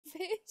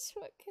fish.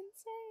 What can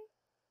say?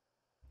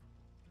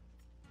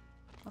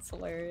 That's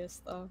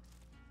hilarious, though.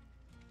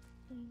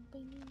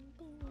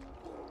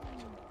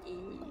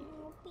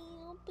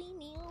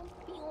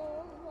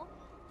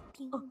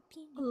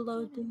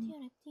 Loading.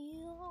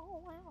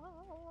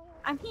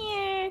 I'm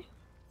here.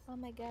 Oh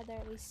my god,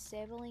 are we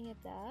settling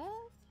it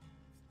up?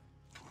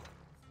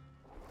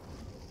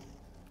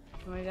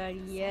 Oh my god,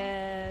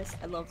 yes.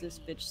 I love this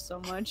bitch so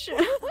much.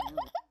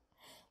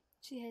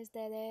 She has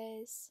that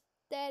ass.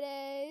 That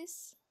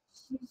ass.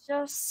 She's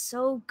just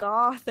so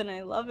goth and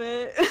I love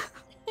it.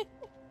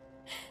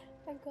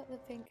 I've got the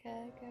pink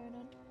hair going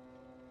on.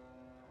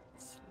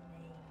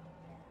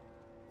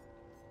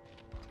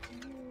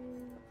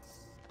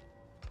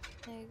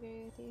 I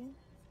agree with you.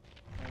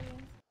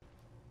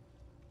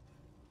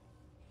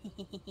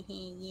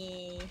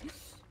 Yeah.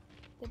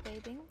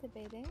 Debating.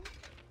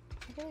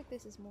 I feel like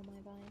this is more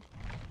my vibe.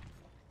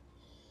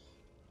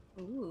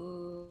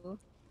 Ooh.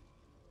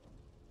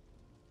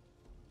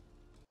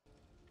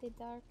 The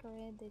dark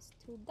red is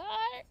too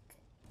dark.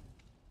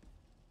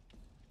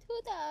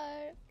 Too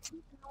dark.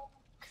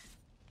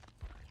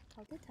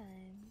 All the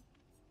time.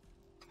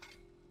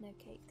 No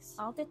cakes.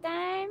 All the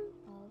time?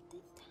 All the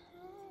time.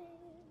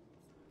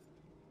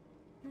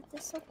 That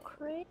is so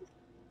crazy.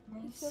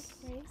 You feel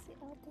crazy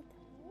all the time?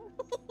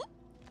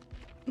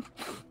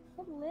 A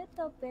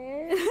little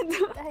bit.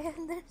 I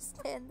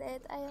understand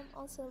that. I am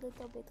also a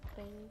little bit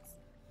crazy.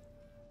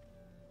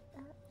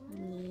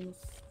 Yes.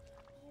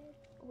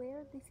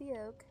 Where the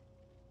Fiok?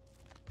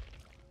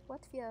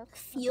 What Fiok?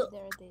 Fiok. Okay,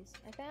 there it is.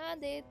 I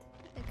found it!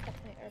 I cut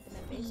my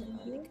urbanization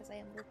on because I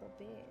am a little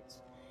bitch.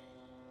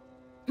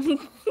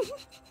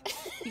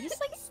 You're just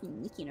like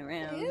sneaking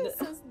around. You're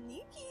so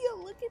sneaky!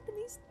 Look at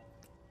me sneak!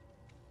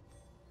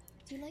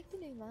 Do you like the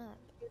new map?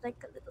 You're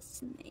like a little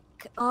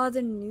snake. Oh,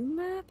 the new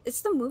map?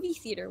 It's the movie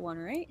theater one,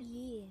 right?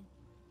 Yeah.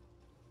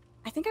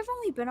 I think I've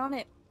only been on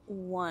it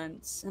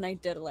once, and I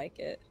did like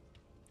it.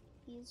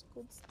 Is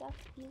good stuff,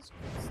 is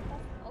good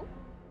stuff. Oh!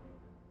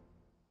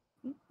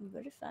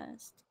 Very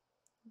fast.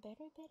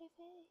 Better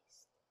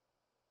fast.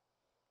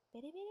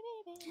 Better.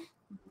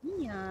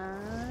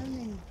 Neon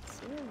and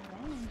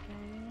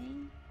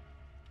Valentine.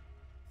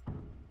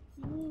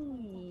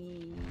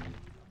 Hey.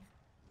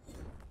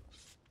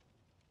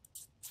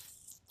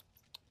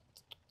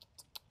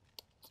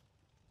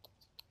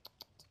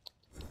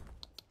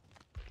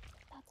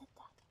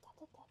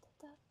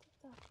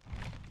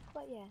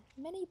 But yeah,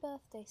 many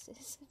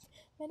birthdays,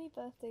 many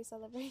birthday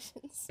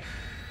celebrations.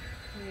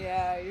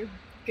 Yeah, you're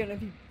gonna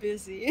be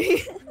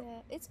busy.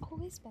 Yeah, it's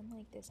always been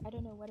like this. I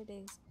don't know what it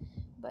is,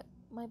 but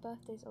my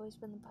birthday's always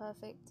been the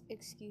perfect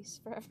excuse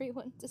for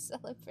everyone to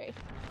celebrate.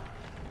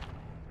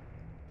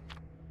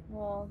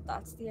 Well,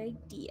 that's the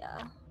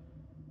idea.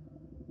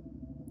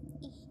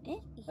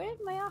 Where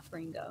did my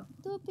offering go?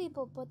 Two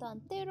people put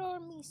on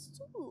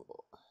tiramisu.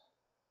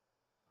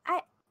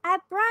 I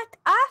brought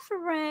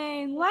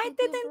offering. Why What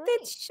did you didn't bring?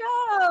 it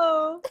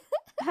show?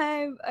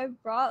 I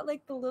brought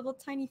like the little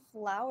tiny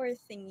flower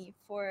thingy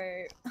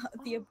for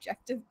the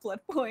objective blood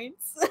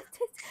points.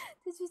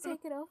 Did you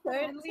take it off?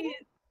 Apparently,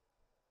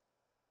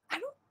 I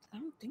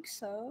don't think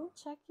so.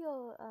 Check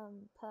your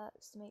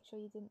perks to make sure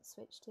you didn't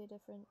switch to a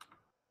different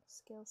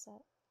skill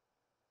set.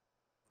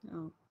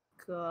 Oh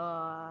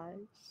gosh.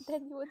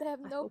 Then you would have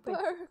no hope I-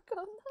 perk.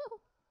 Oh no.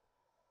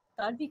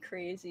 That'd be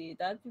crazy.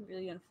 That'd be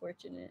really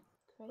unfortunate.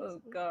 Crazy.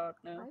 Oh god,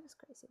 I no. was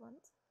crazy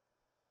once.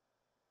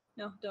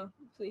 No, don't,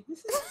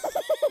 please.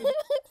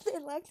 They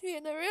locked me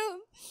in a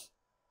room.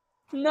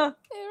 No. A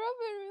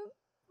rubber room.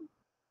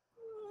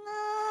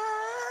 No.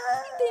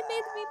 They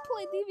made me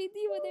play DVD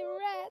with a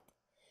rat.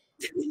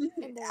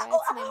 And the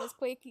rat's name was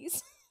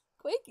Quakiez.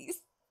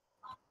 Quakiez.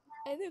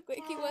 I knew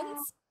Quaky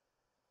once.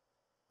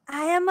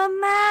 I am a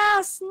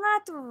mouse,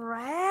 not a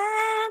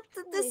rat.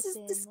 This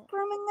Listen, is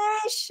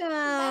discrimination.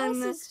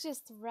 Mouse is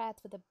just a rat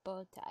with a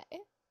bow tie.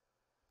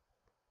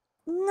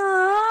 No,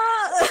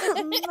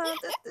 no,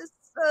 that is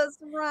so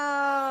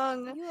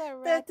wrong. You are a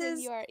rat That when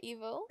is- you are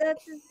evil. That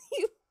is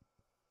You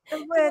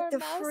what are the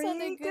mouse on a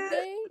freak. good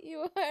day. You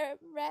are a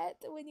rat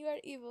when you are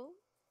evil.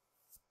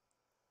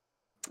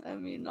 I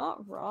mean,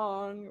 not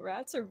wrong.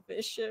 Rats are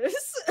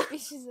vicious.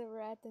 This is a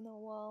rat in a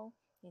wall.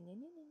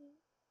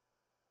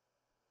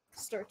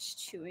 Starts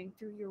chewing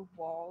through your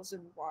walls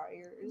and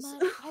wires.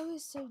 Man, I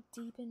was so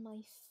deep in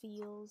my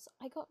feels.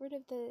 I got rid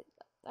of the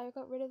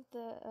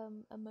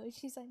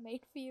emojis I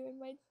made for you in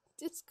my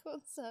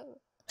Discord server.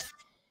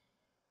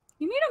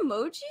 You made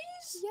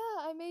emojis?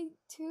 Yeah, I made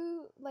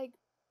 2 like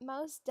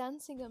mouse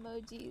dancing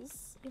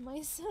emojis in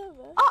my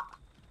server. Oh!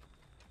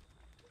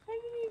 I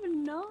didn't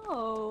even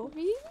know.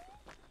 Really?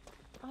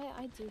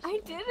 I do. I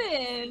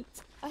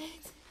didn't. I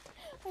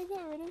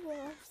got rid of them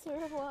after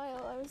a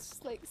while. I was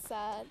just like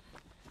sad.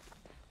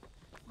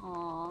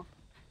 Aw.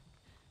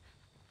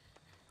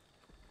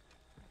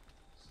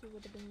 She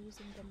would have been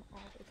using them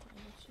all the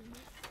time if she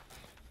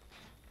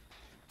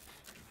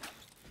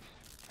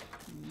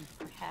knew.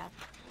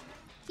 Perhaps.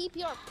 Keep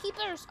your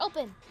peepers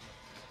open!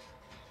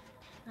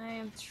 I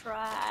am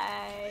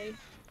try.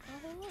 Oh,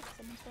 hey look,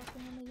 someone's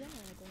walking on the yard.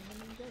 They're in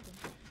the building.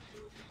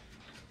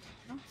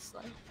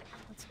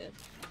 good.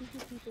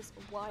 PvP is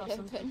wide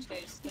Awesome open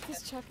chase.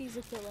 because Chucky's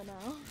a killer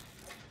now.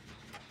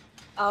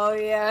 Oh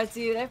yeah,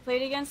 dude, I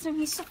played against him.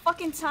 He's so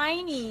fucking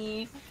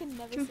tiny. I can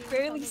never You can see him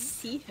barely coming.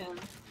 see him.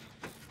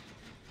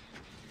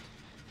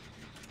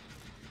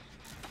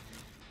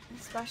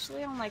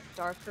 Especially on like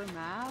darker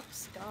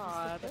maps.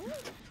 God. Is the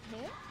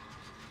killer here?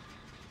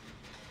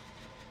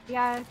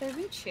 Yeah, they're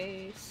being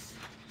chased.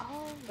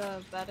 Oh,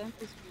 The Bedimp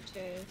is being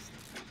chased.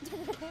 I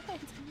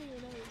didn't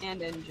even notice.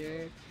 And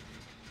injured.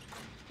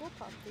 We'll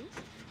pop these.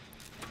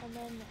 And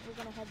then we're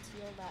gonna head to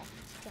your left.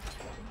 That's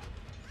ready.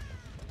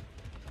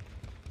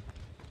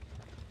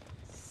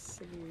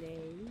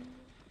 Slay.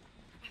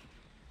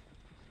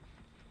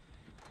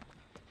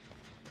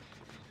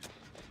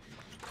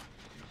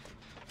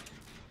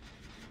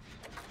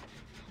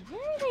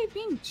 Where are they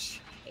being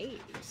chased? I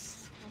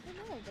don't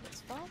know, but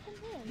it's far from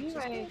here. Maybe which is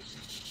by a good.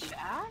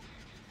 shack?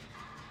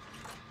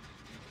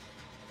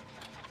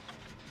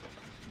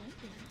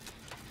 Maybe.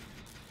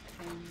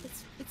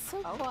 It's so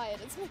Oh. quiet.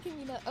 It's making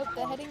me not. Oh,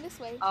 they're heading this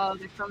way. Oh,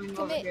 they're coming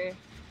over Commit. here.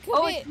 Commit.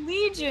 Oh, it's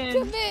Legion!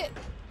 Commit.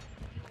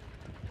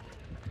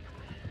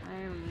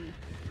 I'm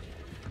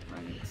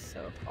running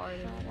so hard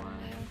and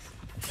wide.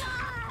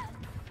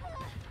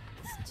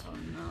 Oh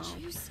no.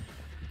 Juicy.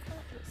 God,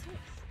 what's this?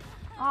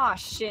 Aw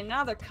shit,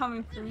 now they're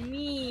coming for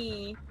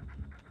me!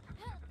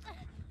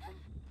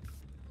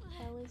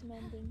 Hell is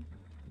mending.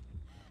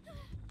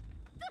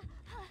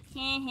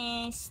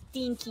 Hehe,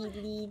 stinky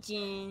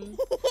Legion.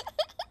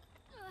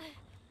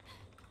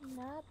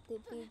 Not the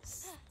big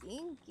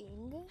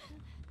stinking.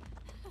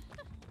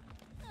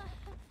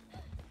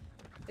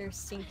 They're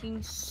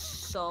sinking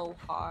so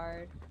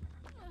hard.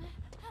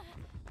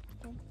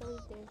 Can't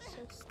believe they're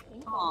so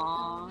stinky.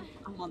 Aww,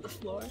 I'm on the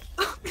floor.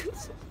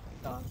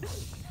 God.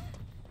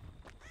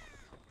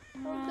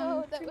 Oh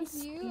no, that was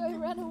you. I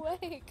ran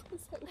away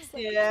because I was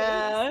like,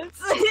 Yeah.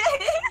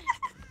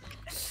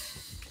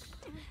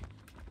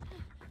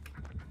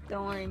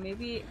 Don't worry,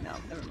 maybe no,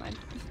 never mind.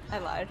 I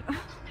lied.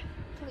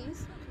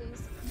 Please,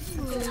 please.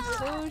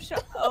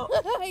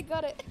 Oh, I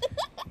got it.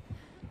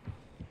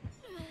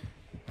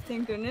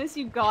 thank goodness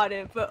you got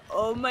it, but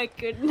oh my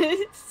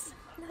goodness.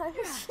 I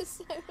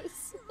was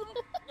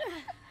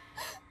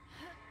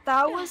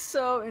That was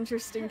so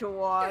interesting to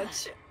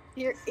watch.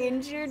 You're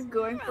injured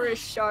going for a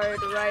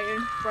shard right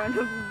in front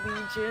of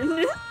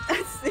Legion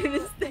as soon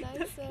as they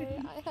Can I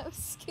say I have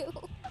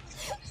skill?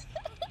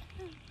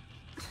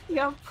 You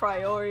have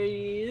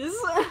priorities.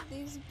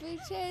 These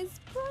bitches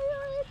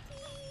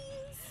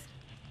priorities.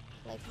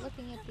 Like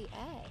looking at the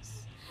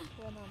ass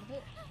when I'm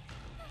hit.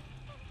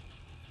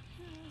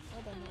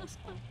 What a nice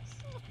ass.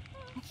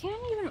 I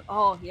can't even.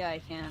 Oh, yeah, I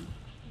can.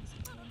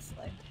 It's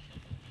like,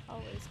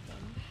 Always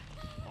can.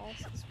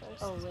 Ass is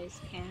first. always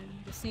can.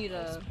 Just need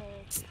to First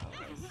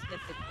priority, always. get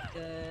it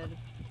good.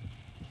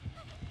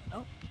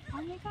 Oh,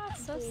 oh my god,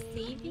 so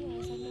Baby, saving I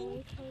was on the me.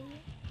 way for you.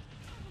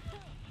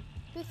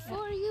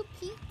 Before you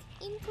peek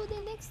into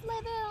the next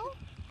level.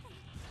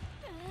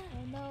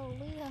 Oh no,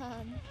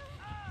 Leon.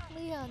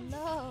 Leon,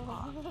 no.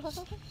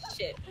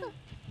 Shit.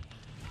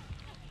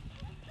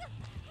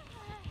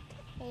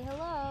 Hey,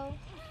 hello.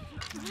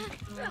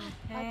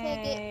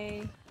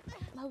 Hey.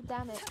 Oh,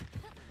 damn it.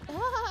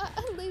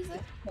 Lose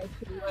it.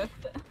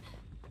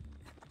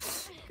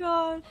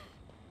 God.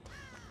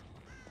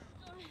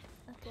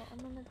 Okay, I'm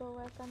gonna go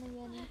work on the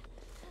Yenny.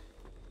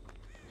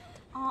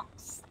 Oh,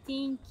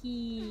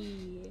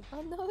 stinky.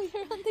 Oh no,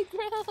 you're on the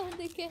ground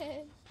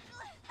again.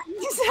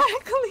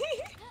 Exactly.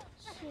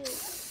 Shit.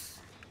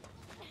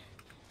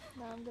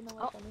 Now I'm gonna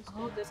work on this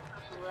Oh, one. this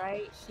one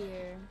right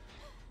here.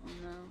 Oh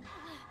no.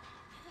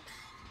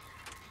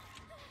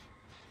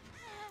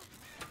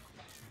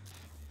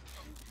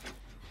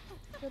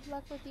 Good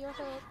luck with your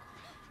hook.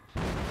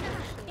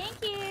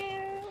 Thank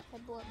you. I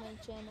blew up my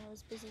gen. I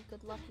was busy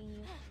good lucking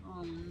you.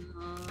 Oh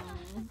no.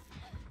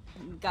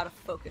 Gotta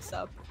focus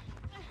up.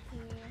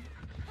 Yeah.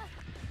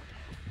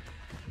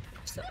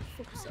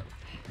 Focus up.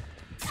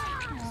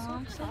 Oh,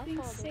 I'm so being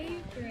tough all the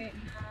saved time. right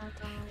now.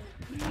 Oh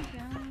my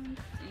god,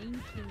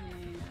 thank you,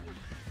 man.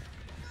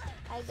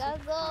 I gotta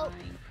go.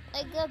 Fine.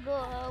 I gotta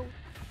go.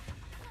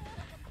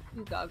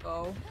 You gotta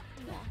go.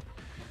 Yeah.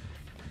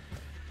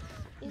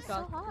 You It's so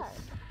got hard.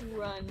 this.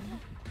 Run.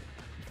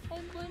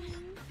 I'm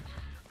running.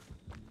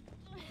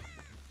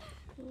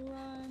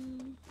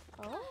 Run.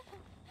 Oh?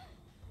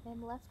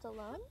 I'm left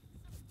alone?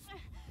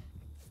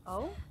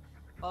 Oh?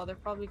 Oh, they're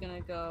probably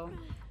gonna go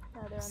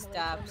No, they're on the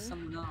stab way for me.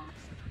 someone else.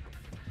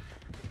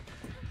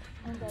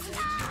 I'm dead,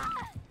 bitch.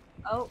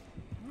 Oh,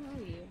 where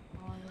are you?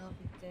 Oh, you're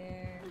over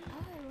there.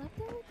 Oh, I love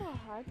the little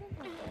heart in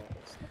the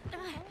birds. Look at the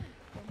heart.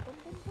 Bum, bum,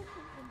 bum, bum, bum,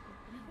 bum,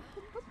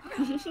 bum,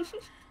 bum.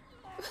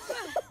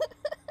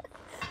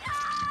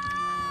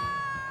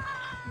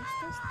 You're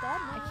still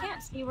stabbing. I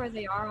can't see where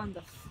they are on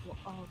the floor.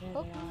 Oh, there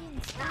Poke they are. me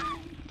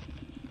inside.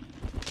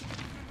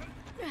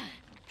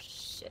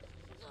 Shit.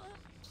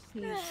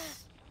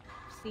 Please.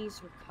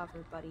 Please recover,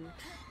 buddy.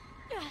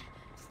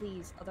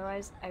 Please.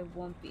 Otherwise, I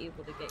won't be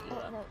able to get you Oh,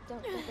 up. no,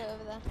 don't go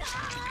over there.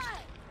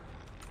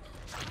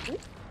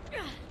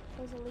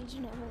 There's a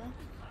legion over there.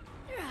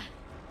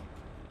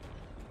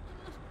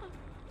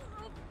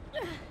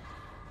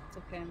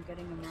 Okay, I'm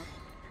getting him up.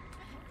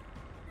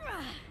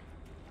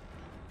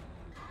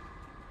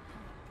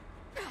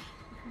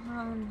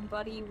 Run,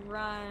 buddy,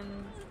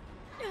 run.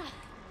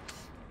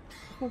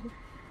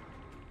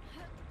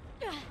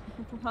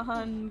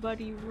 Run,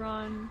 buddy,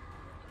 run.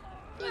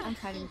 I'm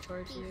heading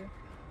towards you.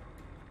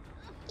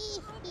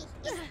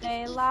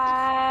 Stay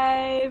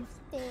alive!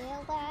 Stay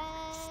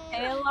alive!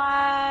 Stay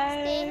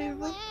alive! Stay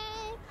alive!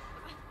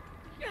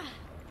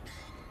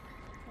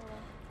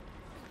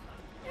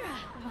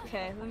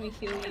 Okay, let me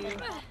heal you. Want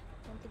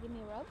to give me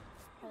a rub?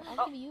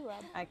 I'll give you a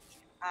rub. I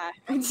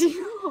do.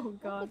 Oh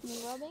god. Look at me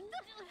rubbing.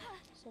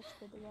 Such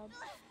good rub.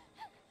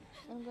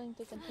 I'm going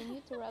to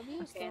continue to rub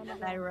you. Okay, and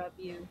then I rub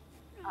you.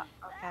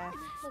 Okay.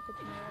 Look at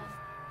me rub.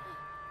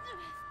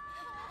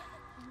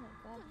 Oh my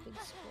god, big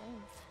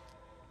sprain.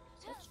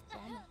 Such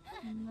drama.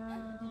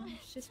 No,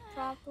 she's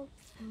probably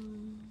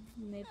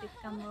maybe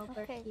come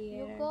over Okay,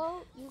 here.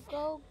 you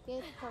go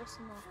get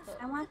personal food.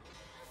 I want.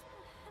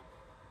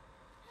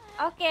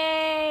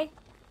 Okay.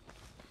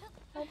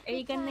 Are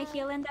you gonna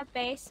heal in the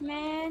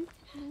basement?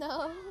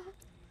 No.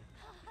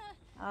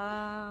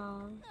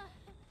 Oh.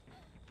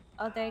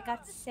 Oh, they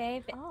got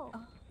saved. Oh.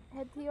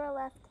 Head to your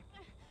left.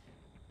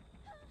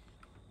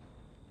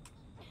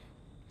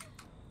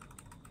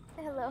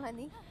 Hello,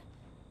 honey.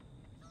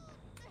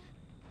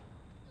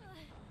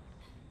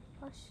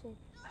 Oh shit.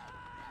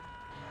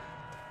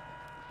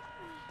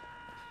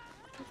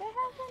 Do they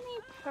have any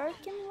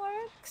perkin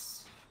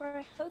works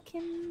for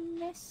hooking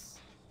this?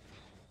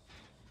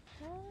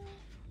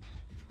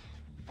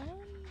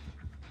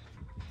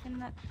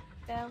 Cannot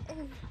tell.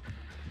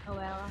 Oh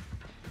well.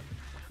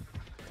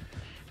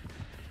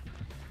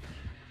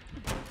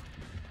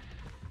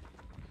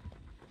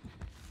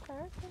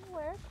 Perkin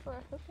work for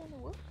hook and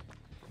whoop.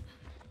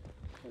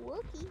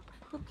 Wookie.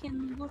 Hook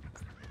and look.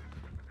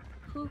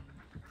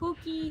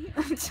 Pookie.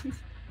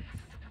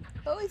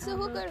 Oh, it's a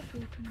hooker.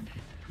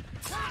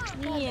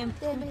 Me and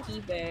damn it.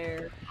 Pookie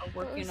Bear are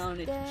working Those on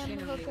a damn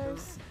generator.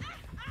 hookers.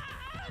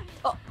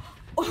 Oh.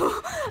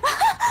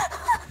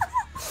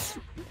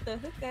 The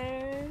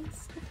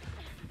hookers.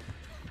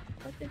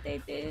 What did they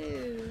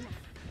do?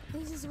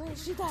 This is where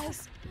she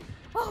dies.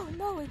 Oh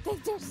no, I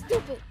think they're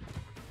stupid.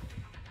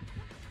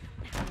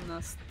 I'm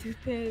not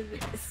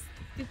stupid.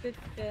 Stupid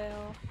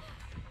Phil.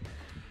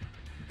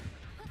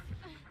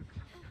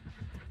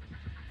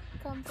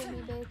 Come for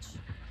me, bitch.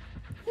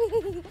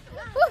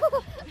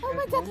 Oh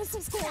my god, this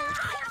is scary.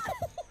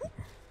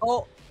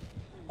 Oh.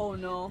 Oh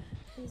no.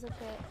 He's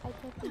okay. I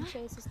kept in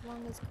chase as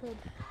long as could.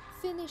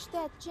 Finish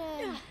that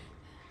gen.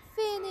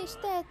 Finish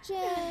that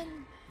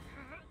gen.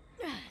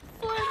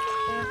 For me.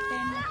 They're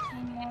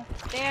finishing it.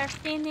 They're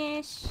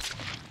finished.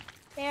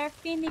 They're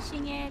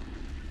finishing it.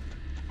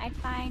 I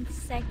find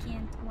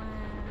second one.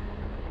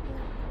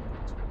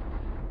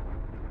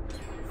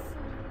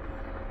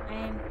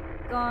 I'm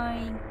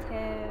going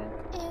to.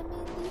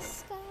 Emily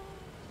Sky.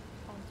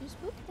 On to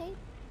spook tape.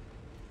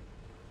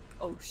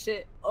 Oh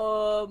shit.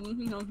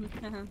 Don't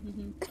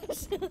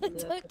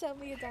tell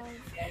me you're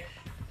dying.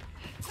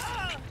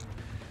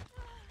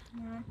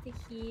 Want to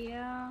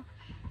heal?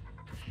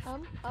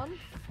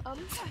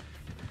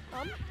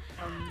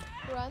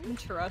 Run.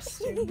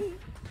 Interesting.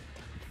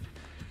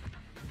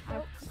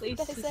 Oh,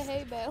 there's a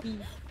hay bale.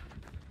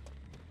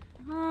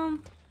 Not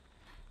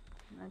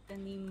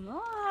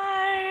anymore.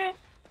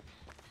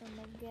 Oh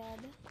my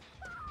god.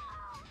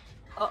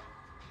 Oh.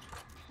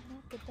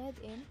 Not the bed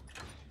in.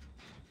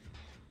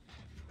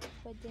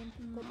 But then.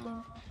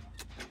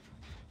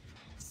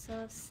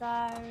 So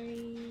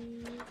sorry.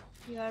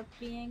 You are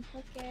being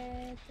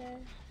crooked.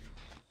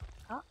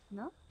 Oh,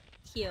 no?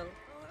 Heal.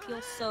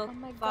 Heal so Oh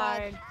my far.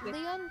 god. Quick.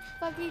 Leon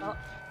fucking Oh.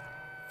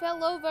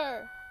 fell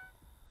over.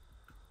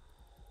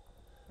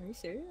 Are you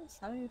serious?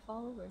 How did he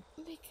fall over?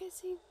 Because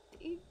he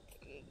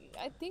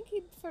I think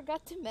he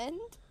forgot to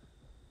mend.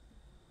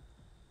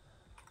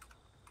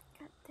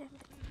 God damn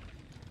it.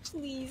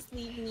 Please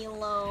leave me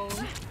alone.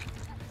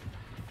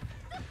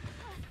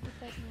 He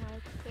doesn't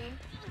like to.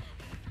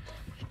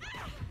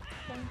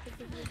 Trying to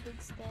give you a big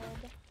stab.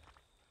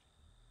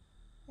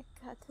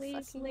 I got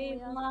Please fucking leave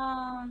Leon.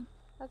 alone.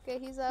 Okay,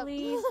 he's up.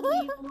 Please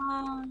leave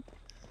alone.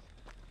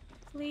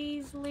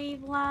 Please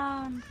leave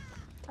alone.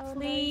 Oh,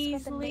 Please no,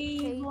 he's got the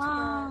leave cage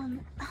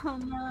alone. Oh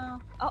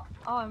no. Oh,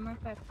 I'm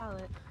right by a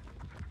pallet.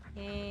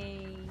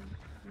 Hey.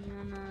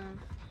 No.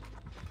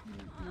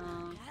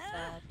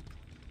 Sad.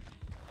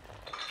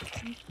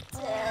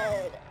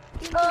 Dead.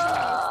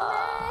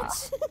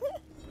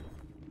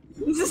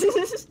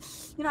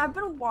 You know, I've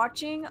been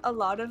watching a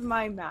lot of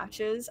my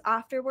matches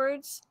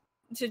afterwards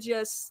to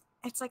just,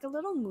 it's like a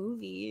little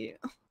movie.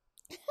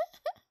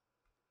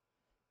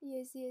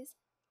 Yes.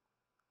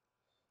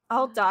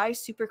 I'll die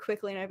super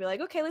quickly and I'd be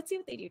like, okay, let's see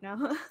what they do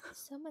now.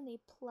 So many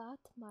plot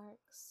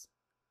marks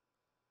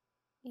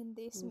in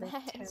this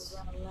match.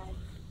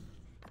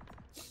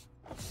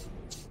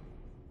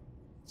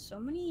 So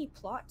many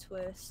plot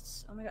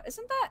twists. Oh my god,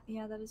 isn't that?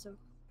 Yeah, that is a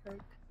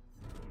perk.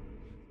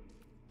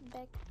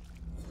 Back.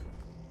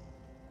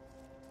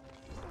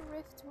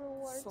 Rift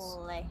rewards.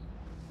 Slay.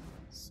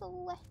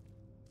 Slay.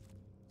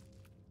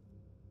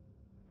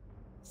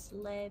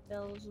 Sleigh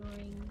bells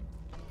ring.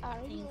 Are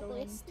you Tingling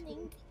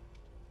listening?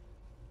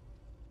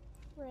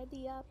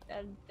 Ready up.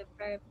 And the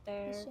verb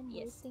there. Vision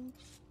Yes. waiting.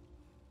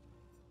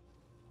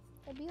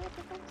 A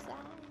beautiful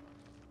sound.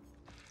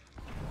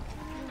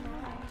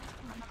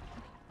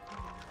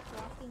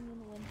 Rocking in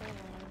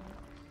Winterland.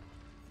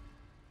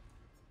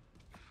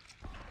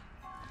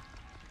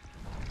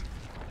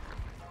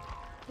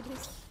 It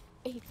is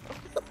April.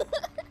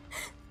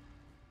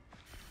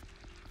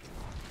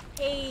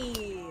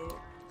 Hey!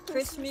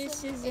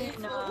 Christmas is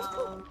in,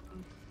 April.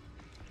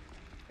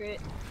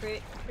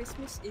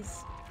 Christmas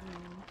is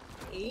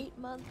in 8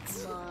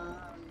 months.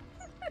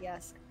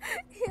 Yes.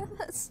 Yeah,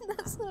 that's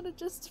not a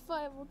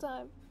justifiable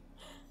time.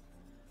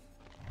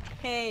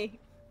 Hey,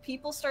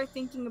 people start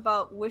thinking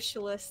about wish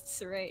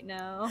lists right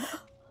now.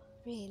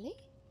 Really?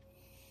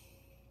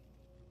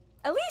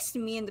 At least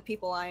me and the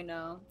people I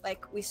know.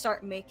 Like, we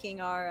start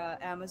making our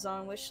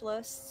Amazon wish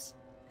lists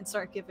and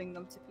start giving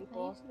them to I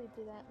people. usually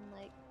do that in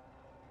like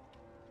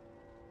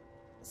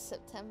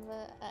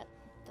September at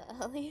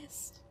the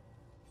earliest.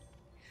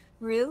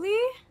 Really?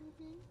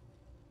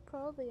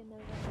 Probably in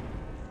November.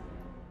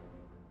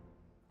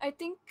 I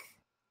think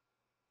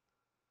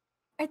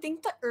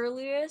the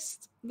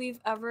earliest we've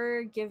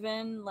ever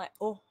given, like,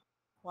 oh,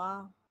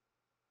 wow.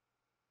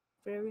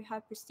 Very high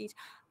prestige.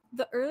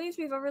 The earliest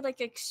we've ever,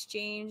 like,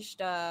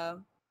 exchanged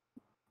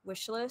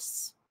wish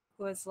lists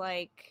was,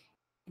 like,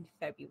 in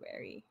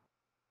February.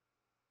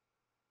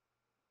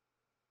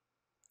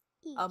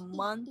 A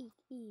month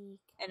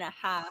and a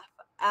half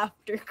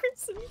after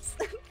Christmas.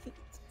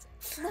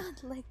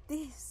 Not like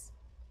this.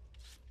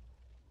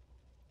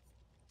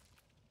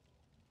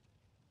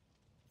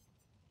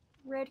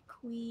 Red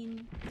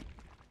Queen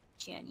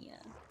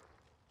Jania.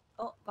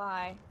 Oh,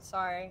 bye.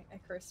 Sorry, I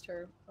cursed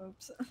her.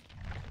 Oops.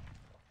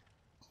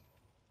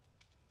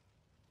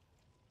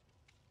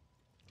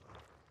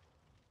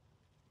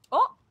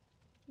 Oh!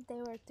 They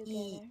were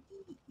together.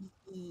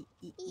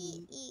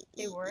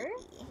 They were?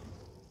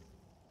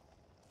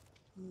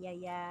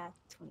 Yeah,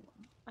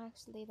 21.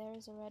 Actually, there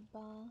is a red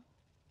bar.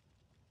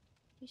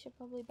 We should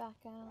probably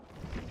back out.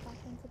 Get back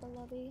into the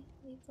lobby.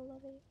 Leave the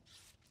lobby.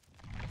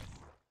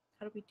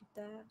 How do we do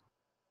that?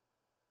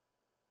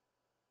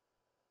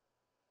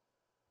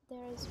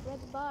 There is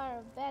red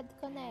bar. Bed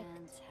connect.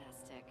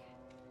 Fantastic.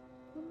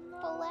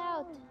 Pull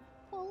out.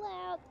 Pull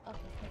out.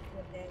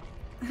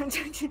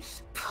 Okay.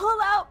 Pull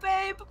out,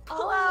 babe!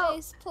 Pull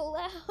Always pull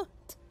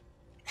out.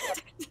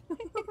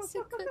 It's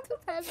a good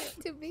habit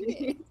to be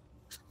in.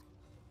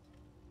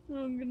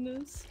 Oh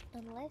goodness.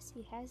 Unless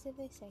he has a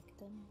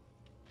vasectomy.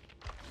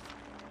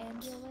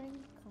 And you're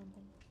wearing a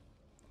condom.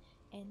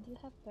 And you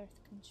have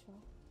birth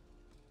control.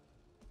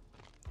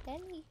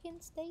 Then you can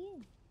stay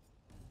in.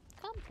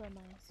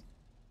 Compromise.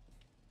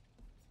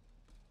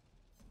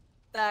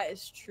 That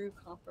is true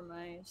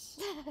compromise.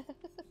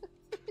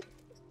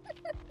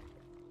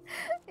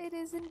 It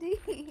is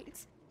indeed.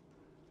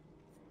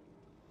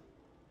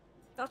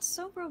 That's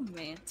so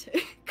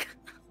romantic.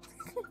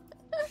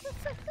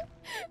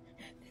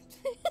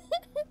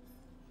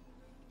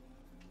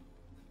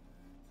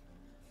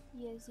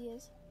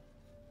 Yes.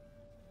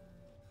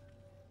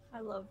 I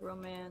love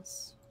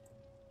romance.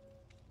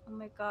 Oh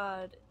my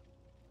god.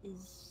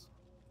 Is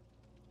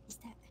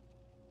that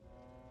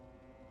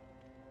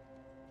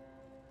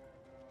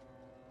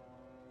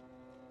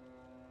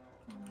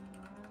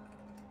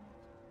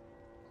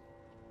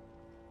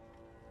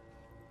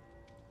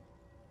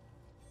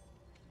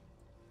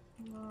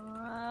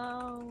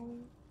wow.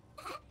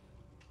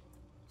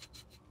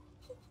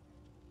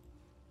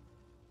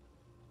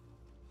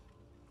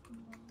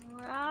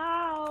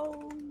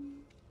 Wow.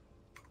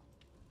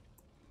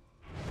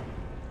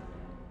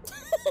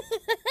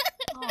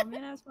 Oh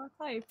man, that's my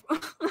type.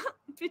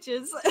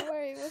 Bitches. Don't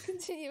worry, we'll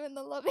continue in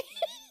the lobby.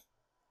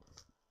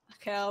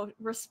 Okay, I'll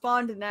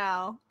respond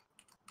now.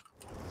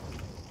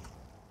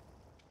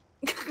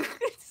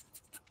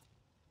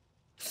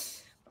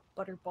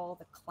 Butterball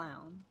the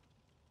clown.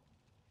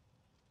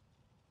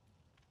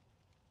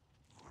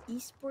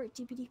 Esport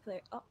DBD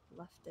player. Oh,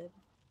 lefted.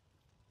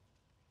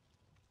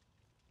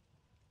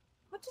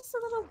 What does the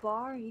little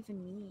bar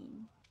even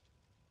mean?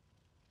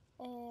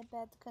 A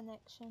bad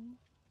connection.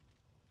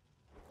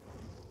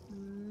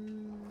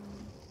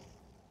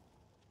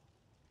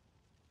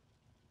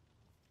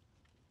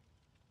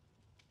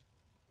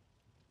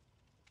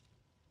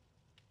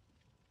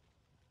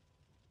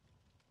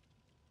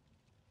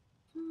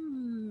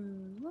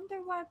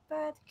 Wonder why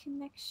bad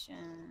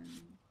connection.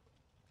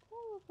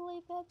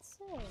 Probably bad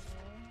server.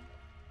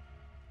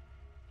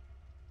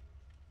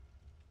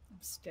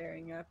 I'm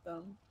staring at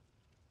them.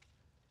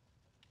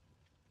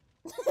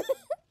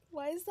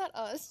 Why is that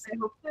us? I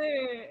hope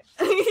they.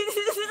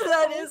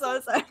 That is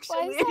us, actually.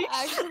 Why is that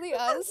actually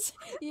us?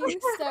 You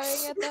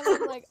staring at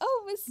them, I'm like,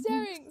 oh, we're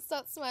staring.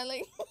 Start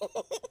smiling.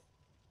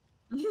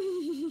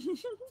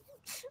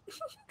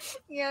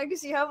 Yeah,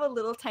 because you have a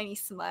little tiny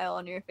smile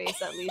on your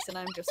face at least, and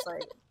I'm just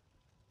like.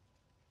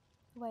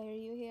 Why are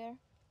you here?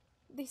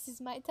 This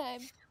is my time.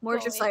 More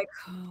Go just in. like,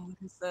 oh, what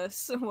is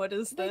this? What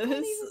is They this?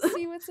 can't even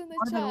see what's in the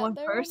More than chat. one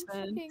They're on person.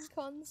 fucking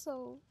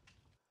console.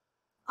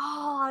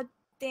 Oh,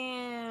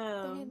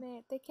 damn. Damn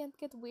it. They can't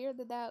get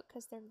weirded out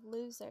because they're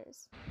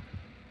losers.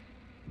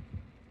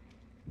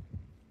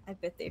 I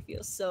bet they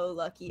feel so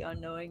lucky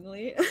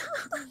unknowingly. They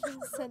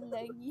feel so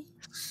lucky.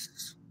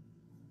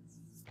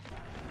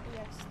 We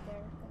are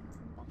staring from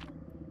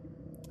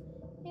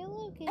behind. Hey,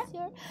 look, it's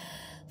your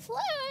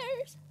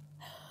flowers!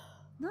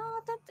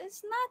 No, that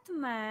is not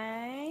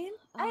mine.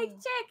 I Oh.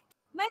 checked.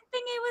 My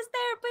thingy was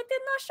there, but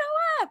did not show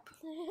up.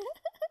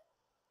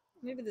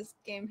 Maybe this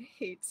game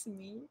hates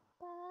me.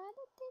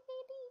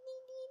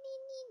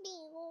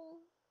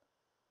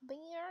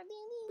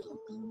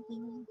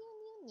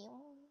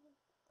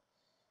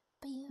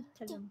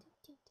 Tell them.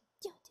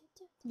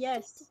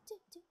 Yes.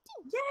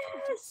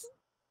 Yes!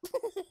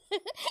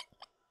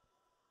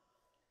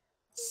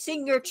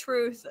 Sing your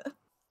truth.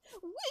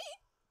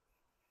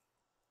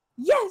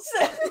 Yes!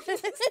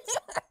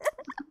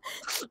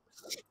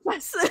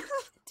 Yes!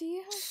 Do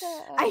you have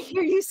the? I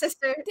hear you,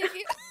 sister. Do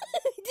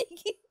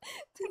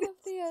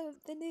you have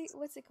the new?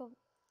 What's it called?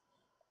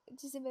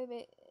 Just a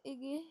moment.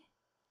 The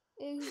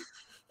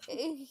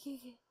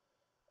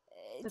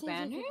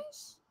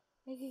banners?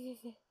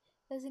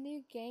 There's a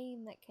new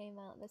game that came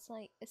out that's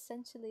like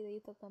essentially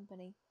Lethal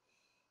Company.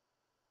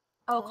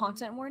 Oh,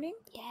 content warning?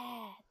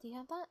 Yeah. Do you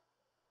have that?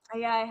 Oh,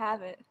 yeah, I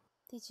have it.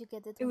 Did you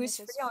get it It when was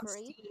it free was on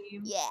free?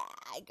 Steam. Yeah,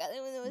 I got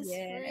it when it was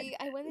Yeah. free.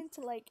 I went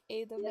into like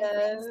 8 of my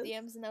friends'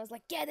 DMs and I was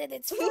like, "Get it!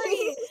 It's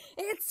free!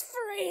 It's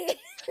free!"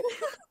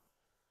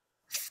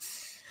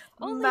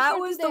 Only Matt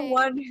for was today. the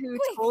one who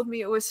Quick! told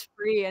me it was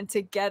free and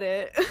to get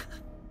it.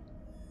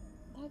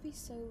 That would be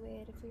so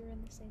weird if we were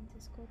in the same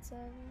Discord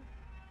server.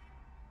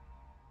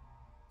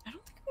 I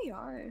don't think we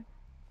are.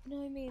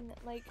 No, I mean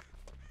like,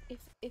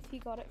 if he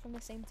got it from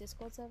the same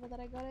Discord server that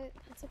I got it,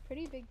 it's a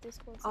pretty big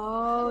Discord server.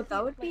 Oh,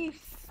 that would be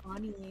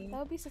funny. That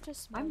would be such a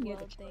small I'm near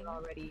the world killer thing.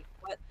 already.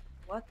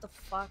 What the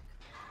fuck?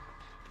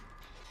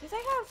 Did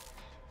I have?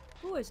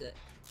 Who is it?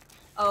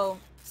 Oh,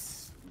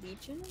 it's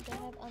Legion. They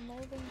have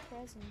unnerving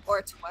presence. Or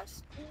it's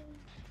West.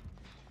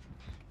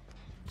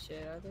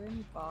 Shit, are there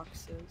any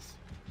boxes?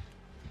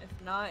 If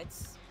not,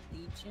 it's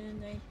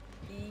Legion, I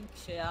think.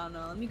 Shit, I don't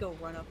know. Let me go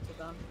run up to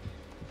them.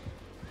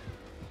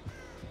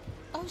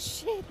 Oh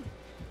shit!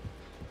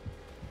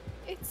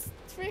 It's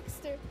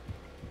Trickster.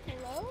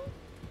 Hello?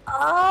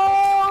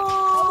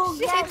 Oh,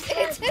 shit! yes,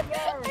 yes. I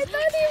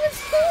thought he was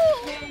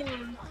cool.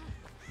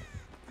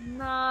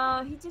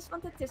 No, he just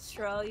wanted to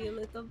troll you a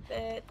little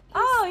bit.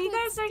 Oh, you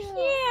guys are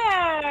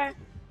here!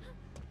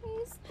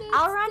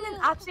 I'll run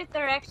in opposite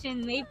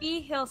direction.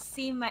 Maybe he'll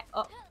see my.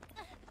 Oh,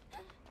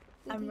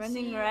 I'm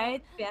running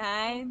right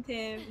behind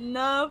him.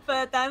 No,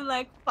 but I'm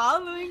like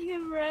following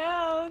him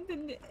around,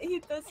 and he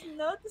doesn't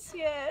notice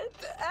yet.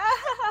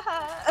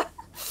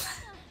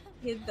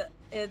 He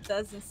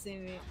doesn't see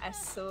me. I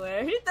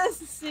swear, he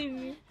doesn't see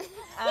me.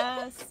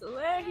 I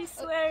swear, he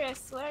swear. I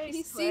swear,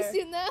 He swear. sees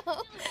you now.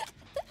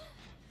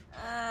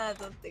 I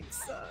don't think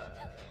so.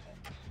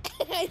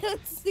 I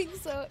don't think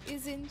so.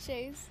 Is in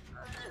chase.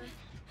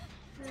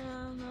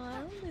 No,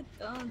 I really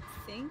don't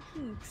think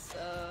so.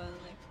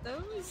 Like, that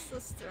was so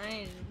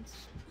strange.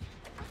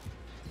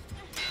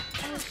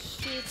 Oh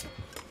shit.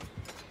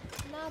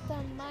 Not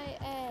on my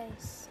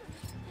ass.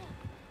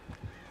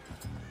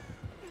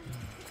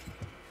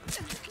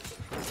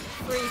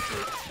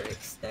 Freaky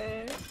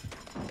trickster.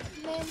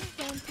 Man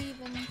can't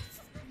even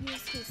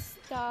use his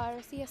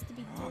stars. He has to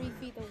be 3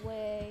 feet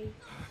away.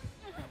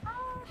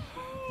 Oh,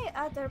 hey,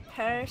 other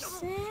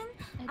person.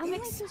 I'm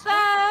think I just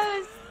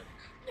exposed.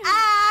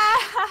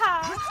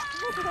 Ah!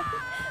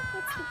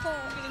 What's the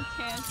point? I'm getting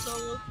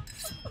cancelled.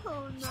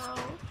 Oh no.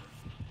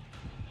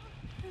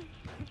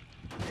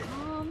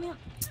 Oh man.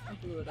 I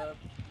blew it up.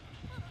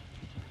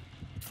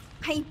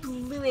 I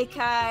blew it,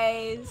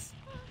 guys.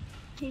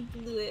 I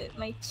blew it.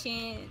 My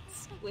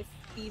chance with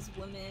these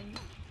women.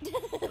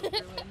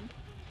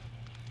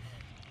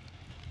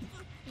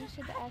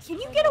 Can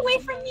you get away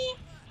from me?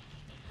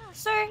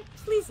 Sir,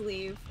 please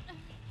leave.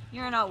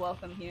 You're not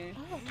welcome here.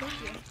 Oh, thank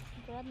you.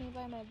 Grab me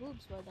by my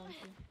boobs, why don't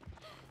you?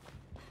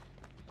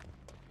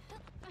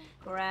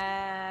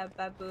 Grab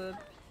a boob.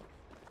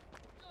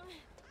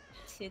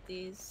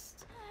 Titties.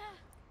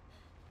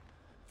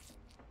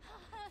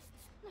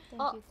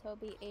 Thank you,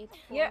 Toby. 8.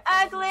 You're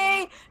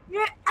ugly!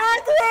 You're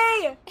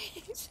ugly!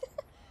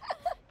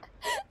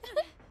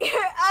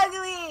 You're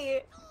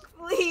ugly!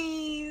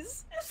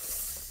 Please!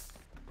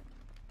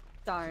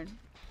 Darn.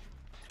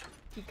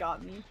 He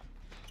got me. Oh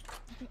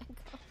my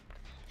god.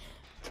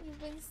 You've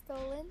been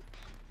stolen.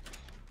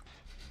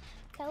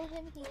 Tell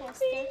him he has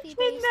 30 days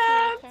to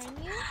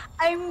return you.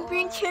 I'm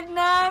being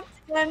kidnapped,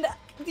 and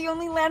the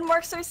only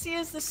landmarks I see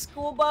is the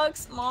school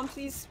bugs. Mom,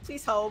 please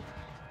help.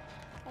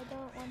 I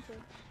don't want to.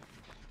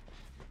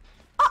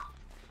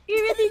 You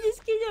really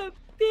just gonna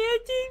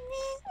abandon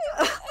me?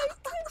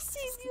 I've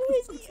seen you,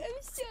 honey.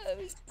 I'm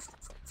sorry.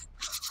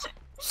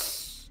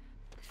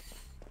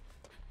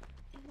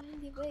 Am I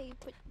Anyway,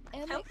 but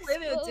I'm Can't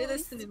believe you do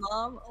this to me, exposed.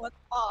 Mom. What the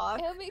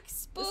fuck? I'm This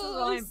is why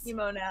I'm exposed.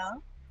 emo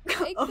now.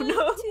 I'm Oh going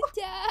no. to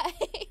die.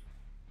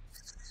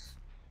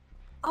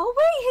 Oh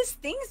wait, his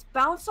things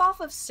bounce off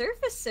of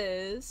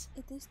surfaces.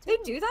 It is They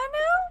true. do that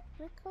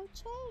now?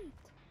 Ricochet.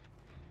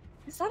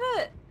 Is that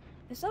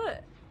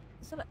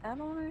an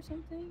add-on or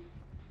something?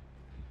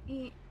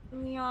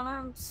 Leon,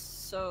 I'm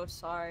so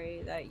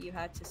sorry that you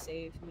had to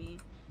save me.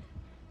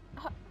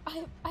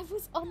 I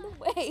was on the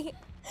way.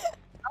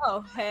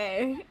 Oh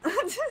hey.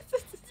 Oh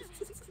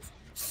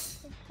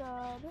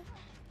god. I'm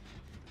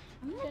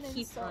I'm gonna gonna keep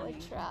install a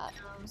running. trap,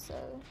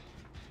 so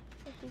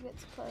if he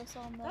gets close,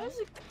 I'll know. That was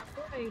a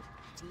good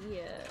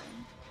idea.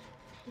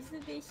 Is the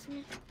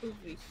basement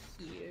over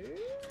here?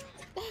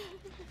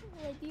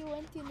 Where do you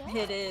want to know?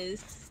 It is,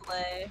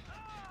 Slay.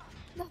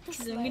 Not the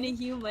Because sleigh. I'm gonna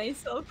heal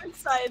myself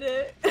inside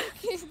it.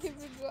 Give it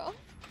a go.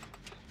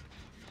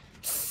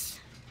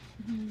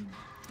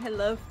 I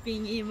love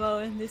being emo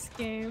in this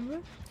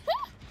game.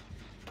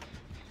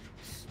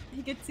 I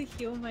get to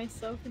heal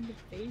myself in the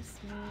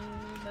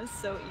basement. That's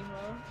so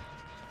emo.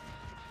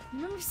 You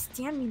don't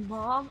understand me,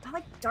 Mom. I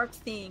like dark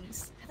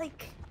things. I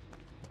like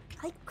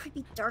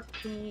creepy dark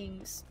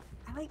things.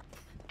 I like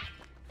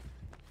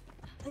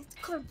the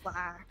color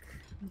black,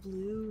 and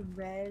blue, and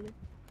red.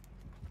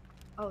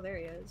 Oh, there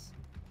he is.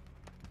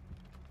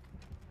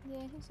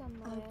 Yeah, he's on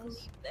my Ugly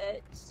ass.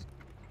 bitch.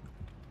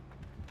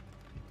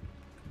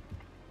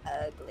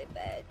 Ugly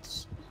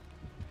bitch.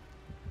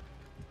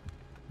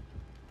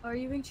 Are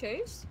you being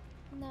chased?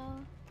 No,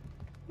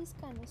 he's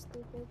kind of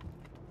stupid.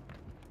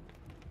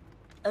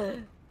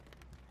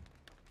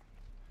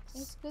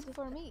 It's good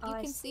for me. You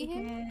can see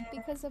him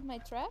because of my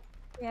trap.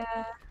 Yeah.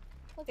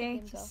 Look at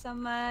Thank him you go. so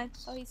much.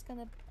 Oh, he's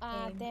gonna.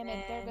 Ah, damn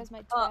it! There Amen. goes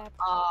my trap.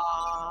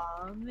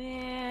 Aw,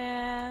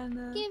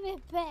 man. Give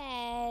it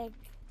back.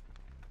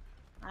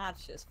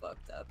 That's just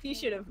fucked up. He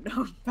should have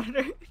known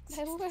better.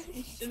 I worked.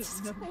 He should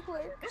have known. I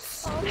worked.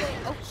 Oh wait.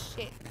 Oh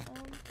shit.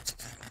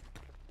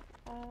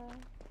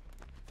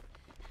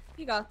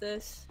 You got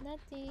this.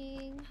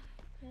 Nothing.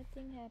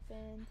 Nothing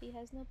happened. He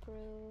has no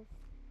proof.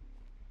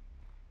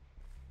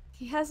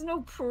 He has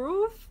no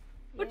proof?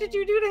 What did Yeah.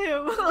 you do to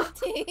him?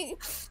 Nothing.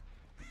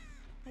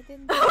 I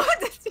didn't What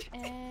touch did you-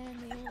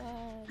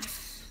 anyone.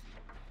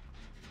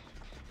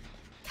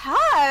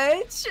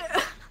 Touch?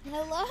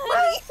 Hello,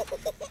 honey.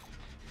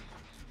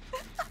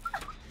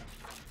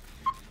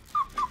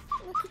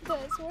 Look at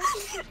us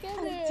working I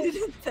together.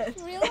 didn't touch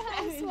Real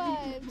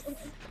housewives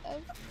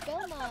of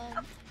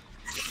Belmont.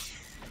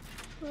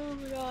 Oh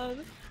my god.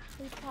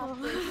 We pop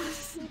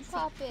it. We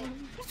pop it.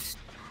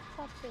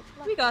 Pop it.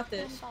 We got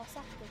this. Lock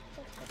it.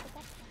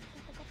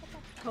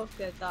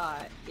 Polka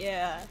dot.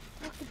 Yeah.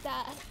 Look at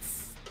that.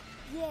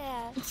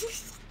 Yeah.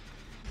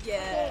 Yeah.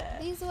 Okay,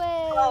 these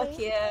way. Fuck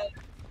yeah.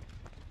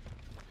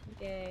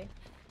 Okay.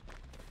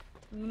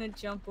 I'm gonna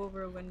jump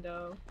over a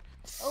window.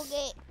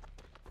 Okay.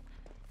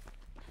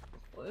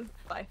 What if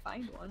I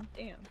find one?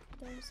 Damn.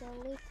 There's a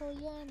little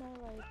Yana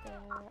right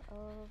there.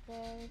 Over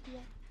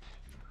here.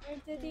 Where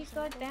did he There's a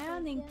go, little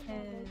Downington?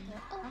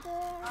 Yana right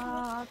there. Oh,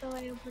 all the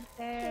way over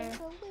there. There's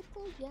a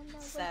little Yana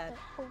right Sad.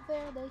 there.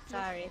 Over there.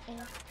 Sorry. And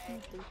he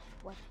do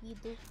what he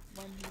do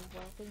when he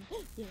working.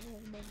 Yeah,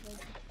 man, right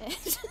there.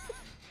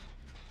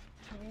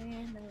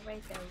 And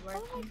right there, Oh my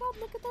working. god,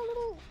 look at that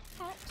little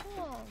patch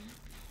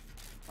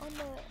on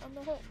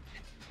the hook.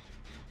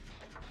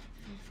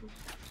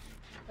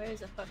 Where's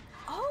the hook?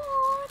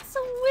 Oh, it's a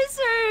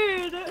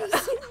wizard!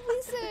 It's a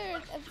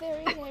wizard! A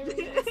very hairy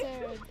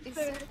wizard.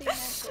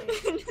 It's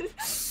something magic.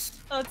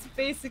 That's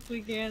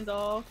basically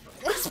Gandalf.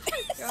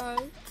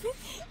 God.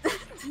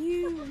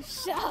 You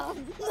shall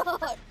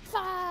not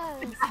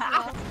pass! No.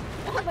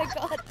 Oh my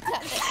god,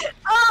 damn it.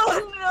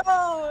 Oh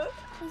no!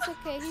 It's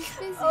okay, he's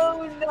busy.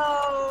 Oh He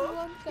no!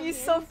 won't come He's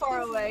here, so he's far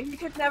busy. away. He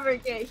could never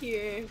get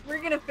here.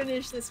 We're gonna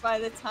finish this by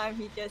the time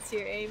he gets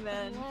here.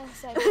 Amen.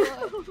 Unless I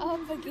blow it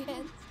up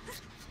again.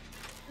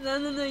 No,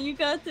 you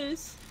got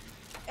this.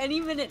 Any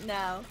minute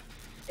now,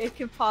 it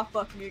can pop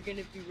up and you're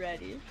gonna be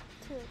ready.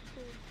 True.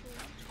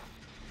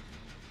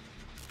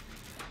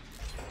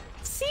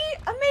 See?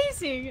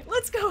 Amazing!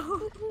 Let's go!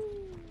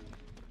 Woohoo.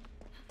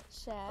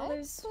 Chat? Oh,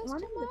 there's Question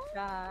one in the mark?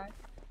 back.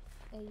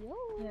 Ayo.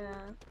 Yeah.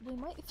 We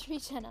might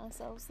 3-gen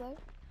ourselves though.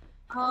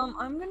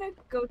 I'm gonna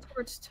go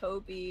towards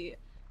Toby.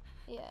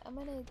 Yeah, I'm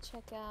gonna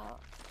check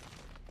out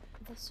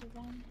the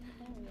surrounding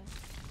area.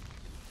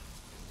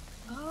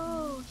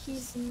 Oh,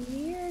 he's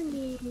near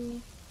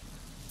me.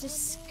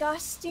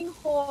 Disgusting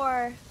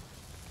whore.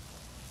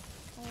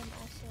 I am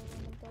also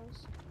one of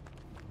those.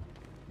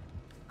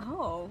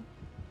 Oh.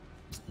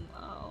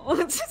 Wow.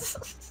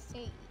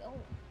 Hey, yo.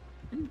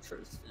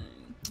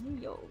 Interesting.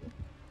 Yo.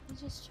 You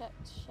just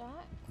checked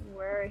Shack?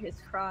 Where are his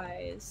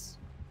cries?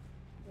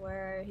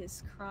 Where are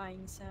his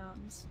crying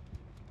sounds?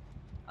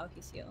 Oh,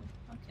 he's healed.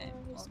 Okay.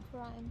 Where are his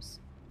crimes?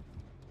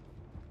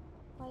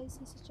 Why is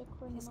he such a His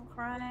criminal?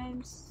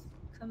 crimes,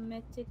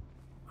 committed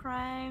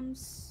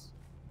crimes,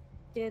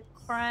 did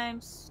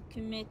crimes,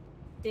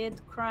 did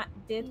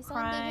He's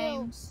on the hill.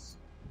 crimes.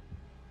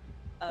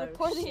 Oh,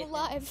 Reporting shit.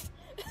 live.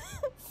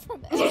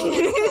 From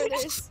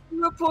headquarters.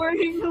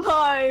 Reporting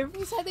live.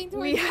 He's heading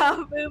towards We you.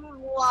 have him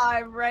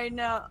live right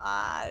now.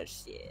 Ah,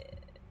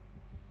 shit.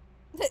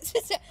 That's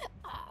just,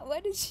 why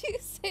did you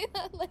say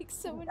that like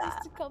someone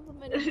just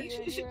complimented you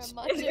and you're a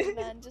macho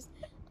man? Just,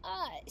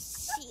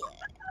 shit.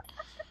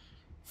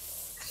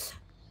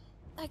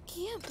 I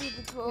can't be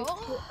the You're girl.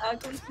 too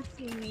ugly to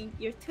see me.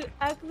 You're too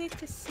ugly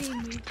to see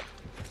me.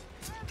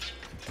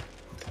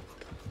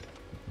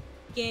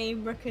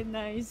 Game,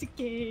 recognize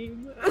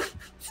game.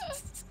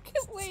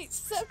 Wait,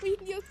 does that mean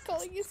you're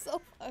calling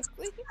yourself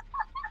ugly?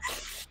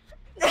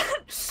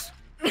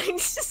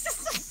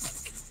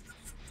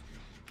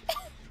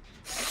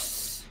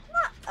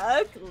 Not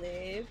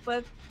ugly,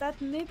 but that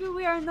maybe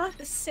we are not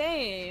the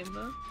same.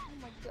 Oh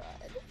my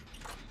god.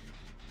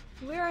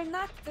 We are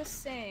not the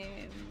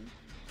same.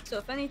 So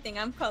if anything,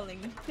 I'm calling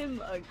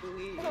him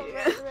ugly. Oh,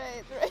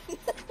 right.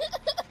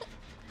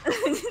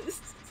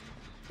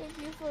 Thank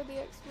you for the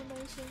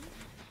explanation.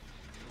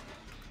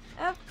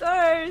 Of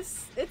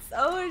course, it's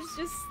always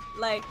just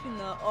like, you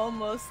know,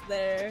 almost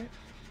there.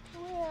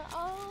 We're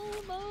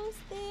almost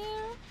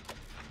there.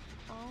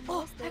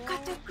 Almost there. I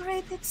got the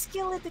great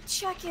skill at the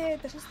check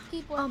it. Just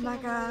keep working. Oh my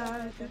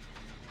god.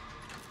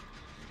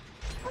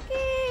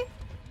 Okay,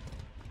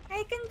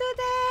 I can do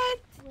that.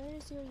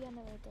 Where's your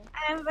generator?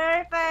 I'm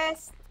very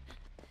fast.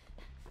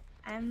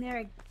 I'm near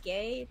a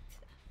gate.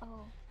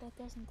 Oh, that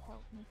doesn't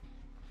help me.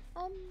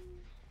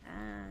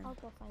 I'll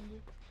go find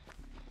you.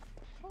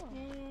 Oh.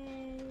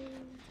 Hey,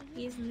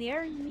 he's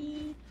near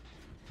me.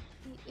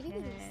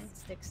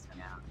 Sticks to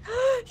now.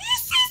 He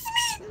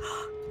sees me!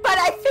 But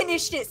I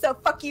finished it, so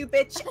fuck you,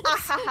 bitch.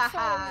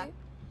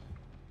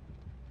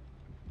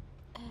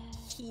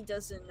 He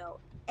doesn't know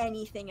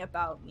anything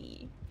about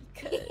me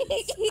because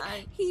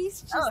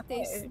he's just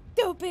a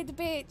stupid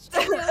bitch.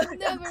 He'll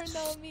never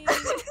know me.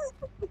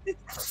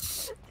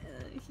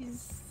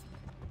 He's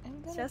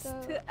I'm just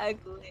too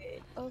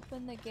ugly.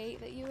 Open the gate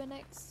that you were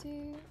next to,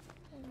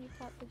 and you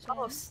pop the gem.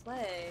 Oh,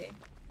 slay.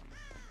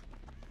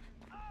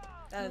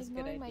 That was a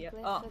good idea.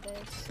 For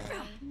this, so.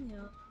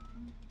 Yeah.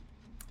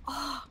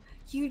 Oh,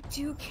 you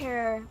do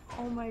care.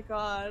 Oh my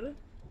god.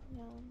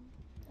 Yeah,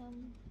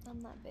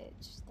 I'm that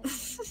bitch.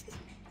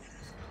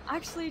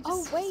 Actually,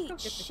 just oh wait,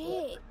 just go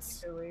get the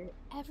shit! glyph,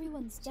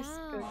 Everyone's just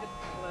down. go get the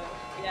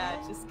glyph.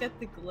 Yeah, just get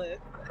the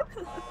glyph.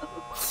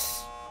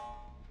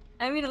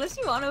 I mean, unless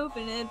you want to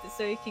open it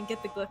so you can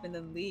get the glyph and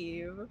then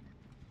leave.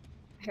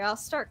 Here, I'll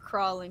start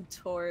crawling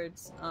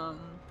towards,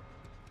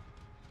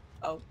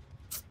 Oh.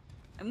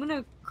 I'm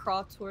gonna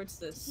crawl towards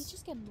this. Did he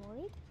just get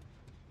worried?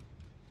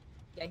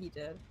 Yeah, he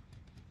did.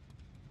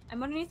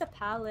 I'm underneath the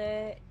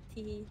pallet.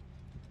 Tee.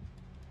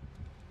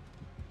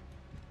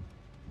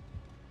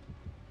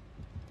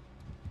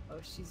 Oh,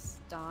 she's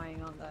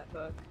dying on that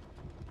hook.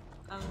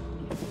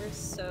 We're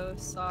so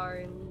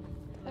sorry.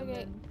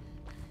 Okay.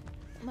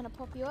 I'm gonna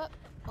pop you up.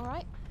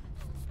 Alright.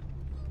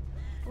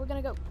 We're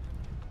gonna go.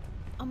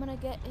 I'm gonna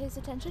get his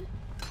attention.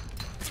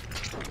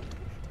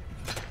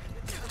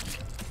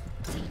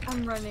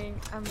 I'm running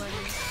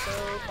so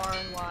far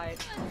and wide.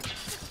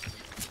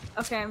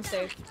 Okay, I'm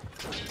safe.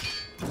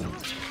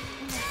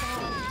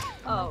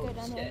 Oh my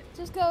god. Oh, shit.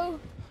 Just go!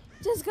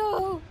 Just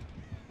go!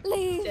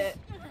 Leave! Shit.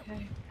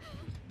 Okay.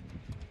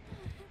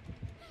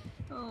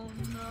 Oh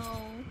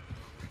no.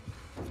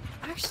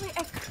 Actually,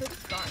 I could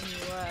have gotten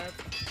you up.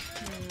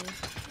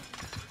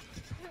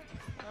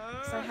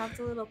 So I have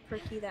the little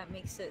perky that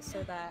makes it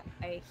so that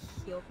I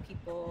heal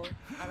people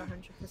at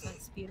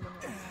 100% speed when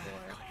they're on the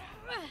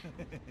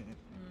floor.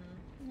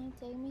 Can you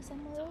take me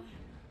somewhere?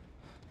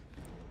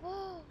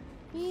 Oh,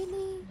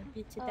 really?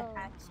 Maybe to the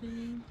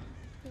hatching.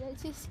 Did I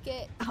just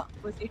get... Oh,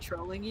 was he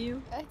trolling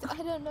you? I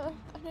don't know.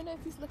 I don't know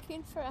if he's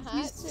looking for a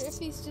hatch or if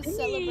he's just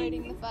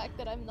celebrating the fact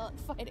that I'm not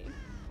fighting.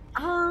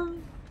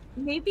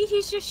 Maybe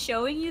he's just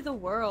showing you the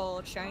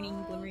world,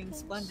 shining, glimmering,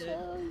 splendid.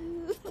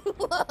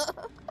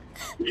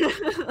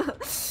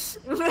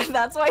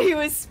 That's why he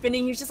was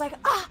spinning. He was just like,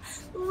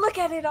 look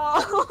at it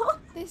all.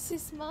 This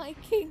is my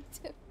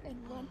kingdom, and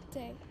one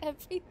day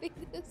everything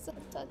the sun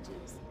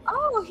touches.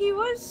 Oh, he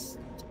was.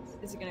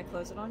 Is he gonna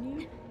close it on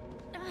you?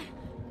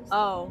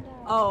 Oh.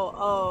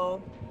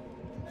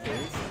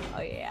 Please?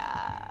 Oh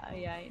yeah,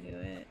 I knew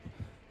it.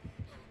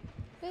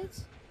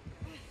 Bitch,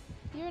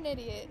 you're an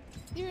idiot.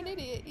 You're an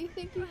idiot. You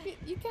think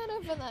you can't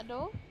open that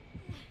door?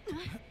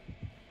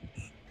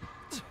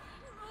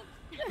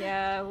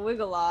 Yeah,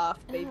 wiggle off,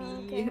 baby.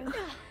 Okay.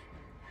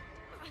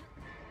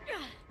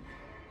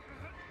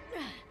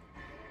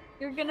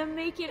 You're gonna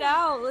make it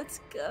out. Let's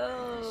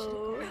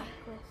go.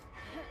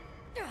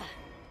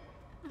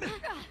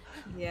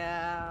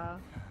 Yeah.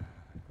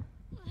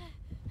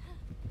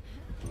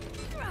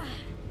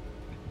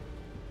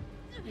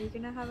 Are you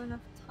gonna have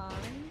enough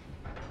time?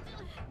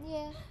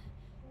 Yeah.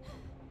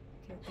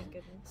 Okay, thank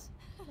goodness.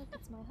 Look,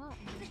 it's my heart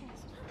in my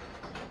chest.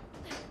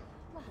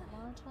 What a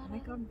large heart. Oh my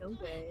god, no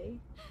way.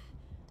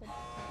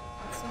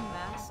 That's so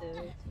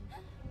massive.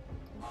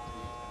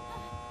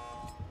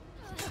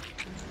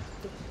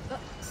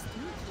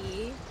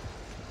 Stinky.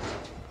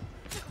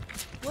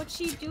 What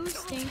she do,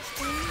 stink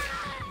stink?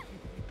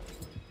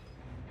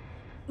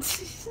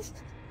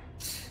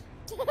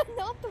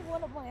 Not the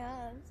one of my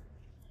hands.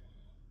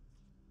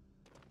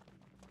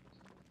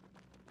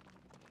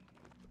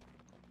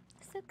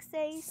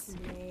 Success.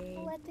 Slay.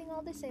 Letting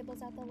all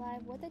disables out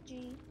alive. What a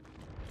G.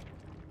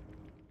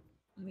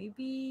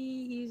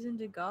 Maybe he's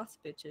into goth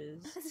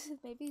bitches.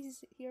 Maybe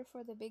he's here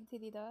for the big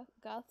titty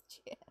goth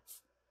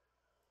chef.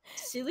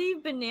 Silly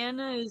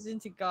Banana is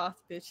into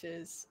goth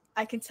bitches.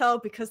 I can tell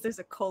because there's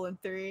a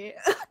 :3.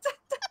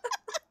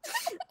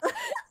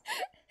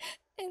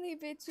 Any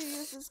bitch who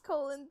uses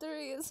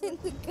 :3 is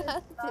into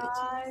goth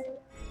bitches.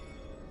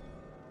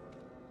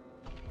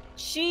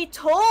 She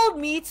told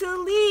me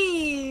to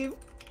leave!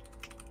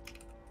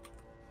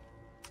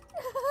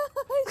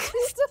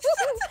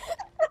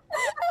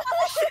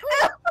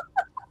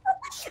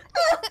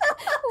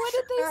 What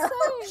did they say?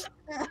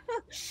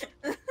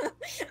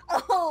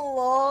 Oh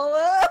lol.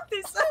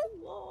 They said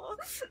lol.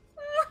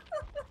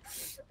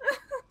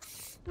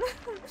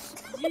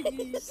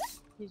 GG.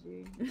 GG.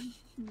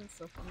 That's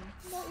so funny.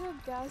 Not your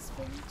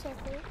gasping,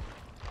 Checker.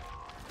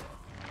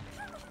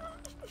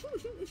 Can't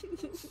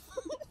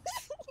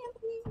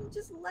believe you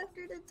just left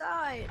her to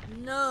die.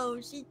 No,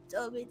 she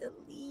told me to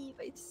leave,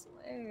 I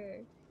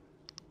swear.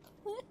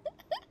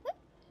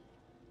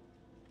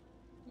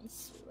 I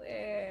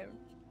swear.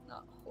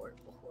 Not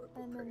horrible,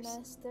 horrible I'm a person.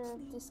 master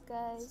of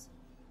disguise.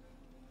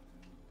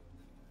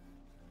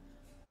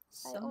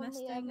 So I only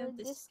mastering ever of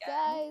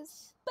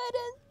disguise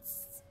buttons.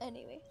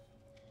 Anyway.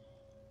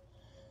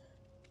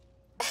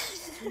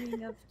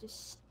 Mastering of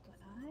disguise?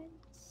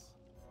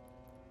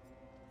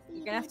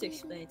 You're gonna have to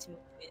explain it to me,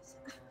 please.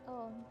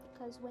 Oh,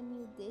 because when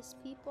you diss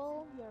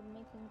people, you're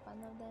making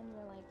fun of them,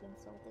 you're like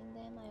insulting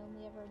them. I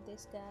only ever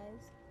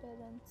disguise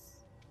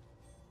buttons.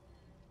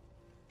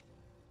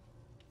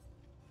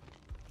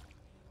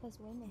 Because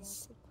women are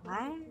too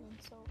polite to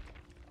insult.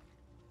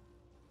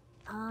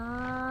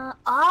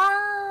 Oh!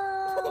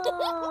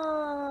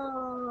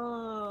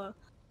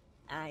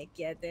 I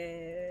get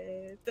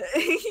it.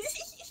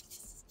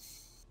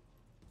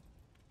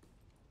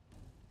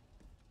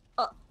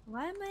 Oh,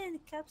 why am I in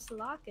caps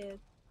lock it?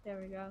 There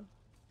we go.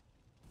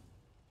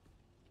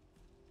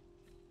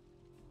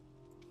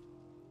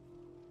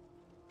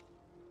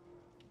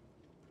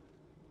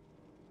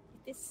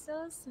 It is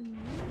so sweet.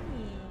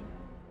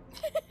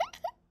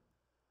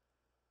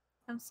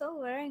 I'm still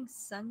wearing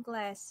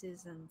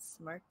sunglasses and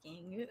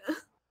smirking.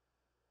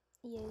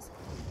 Yes.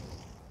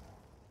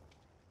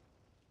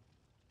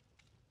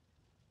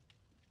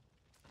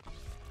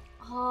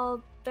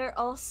 Oh, they're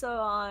also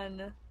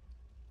on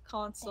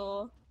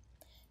console.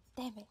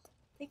 Damn it.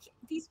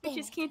 These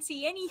bitches can't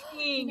see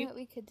anything. You know what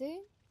we could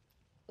do?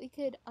 We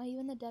could, are you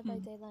in the Dead by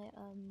Daylight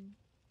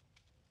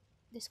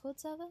Discord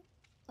server?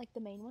 Like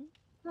the main one?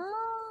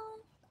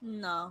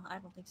 No, I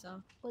don't think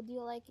so. Would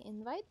you like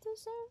invite to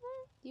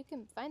server? You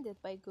can find it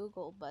by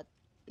Google, but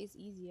it's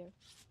easier.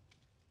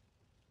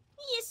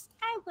 Yes,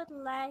 I would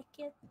like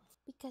it.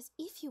 Because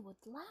if you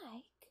would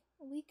like,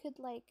 we could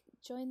like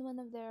join one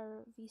of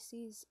their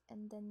VCs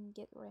and then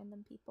get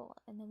random people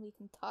and then we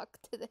can talk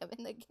to them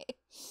in the game.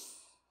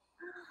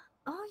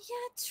 Oh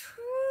yeah,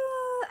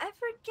 true. I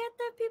forget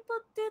that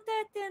people do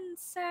that in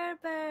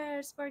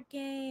servers for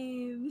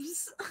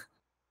games.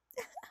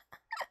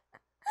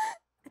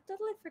 I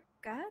totally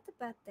forgot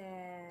about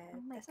that.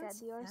 Oh my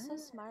god, you are so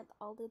smart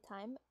all the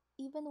time,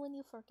 even when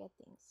you forget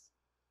things.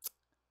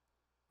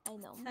 I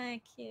know.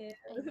 Thank you.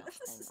 I know.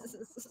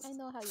 I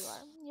know how you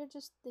are. You're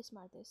just the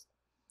smartest.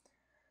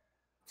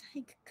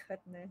 Thank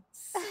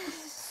goodness.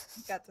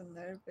 I got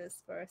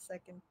nervous for a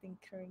second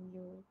thinking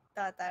you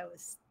thought I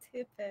was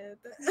stupid.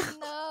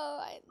 No,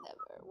 I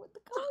never would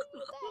call you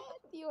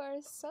that. You are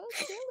so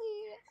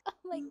silly. Oh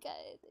my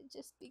god,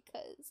 just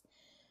because.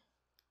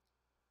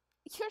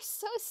 You're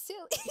so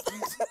silly.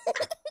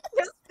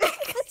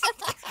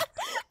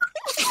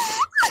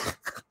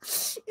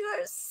 You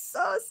are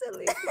so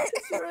silly.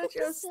 You're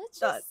just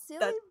such a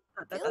silly.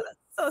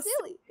 so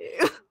silly.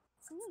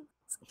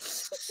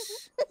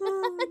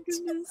 Oh my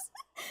goodness.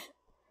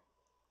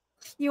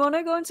 You want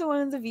to go into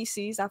one of the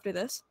VCs after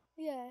this?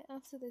 Yeah,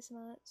 after this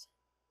match.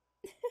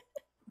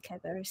 Okay,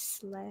 very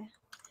slay.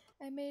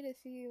 I made a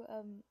few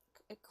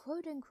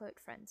quote unquote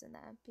friends in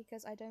there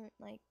because I don't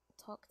like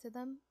talk to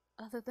them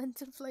other than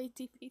to play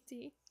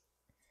DBD.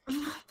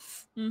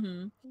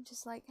 I'm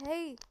just like,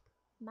 hey,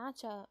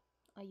 matchup,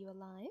 are you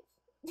alive?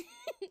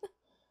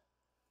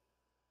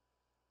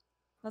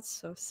 That's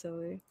so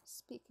silly.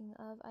 Speaking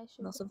of, I should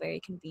And also very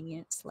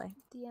convenient, slay.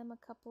 DM a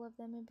couple of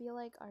them and be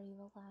like, are you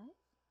alive?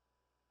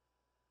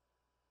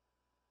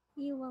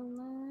 You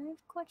alive?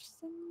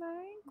 Question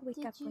mark? Wake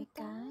Did up, you wake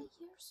die up.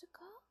 years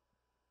ago?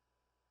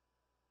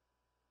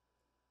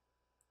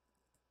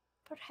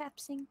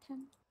 Perhaps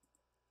Ington.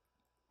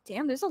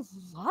 Damn, there's a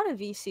lot of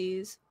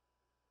VCs.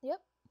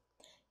 Yep.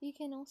 You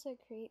can also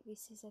create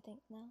VCs, I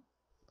think, now.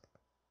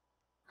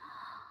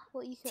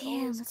 Well, you could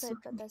always could,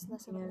 but there's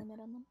less of a limit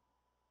on them.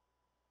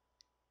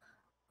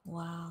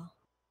 Wow.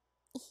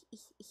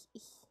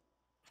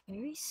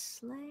 Very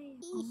slay.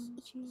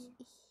 OMG.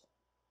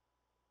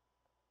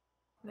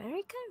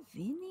 Very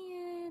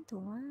convenient.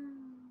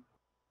 Wow.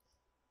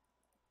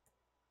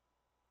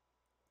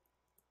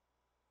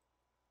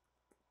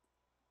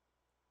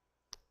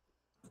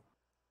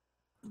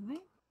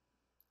 What?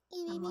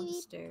 I'm on the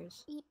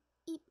stairs. Beep,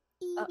 beep,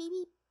 beep, beep,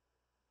 beep.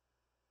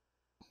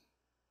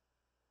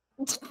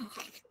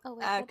 Oh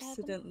wait,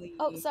 Accidentally.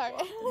 what happened? Oh, sorry,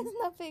 walked I in. was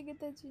not paying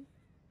attention.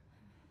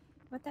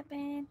 What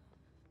happened?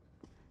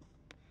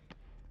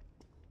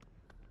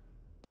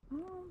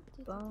 Oh,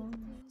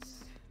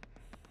 bones.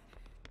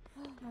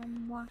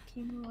 I'm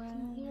walking I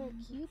can hear a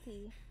around.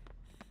 cutie.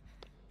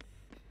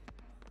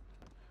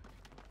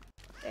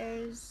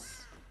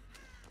 There's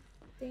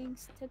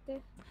things to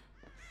do.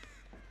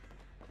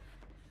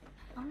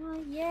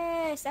 Oh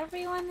yes,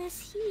 everyone is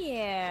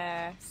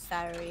here.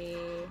 Sorry.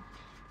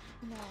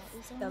 No,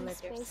 it's The only letters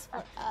space for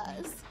up.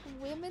 us.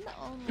 Women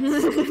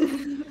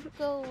only.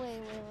 Go away,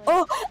 Willow.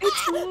 Oh,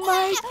 it's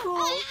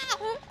Michael.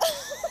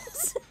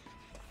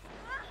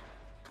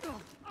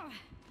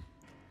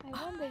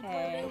 I wondered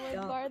Hey, why there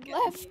don't were guard look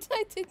at left.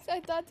 I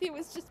thought he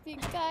was just being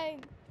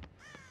kind.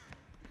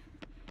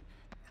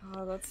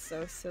 God, that's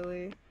so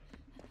silly.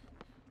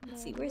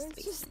 Let's see, Man, where's you're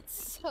space?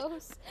 just so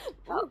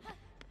Oh.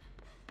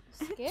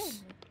 scared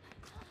me.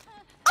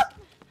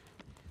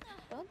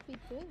 Don't be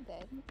doing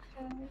that.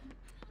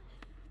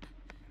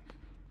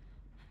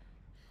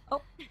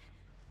 Oh.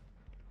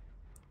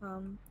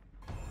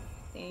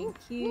 Thank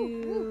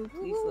you.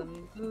 Please let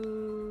me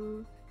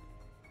move.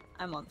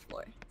 I'm on the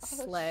floor. Oh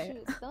Slay.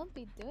 shoot, don't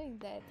be doing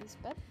that. It's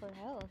bad for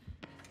health.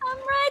 I'm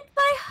right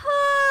by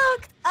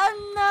hooked!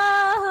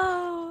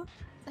 Oh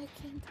I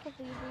can't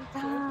believe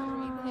we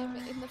carried him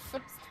in the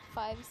first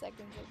 5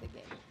 seconds of the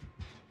game.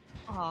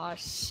 no! Aw,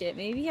 shit.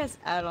 Maybe he has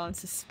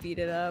add-ons to speed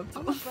it up.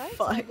 On the bright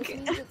side, it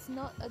means it's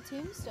not a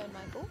tombstone,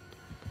 Michael.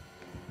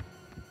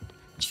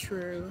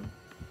 True.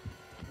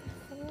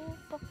 Full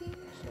fucking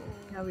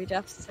sure. Now we'd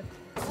have to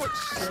Oh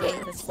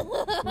kill this shit!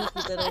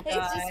 little I guy.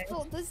 just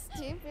pulled the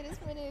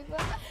stupidest maneuver.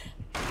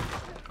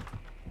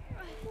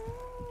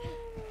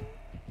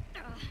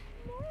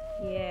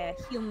 Yeah,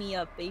 heal me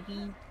up, baby.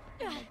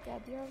 Oh my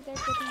god, you're over there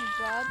getting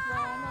drugged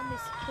while I'm on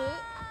this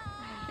foot?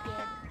 Oh my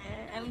god.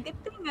 I'm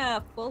getting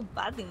a full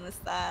body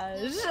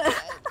massage.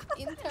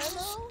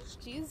 Internal?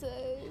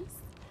 Jesus.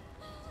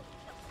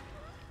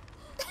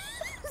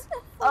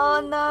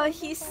 Oh no,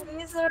 he's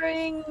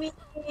scissoring me.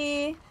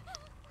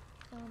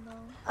 Oh no.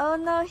 Oh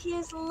no,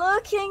 he's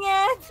looking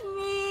at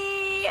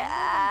me.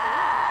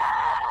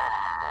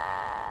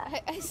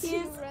 I see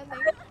you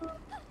running.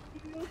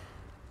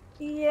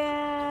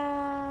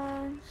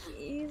 Yeah,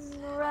 he's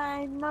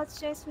right. Not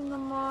chase me no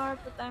more,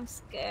 but I'm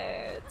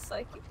scared, so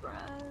I keep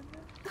running.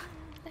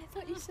 I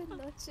thought you said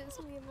not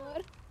just me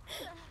more.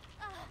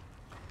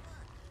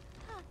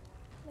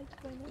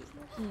 Like buenos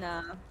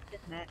No, did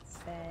not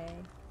say.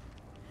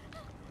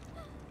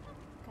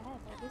 God,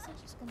 I guess I'm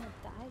just gonna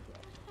die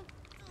here.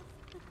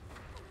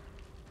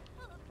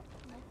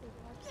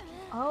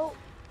 Oh.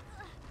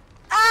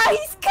 Ah,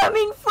 he's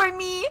coming for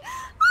me!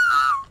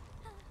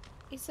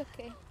 It's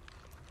okay.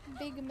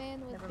 Big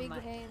man with Never big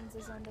mind. hands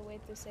is on the way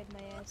to save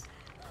my ass.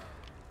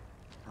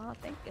 Oh,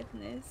 thank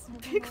goodness. I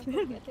don't Big know if man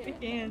I with get big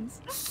it.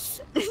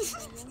 hands.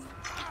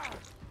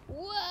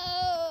 Whoa!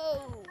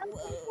 Whoa!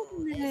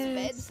 This bed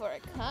Goodness. for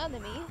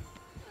economy.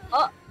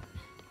 Oh!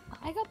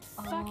 I got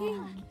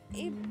fucking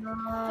No.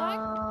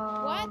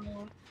 What?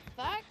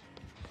 Fuck!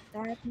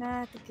 That's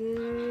not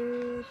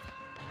good.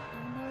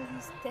 Oh no,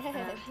 he's dead.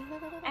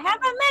 I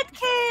have a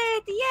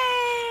medkit!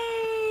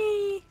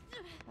 Yay!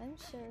 I'm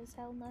sure as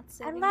hell not I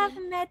saving love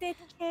him. medkit.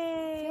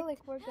 I feel like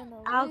we're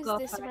gonna I'll lose go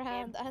this for him.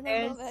 round. I don't know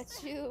There's-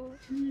 about you.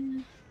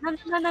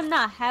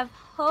 No. Have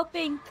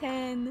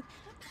Hopington.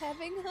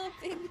 Having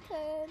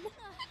Huffington.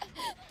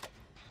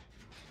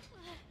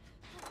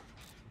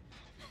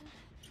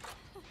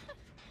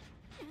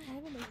 I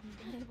haven't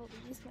even been able to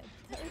use my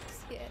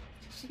perks yet.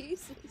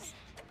 Jesus.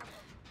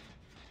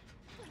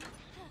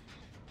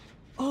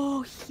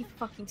 Oh, he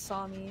fucking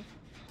saw me.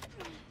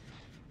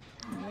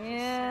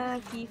 Yeah,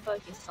 he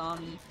fucking saw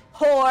me.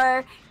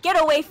 Whore! Get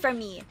away from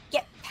me!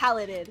 Get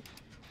palleted!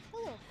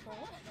 Hello,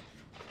 Crow.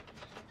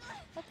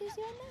 What is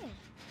your name?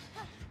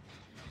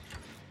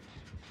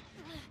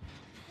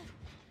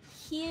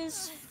 He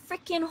is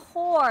freaking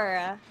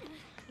whore!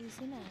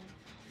 Easy now.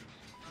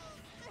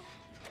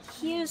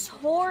 He is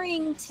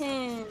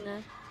Horrington!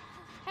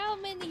 How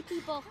many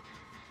people?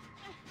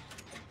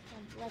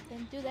 Don't let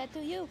them do that to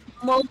you.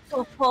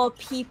 Multiple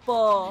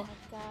people! Oh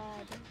my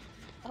god.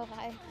 Oh,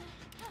 hi.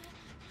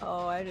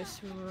 Oh, I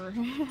just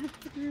ran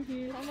through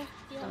here. Kinda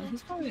feel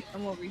He's probably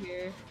come over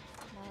here.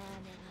 No.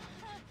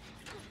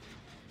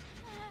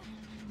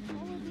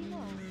 How would he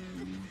know?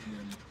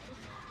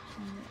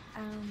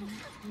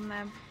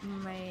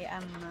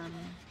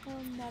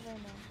 He'll never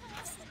know.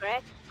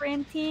 Scratch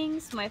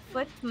printings, my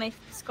foot, my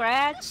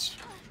scratch.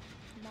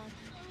 No.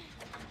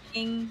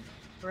 Ink,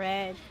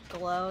 red,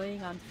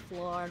 glowing on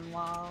floor and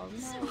walls.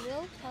 Now, I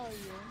will tell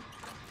you,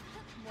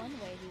 one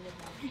way he would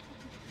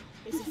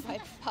know is if I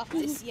pop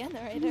this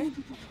generator.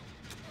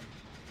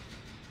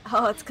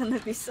 Oh, it's gonna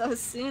be so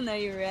soon. Are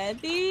you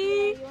ready?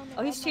 Yeah, you wanna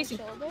Oh, he's rub my chasing.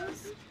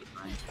 shoulders?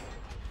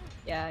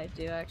 Yeah, I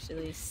do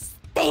actually.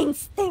 Staying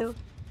still.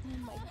 Oh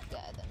my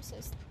god, I'm so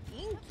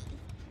stinky.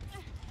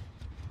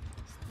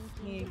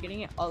 Stinky. You're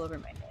getting it all over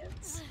my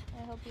hands.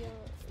 I hope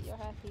you're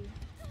happy.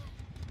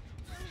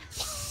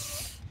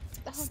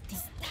 Oh, stop!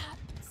 Stop!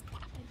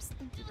 I'm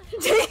stinky.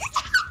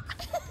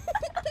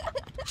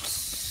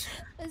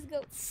 Let's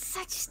go.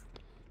 Such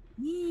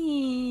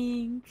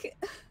stink.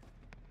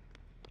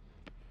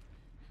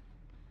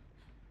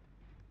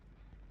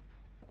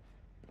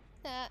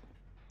 Ah,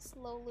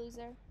 slow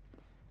loser.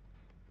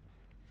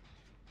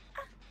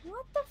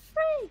 What the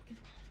frig?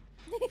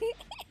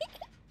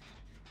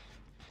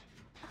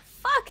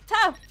 Fucked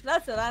up.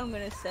 That's what I'm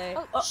gonna say.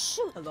 Oh,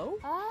 shoot! Hello?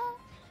 Ah,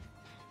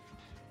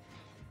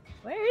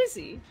 Where is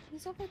he?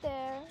 he's over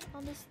there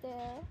on the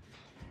stair.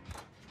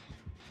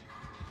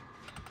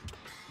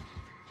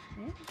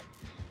 Hmm?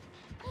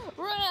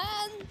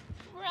 Run!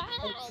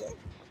 Run!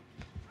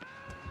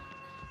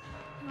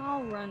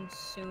 I'll run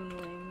soon,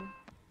 Wing.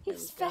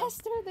 He's There we go.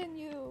 faster than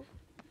you.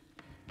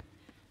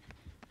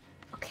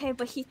 Okay,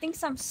 but he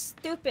thinks I'm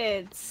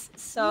stupid.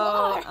 So,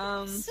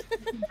 are.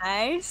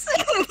 nice.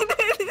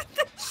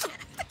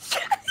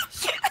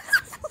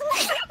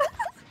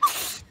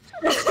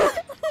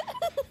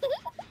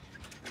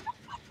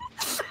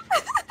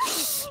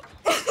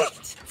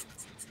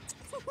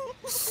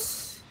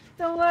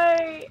 Don't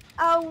worry,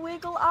 I'll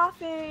wiggle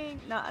offing.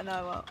 No, I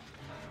won't.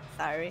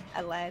 Sorry,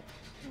 I lied.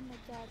 Oh my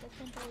god, I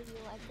can't believe you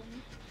like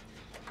him.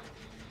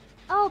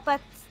 Oh,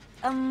 but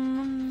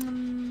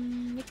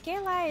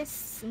Michaela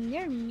is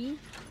near me.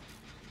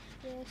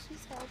 Yeah,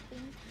 she's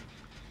helping.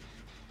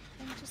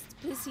 I'm just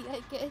busy,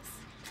 I guess.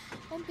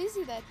 I'm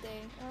busy that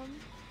day.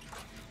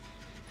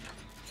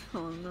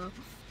 Oh no.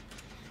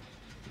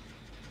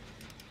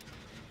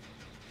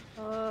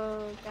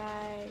 Oh,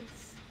 guys.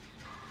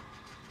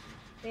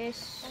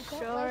 This I don't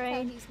sure like how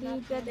ain't he's too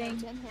not good, doing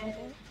ain't gen it?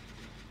 header.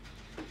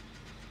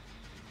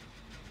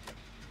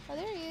 Oh,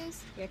 there he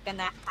is. You're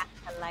gonna have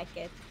to like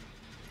it.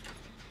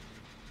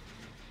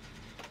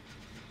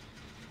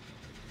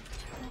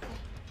 Okay.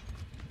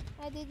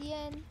 I did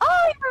Yen.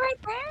 Oh, you're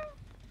right there?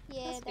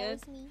 Yeah, That's that good.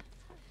 was me.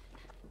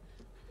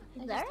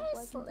 I There just is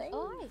wasn't. Lane.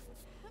 Oh,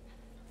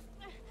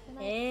 hi. Can I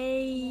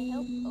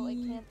help? Oh, I Hey.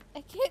 can't.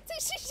 I can't.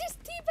 She just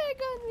teabag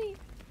on me.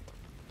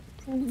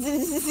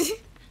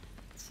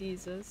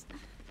 Jesus.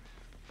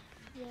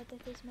 Yeah,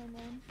 that is my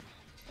name.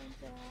 Thank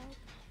God.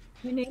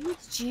 Your name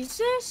is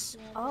Jesus?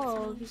 Yeah, that's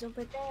Oh, me. he's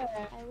over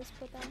there. I was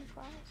put on the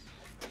cross.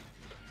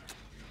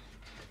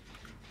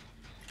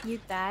 You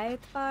died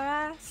for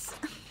us?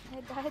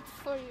 I died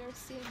for your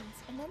sins,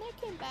 and then I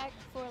came back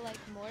for like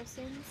more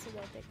sins so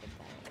that they could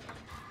die again.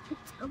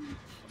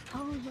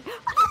 Oh.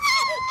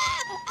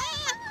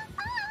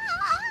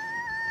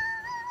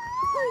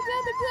 We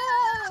gotta go!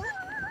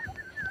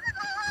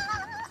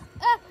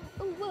 Ah!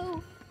 Oh,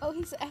 whoa! Oh,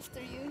 he's after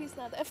you. He's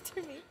not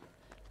after me.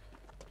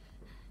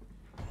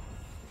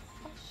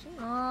 Oh shit!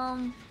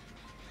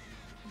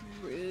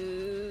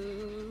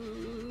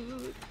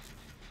 Rude.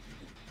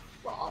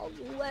 Crawl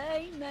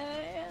away,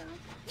 man.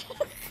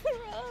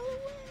 Crawl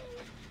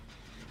away!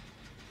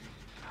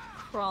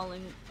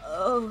 Crawling.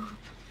 Oh,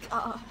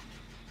 God.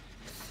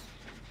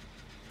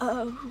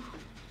 Oh,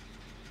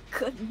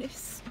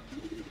 goodness.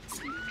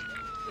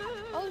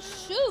 Oh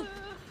shoot!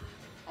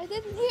 I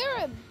didn't hear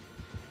him.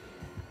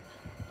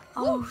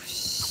 Oh,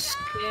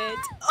 shit.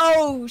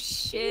 Oh, You did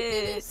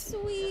shit. it,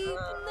 sweet.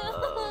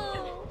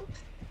 No.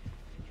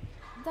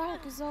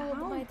 Dark Zod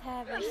might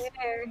have us.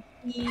 Where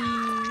he?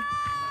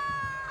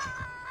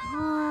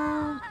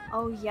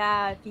 Oh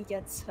yeah, if he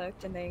gets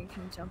hooked and then he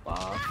can jump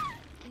off.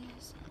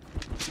 Yes.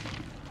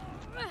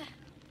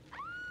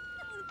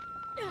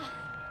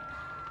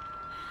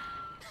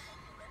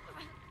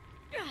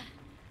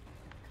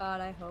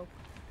 God, I hope.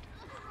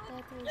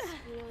 That was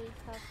really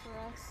tough for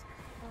us.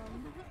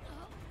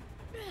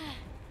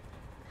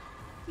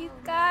 You Oh,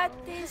 got no.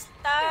 this,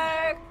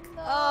 Dark.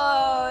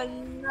 Oh, Oh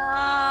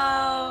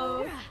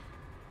no.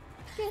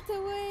 Get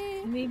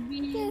away! Maybe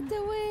Get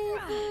away,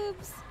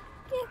 boobs!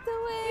 Get if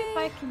I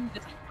away! can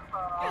just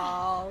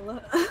crawl.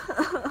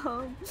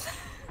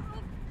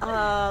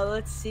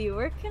 Let's see.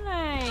 Where can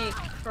I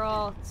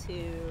crawl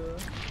to?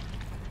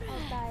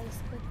 I'll die as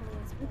quickly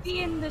as Maybe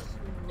possible. in this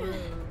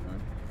room.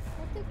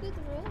 What a good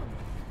room.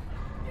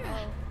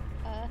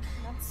 Oh,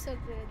 not so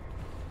good.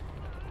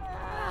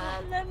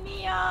 Let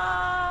me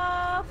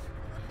off.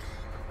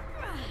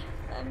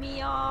 Let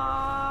me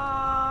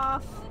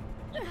off.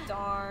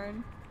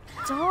 Darn.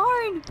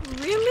 Darn.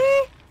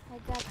 Really? I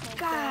got my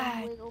God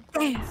damn wiggle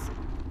points.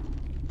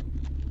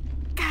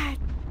 God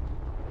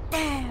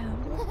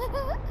damn.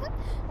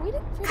 We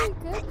did pretty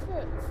good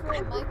for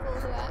Michael,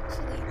 who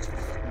actually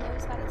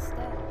knows how to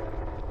stay.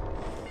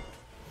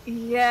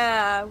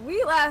 Yeah,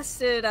 we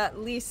lasted at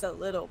least a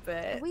little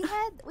bit. We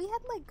had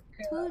like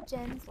 2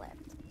 gens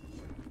left,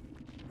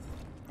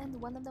 and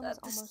one of them was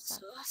That is almost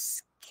so done.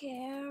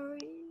 scary.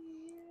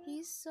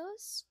 He's so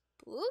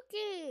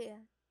spooky.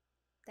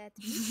 That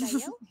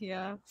Michael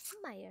Yeah.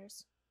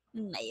 Myers.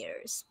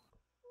 Myers.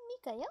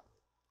 Mikael?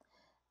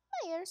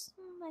 Myers.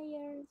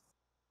 Myers.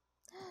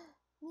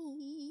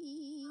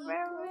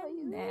 Mikael.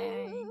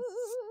 nice.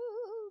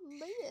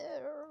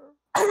 Myers.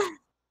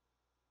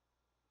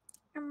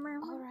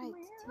 Alright, do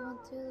you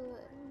want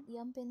to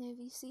jump in a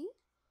VC?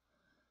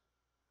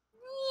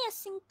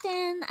 Yes,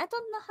 then I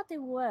don't know how they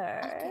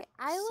work. Okay,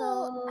 I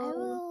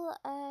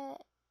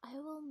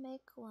will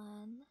make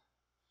one.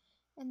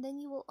 And then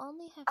you will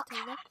only have to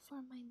look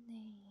for my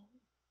name.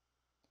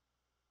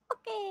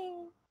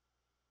 Okay.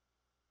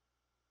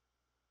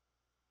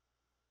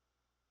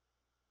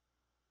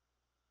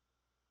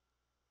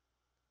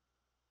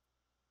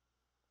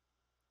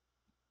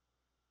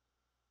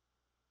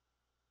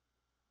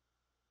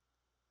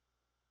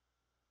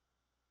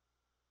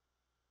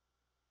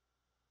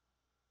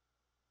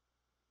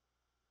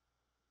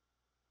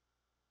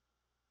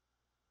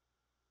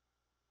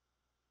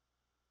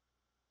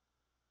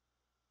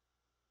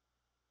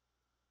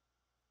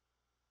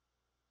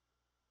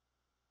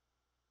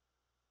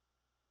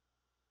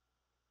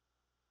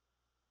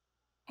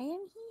 I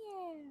am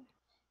here.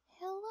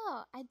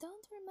 Hello, I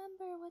don't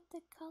remember what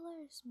the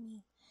colors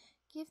mean.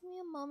 Give me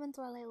a moment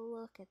while I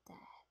look at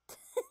that.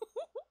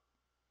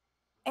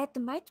 It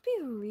might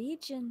be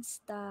region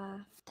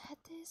stuff. That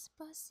is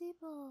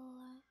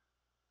possible.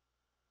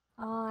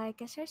 Oh, I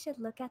guess I should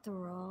look at the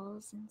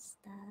roles and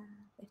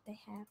stuff if they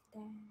have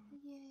that.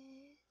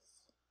 Yes.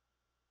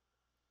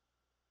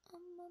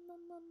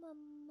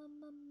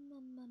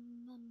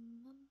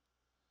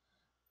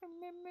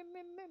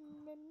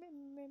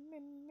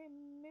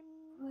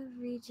 What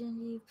region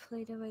do you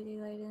play Dead by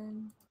Daylight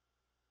in?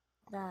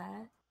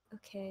 That.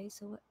 Okay,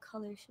 so what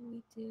color should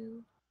we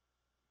do?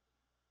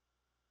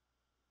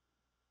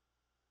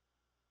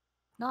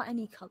 Not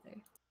any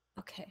color.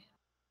 Okay.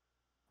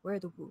 Where are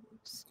the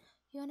wolves?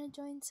 You wanna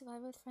join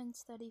Survive with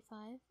Friends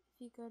 35 if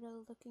you go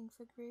to looking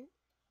for group?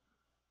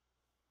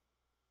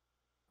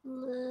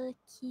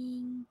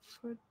 Looking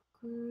for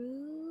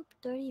group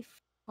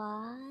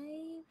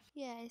 35?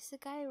 Yeah, it's the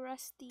guy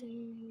Rusty.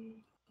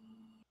 35.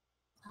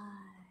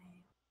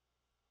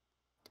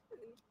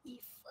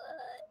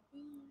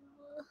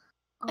 35.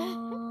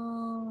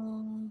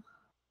 Um,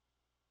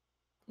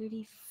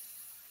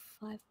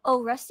 35.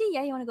 Oh, Rusty?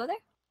 Yeah, you want to go there?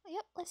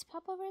 Yep, let's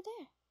pop over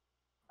there.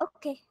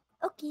 Okay.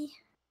 Okay.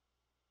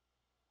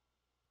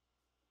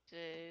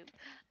 Dude,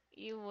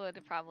 you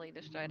would probably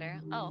destroy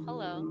her. Oh,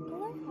 hello.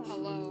 Aloha.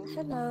 Hello.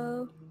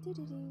 Hello.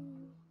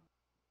 Doo-doo-doo.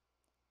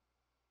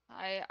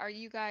 Hi, are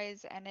you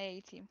guys NA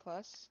 18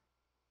 plus?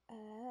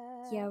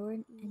 Yeah, we're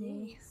in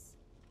NA. Yes.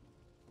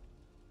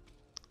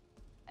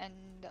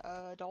 And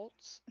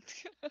adults?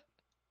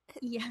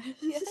 Yes.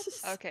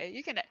 Yes. Okay,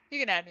 you can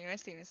add me. My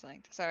Steam is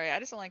linked. Sorry, I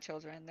just don't like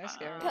children. They're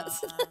scary.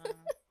 That's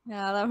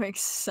Yeah, that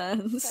makes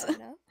sense. fair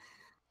enough.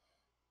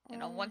 You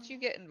know, once you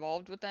get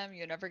involved with them,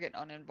 you never get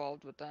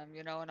uninvolved with them,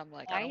 you know, and I'm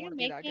like, Why I are don't you want to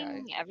be that guy.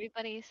 making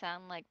everybody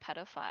sound like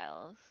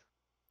pedophiles?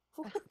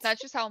 What?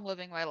 That's just how I'm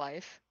living my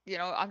life. You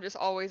know, I'm just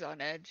always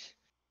on edge.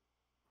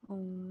 Oh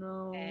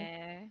no.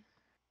 Eh.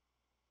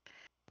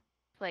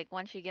 Like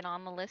once you get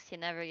on the list, you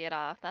never get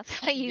off. That's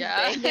how you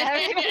Yeah.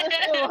 say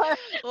it.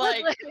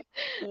 Like,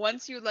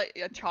 once you let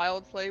a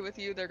child play with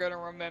you, they're gonna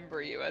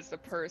remember you as the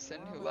person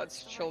who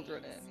lets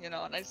children in, you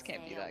know, and I just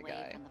can't be that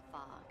guy.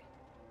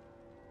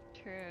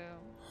 True.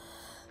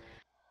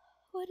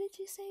 What did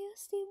you say your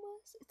Steam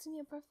was? It's in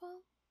your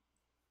profile?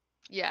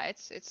 Yeah,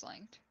 it's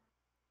linked.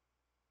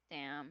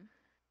 Damn.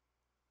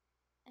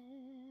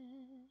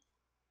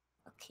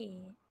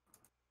 Okay.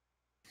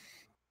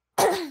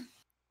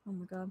 Oh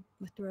my god,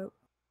 my throat.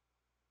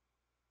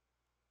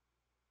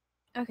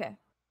 Okay.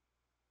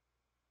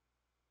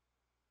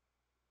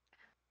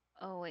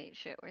 Oh wait,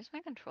 shit. Where's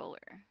my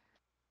controller?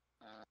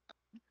 Uh,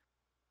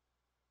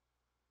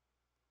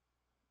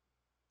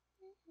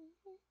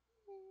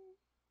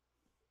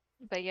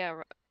 But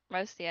yeah,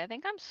 Rusty, I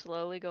think I'm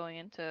slowly going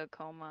into a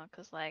coma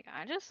because, like,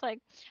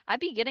 I'd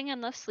be getting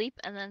enough sleep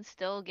and then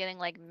still getting,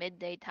 like,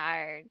 midday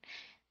tired.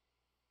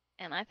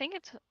 And I think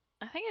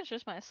it's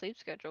just my sleep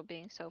schedule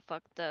being so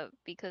fucked up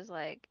because,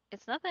 like,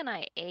 it's nothing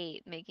I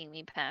ate making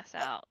me pass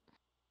out.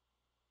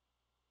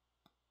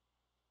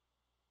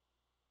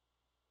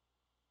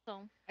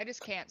 So, I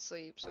just can't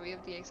sleep, so we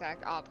have the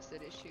exact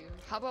opposite issue.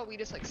 How about we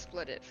just like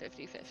split it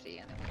 50-50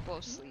 and then we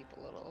both sleep a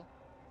little?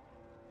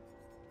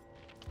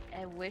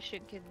 I wish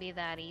it could be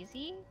that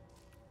easy.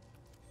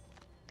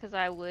 Because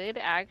I would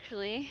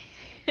actually.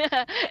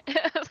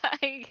 If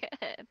I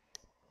could.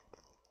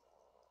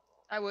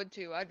 I would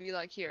too. I'd be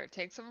like, here,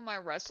 take some of my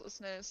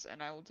restlessness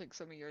and I will take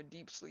some of your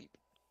deep sleep.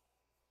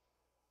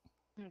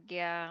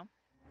 Yeah.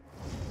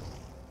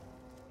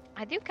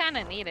 I do kind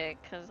of need it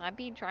because I'd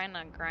be trying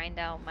to grind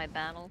out my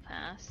battle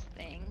pass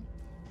thing.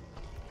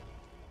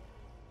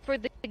 For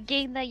the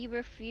game that you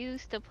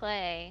refuse to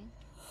play.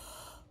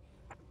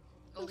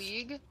 A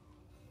League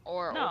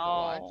or No,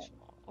 Overwatch?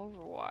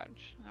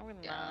 Overwatch. I would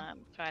Yeah. not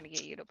try to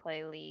get you to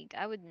play League.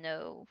 I would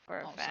know for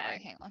a Oh, sorry,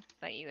 fact hang on.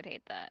 that you would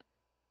hate that.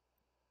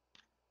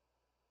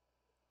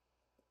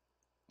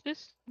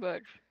 Just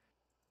much.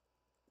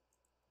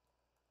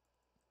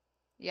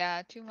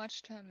 Yeah, too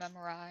much to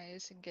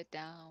memorize and get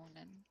down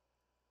and.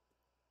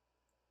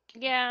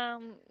 Yeah,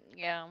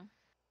 yeah,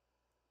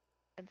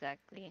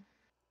 exactly.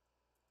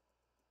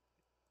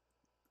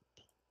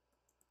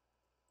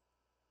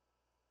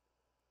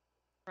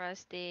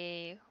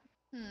 Rusty,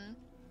 Hmm.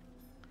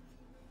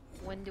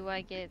 when do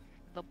I get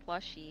the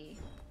plushie?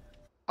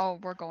 Oh,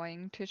 we're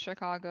going to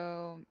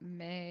Chicago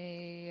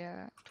May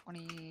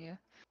 22nd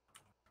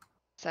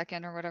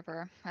or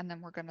whatever, and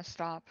then we're gonna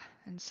stop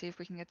and see if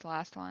we can get the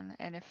last one.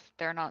 And if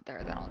they're not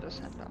there, then I'll just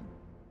send them.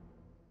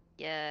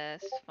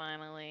 Yes,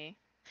 finally.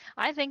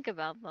 I think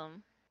about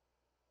them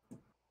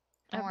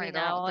Don't every worry,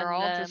 now they're and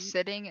all just then.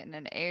 sitting in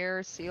an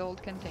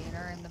air-sealed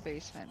container in the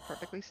basement,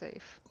 perfectly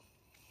safe.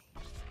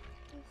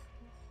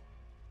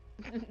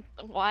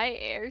 Why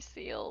air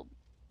sealed?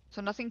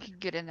 So nothing can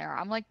get in there.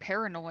 I'm like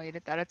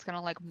paranoid that it's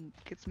gonna like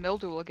gets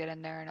mildew will get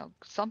in there and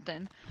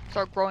something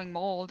start growing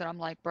mold, and I'm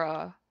like,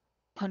 bruh,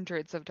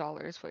 hundreds of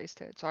dollars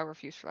wasted. So I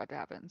refuse for that to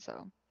happen.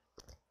 So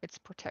it's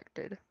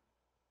protected.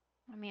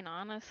 I mean,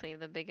 honestly,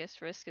 the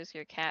biggest risk is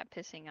your cat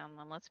pissing on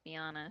them, let's be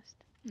honest.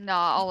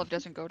 Nah, Olive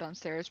doesn't go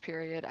downstairs,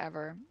 period,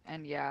 ever.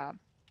 And yeah,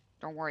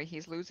 don't worry,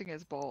 he's losing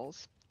his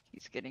balls.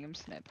 He's getting him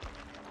snipped.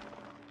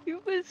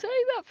 You've been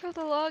saying that for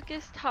the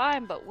longest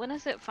time, but when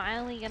is it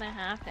finally gonna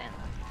happen?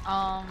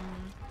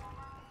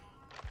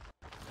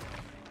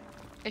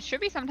 It should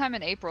be sometime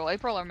in April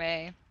or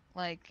May.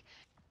 Like,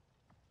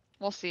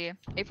 we'll see.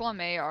 April and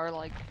May are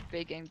like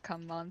big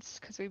income months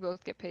because we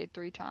both get paid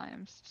 3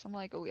 times. So I'm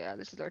like, oh yeah,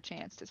 this is our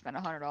chance to spend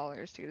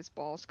 $100 to get his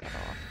balls cut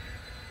off.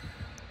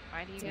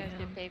 Why do you guys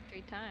get paid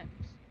 3 times?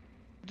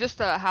 Just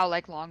how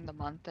like long the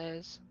month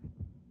is.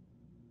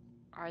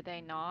 Are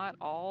they not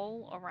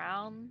all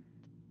around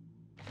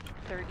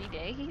 30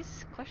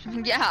 days? Question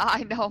mark? Yeah,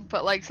 I know,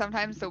 but like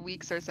sometimes the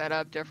weeks are set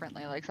up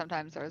differently. Like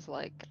sometimes there's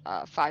like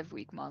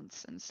 5-week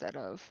months instead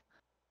of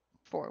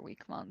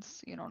 4-week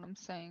months. You know what I'm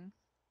saying?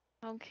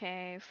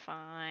 Okay,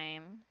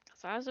 fine.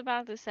 So I was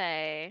about to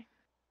say,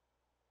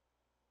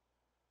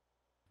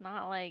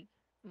 not like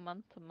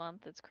month to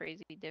month, it's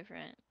crazy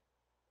different.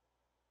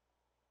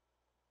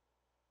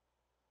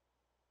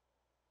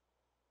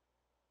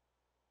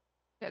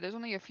 Yeah, there's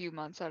only a few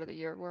months out of the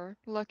year where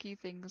lucky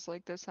things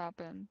like this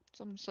happen.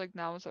 So I'm just like,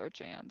 now is our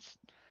chance.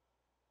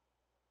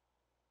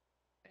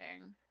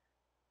 Dang.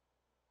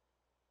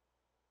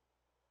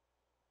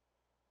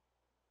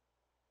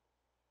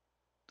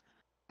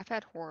 I've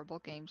had horrible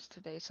games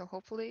today, so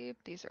hopefully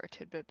these are a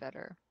tidbit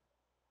better.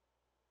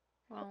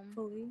 Well,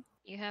 Hopefully.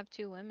 you have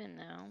 2 women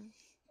now.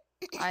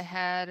 I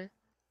had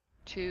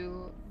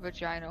 2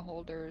 vagina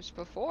holders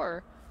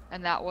before,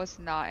 and that was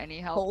not any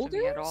help to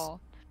me at Holders?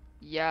 all.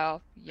 Yeah,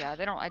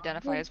 they don't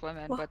identify as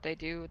women, but they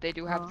do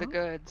have the Huh?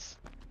 goods.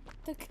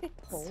 The kids.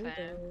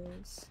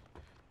 Holders.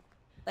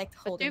 Like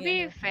But holding to it in be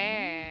their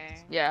fair,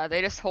 hands? Yeah,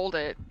 they just hold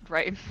it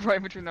right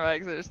right between their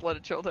legs and just let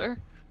it chill there.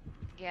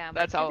 yeah,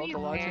 but That's to how be the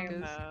logic fair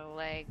is. though,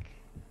 like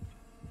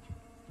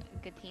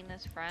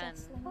Gatina's friend,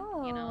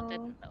 Jocelyn. you know,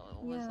 did Oh,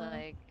 was yeah.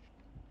 like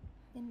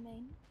In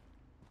Maine.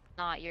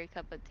 not your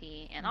cup of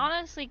tea. And Mm.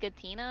 honestly,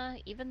 Gatina,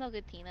 even though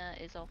Gatina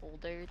is a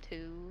holder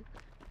too,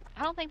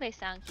 I don't think they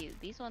sound cute.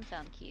 These ones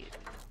sound cute.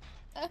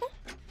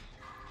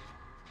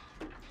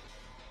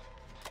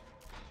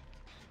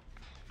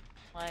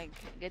 Like,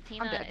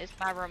 I'm Gatina dead. is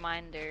my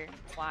reminder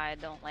why I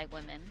don't like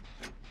women.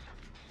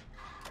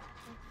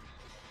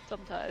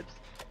 Sometimes.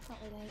 Can't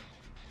relate.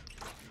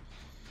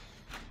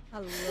 I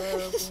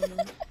love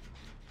women.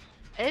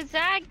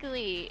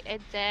 Exactly,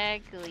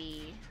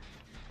 exactly.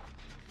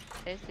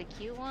 There's the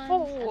cute ones.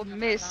 Oh, and the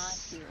miss. not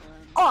cute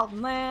ones. Oh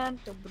man.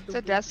 It's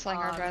a death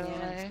slinger, by the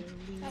way.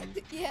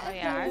 Yeah. Oh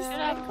yeah, I should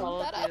have Yeah.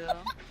 told that you.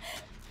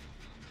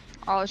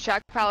 Oh,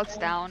 Shack pallet's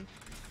down.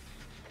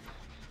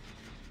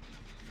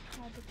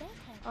 How did that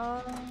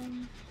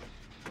happen?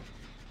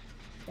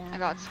 Damn. I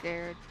got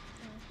scared.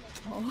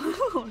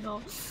 Oh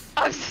no.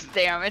 Oh,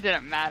 damn, it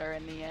didn't matter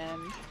in the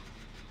end.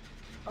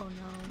 Oh no. I'm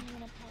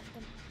gonna pop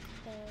the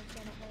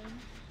Janet Lane.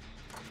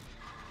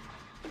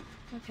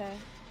 Okay.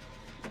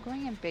 I'm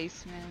going in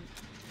basement.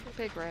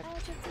 Big rip. Oh,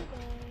 today.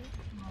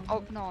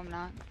 Oh, no, I'm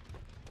not.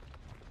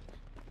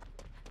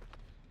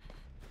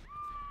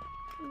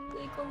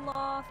 Legal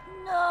loft.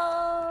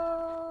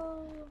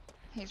 No.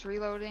 He's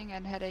reloading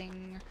and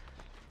heading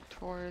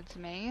towards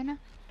Maine.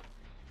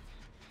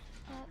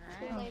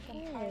 Too late. I'm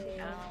Okay. already I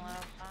gone. don't know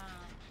if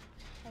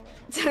Oh,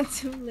 wait.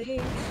 Too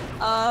late.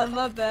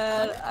 My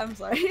bad. I'm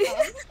sorry.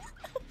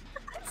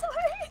 I'm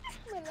sorry.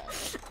 My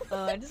life.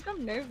 Oh, I just got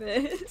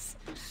nervous.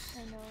 I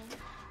know.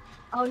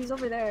 Oh, he's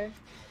over there.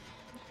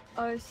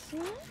 Oh,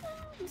 shit.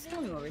 He's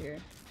coming over here.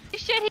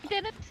 Shit, he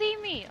didn't see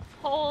me.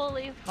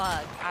 Holy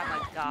fuck. Oh my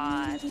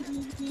god.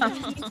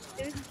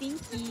 There's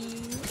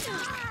Dinky.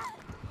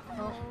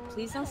 Oh,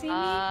 please don't see me.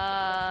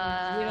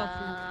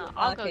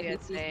 I'll go Okay, he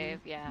get sees me. safe.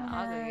 Yeah,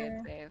 I'll go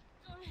get safe.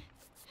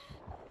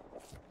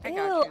 I got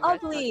Ew, you, Red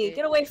ugly. Bucket.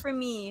 Get away from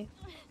me.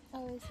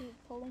 Oh, is he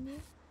pulling you?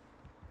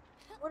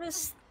 What a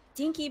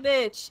stinky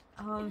bitch.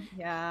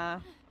 Yeah.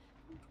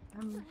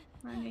 I'm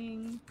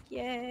running.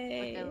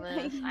 Yay! Look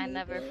at this. I made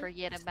never it.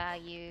 forget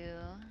about you.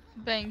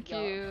 Thank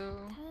Yo. you.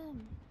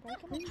 Damn,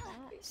 breaking my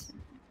backs.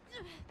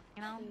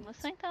 You know, Sweet.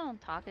 listening to them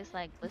talk is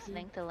like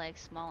listening to like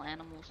small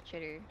animals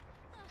chitter.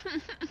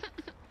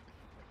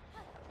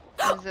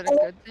 Is it a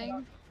good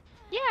thing?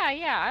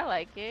 Yeah, I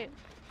like it.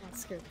 That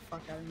scared the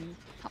fuck out of me.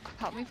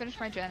 Help me finish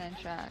my gen in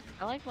chat.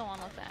 I like the one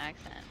with the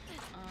accent.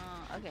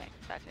 Okay,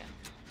 gotcha.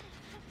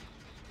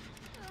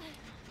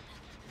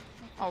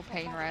 Oh,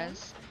 pain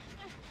res.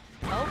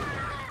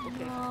 Oh,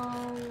 okay.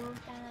 No.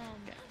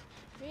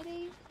 Damn.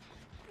 Really?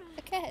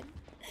 Again?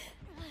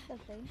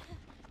 Lovely.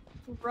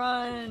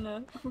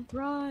 Run!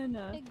 Run!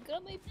 I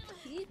got my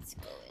beats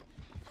going.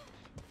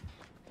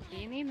 Do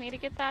you need me to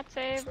get that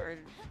save, or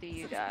do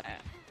you got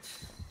it?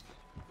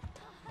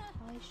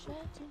 I sure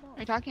do Are you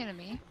not. talking to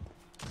me?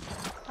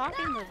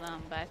 Talking to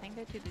them, but I think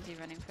they're too busy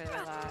running for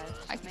their lives.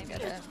 I can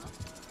get it.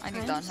 I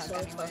need I'm done so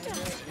hug anyway.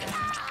 fucking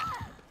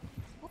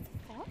What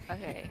the fuck?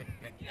 Okay.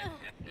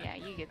 Yeah,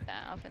 you get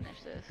that. I'll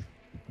finish this.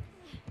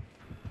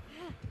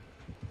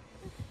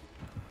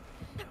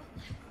 Bless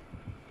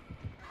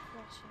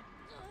you.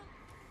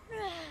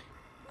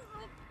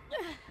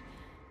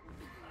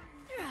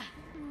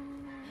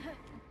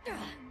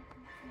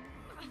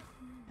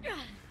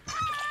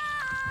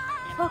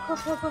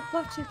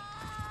 Watch it.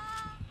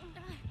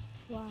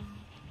 Wow.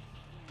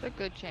 There's a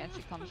good chance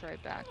he comes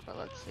right back, but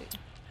let's see.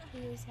 He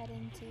is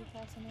heading to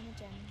person in the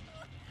gym.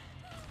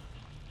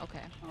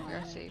 Okay, we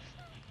are safe.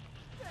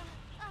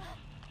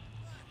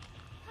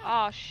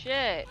 Oh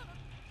shit!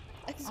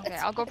 Okay,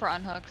 I'll go for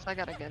unhook 'cause I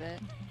gotta get it.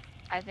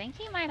 I think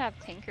he might have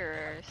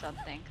Tinker or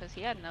something, because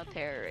he had no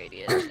terror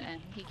radius, and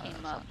he came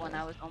that's up not when good.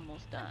 I was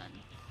almost done.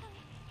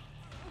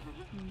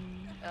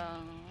 So,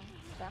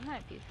 that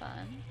might be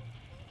fun.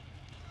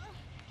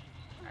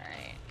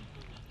 Alright.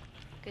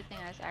 Good thing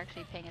I was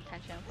actually paying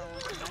attention for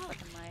once in my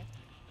fucking life.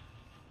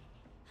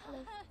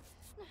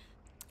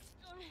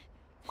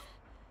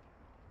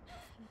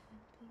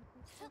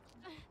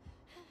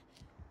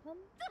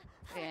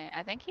 Okay,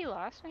 I think he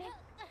lost me.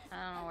 I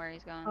don't know where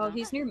he's going Oh, now.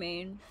 he's near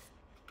main.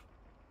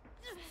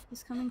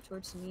 He's coming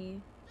towards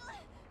me.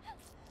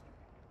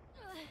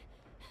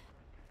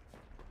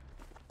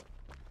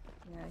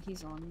 Yeah,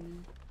 he's on me.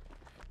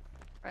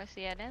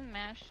 Rusty, I didn't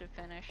manage to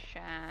finish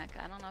Shack.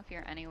 I don't know if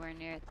you're anywhere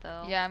near it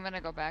though. Yeah, I'm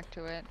gonna go back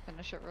to it.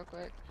 Finish it real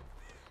quick.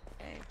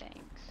 Okay,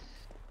 thanks.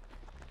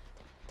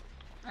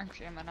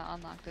 Actually, I'm gonna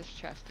unlock this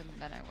chest and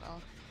then I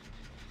will.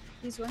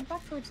 He's going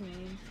back towards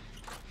me.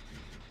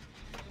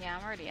 Yeah,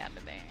 I'm already out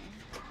of there.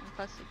 And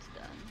plus it's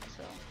done,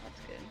 so that's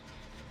good.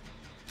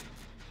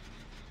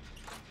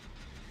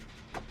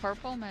 A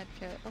purple med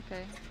kit.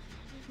 Okay.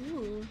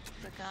 Ooh.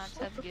 The gods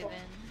have Wonderful.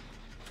 given.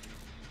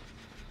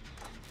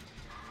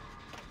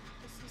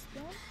 This is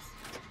yours.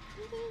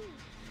 Woohoo!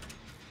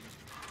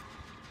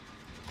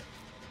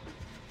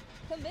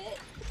 Commit!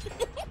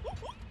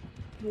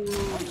 Ooh.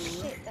 Oh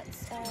shit,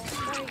 that's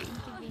very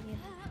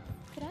inconvenient.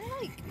 Could I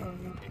like Oh,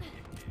 no.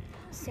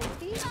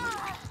 safety?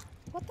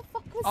 What the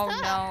fuck was Oh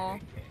that? no.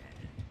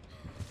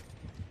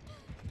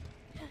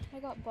 I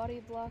got body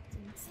blocked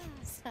and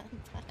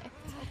sandbagged.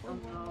 Oh,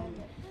 no.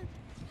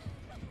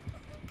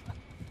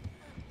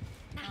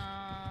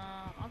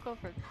 I'll go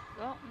for.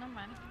 Oh, never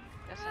mind.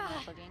 Guess I'm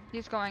not looking.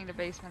 He's going to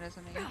basement,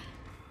 isn't he?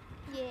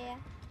 Yeah.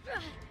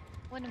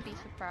 Wouldn't be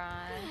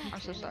surprised. I'm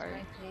so Here's sorry.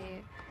 my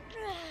tape.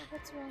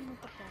 What's wrong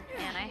with the dog?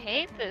 Man, I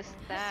hate this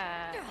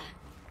stat.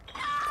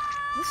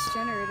 This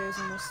generator's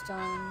almost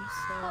done,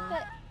 so. Pop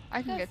it!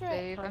 I can Go get for it.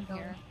 saved. I'm Oh, no.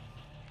 here.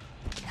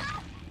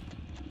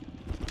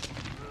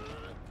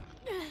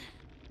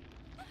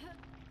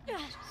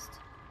 Just...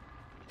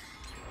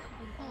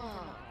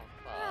 Oh,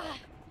 fuck.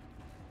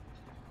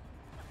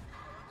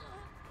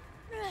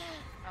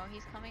 Oh,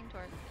 he's coming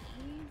towards me.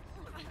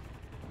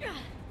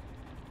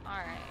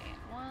 Alright,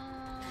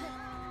 one.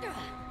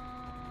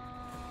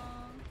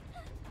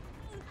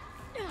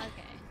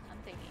 Okay, I'm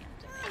taking him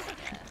to me, I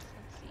guess.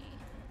 Let's see.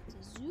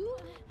 Zoo?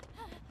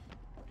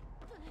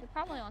 He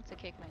probably wants to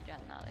kick my gen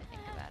now that I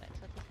think about it,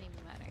 so it doesn't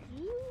even matter.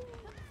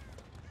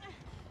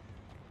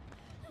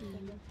 Zoo?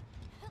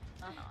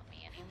 Not on me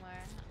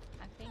anymore,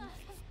 I think.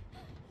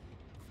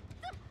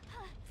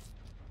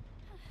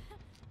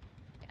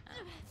 Yeah.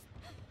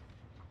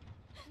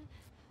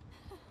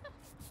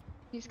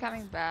 He's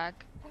coming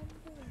back.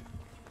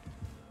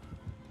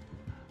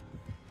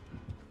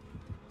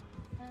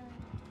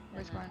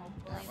 Where's And then going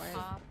hopefully that way?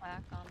 pop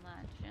back on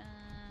that gen.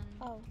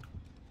 Oh,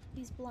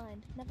 he's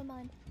blind. Never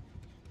mind.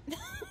 I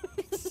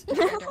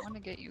don't want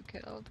to get you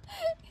killed.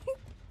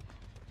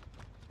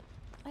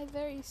 I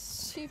very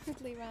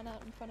stupidly ran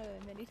out in front of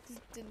him and he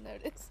just didn't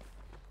notice.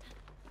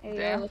 Hey,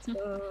 Damn. let's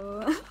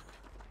go.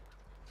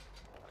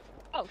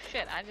 Oh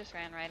shit, I just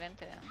ran right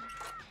into him.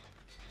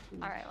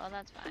 Alright, well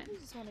that's fine. I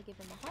just want to give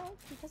him a hug.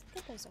 He doesn't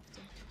get those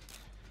often.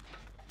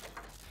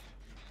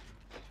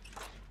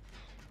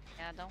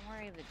 Yeah, don't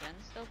worry, the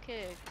gen's still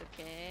kicked,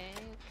 okay?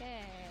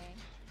 Okay.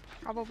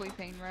 Probably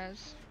pain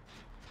res.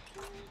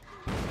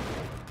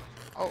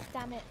 Oh,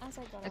 Damn it, as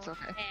I got it's off.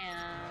 okay.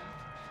 And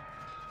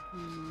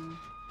Hmm.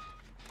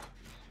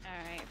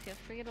 feel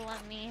free to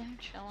let me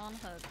chill on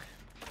hook.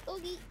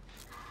 Oogie.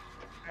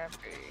 Happy.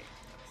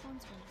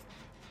 Sounds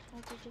wonderful.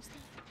 I'll do just that.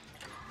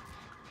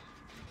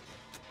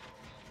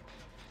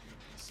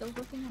 Still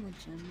working on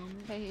a gen moment.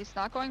 Okay, he's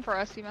not going for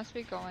us. He must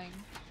be going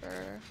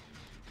for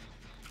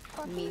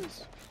Me.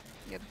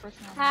 the other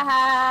person on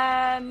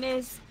Haha,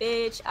 miss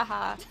bitch.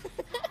 Aha.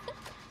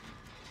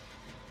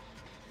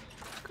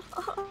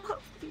 Oh,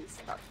 please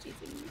stop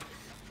cheating me.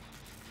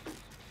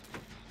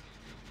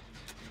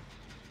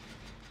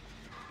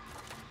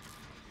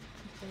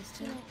 Just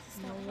He likes to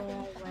start know where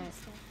having I fun went.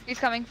 stuff. He's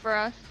coming for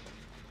us.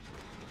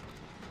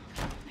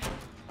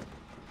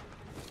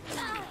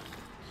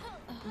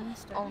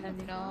 Oh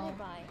no.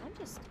 Bye. I'm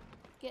just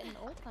getting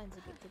all kinds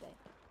of good today.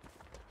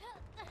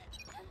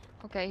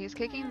 Okay, he's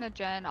kicking the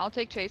gen. I'll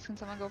take chase. Can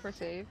someone go for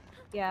save?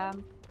 Yeah,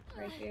 I'm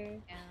right here.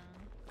 Yeah,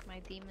 my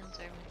demons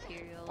are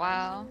material.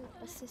 Wow.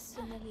 I'll assist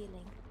in the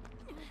healing.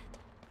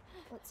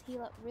 Let's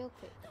heal up real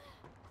quick.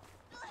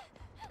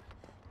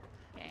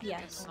 Okay,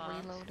 Yes. good I'm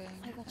luck. reloading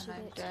I got and you,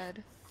 I'm bitch.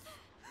 dead.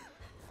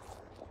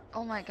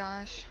 Oh my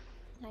gosh.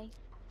 Hi.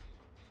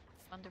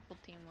 Wonderful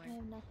I teamwork.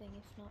 have nothing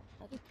if not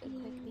a quick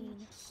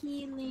bean.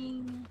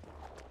 Healing.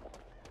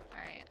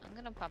 Alright, I'm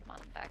gonna pop on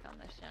back on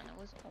this gen. It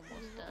was almost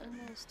were done.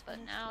 almost But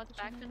finished now with it's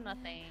the back to gen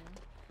nothing.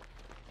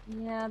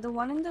 Yeah, the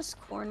one in this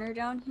corner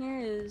down here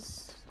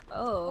is.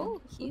 Oh,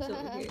 he's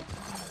over here.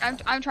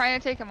 I'm trying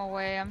to take him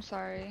away. I'm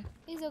sorry.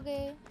 He's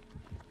okay.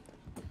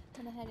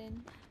 I'm gonna head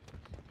in.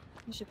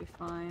 He should be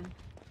fine.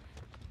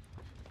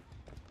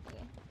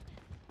 Okay.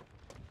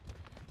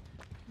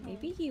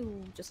 Maybe he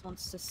just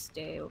wants to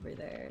stay over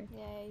there.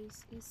 Yeah,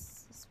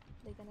 he's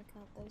probably gonna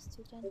count those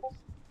two gens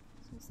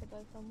since they're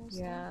both almost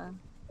done. Yeah.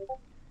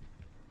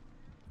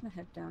 I'm gonna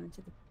head down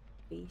into the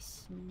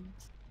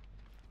basement.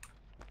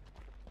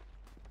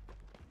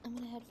 I'm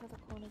gonna head for the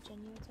corner gen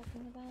you were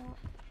talking about.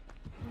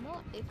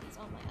 Not if he's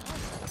on my ass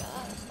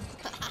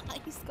like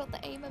that. He's got the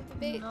aim of the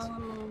bitch.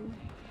 No.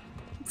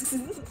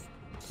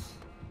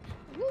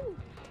 Woo!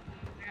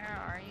 Where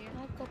are you?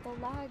 I've got the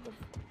lag of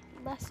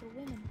lesser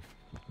women.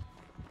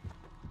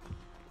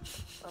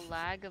 The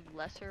lag of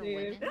lesser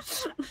Dude. women?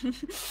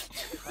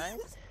 What?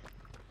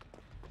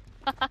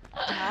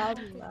 Bad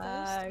Look at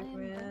this, lag, I am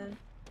man. done.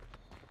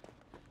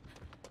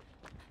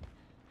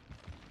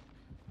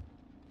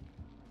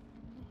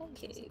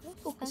 Okay, Okay, is it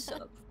focus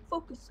this? up.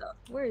 Focus up.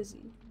 Where is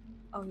he?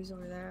 Oh, he's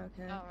over there.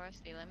 Okay. Oh,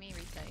 Rusty, let me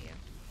reset you.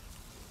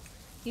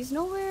 He's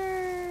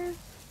nowhere.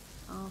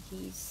 Oh,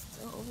 he's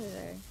still over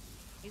there.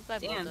 He's by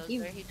Damn,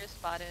 Bulldozer. He just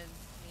spotted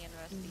me and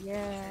Rusty. for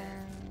Yeah.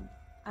 sure.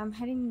 I'm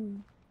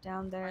heading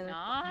down there. Or like,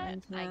 not,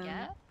 behind I him.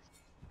 guess.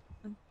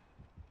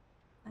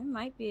 I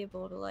might be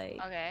able to like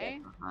Okay.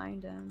 get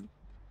behind him.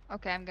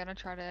 Okay, I'm gonna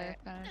try to Alright.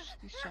 finish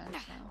these gens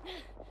now.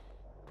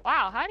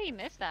 Wow, how did he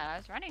miss that? I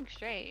was running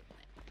straight.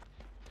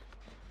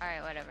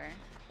 Alright, whatever.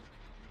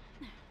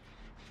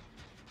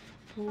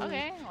 Ooh,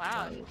 Okay,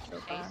 wow. that was so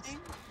fast. Chasing?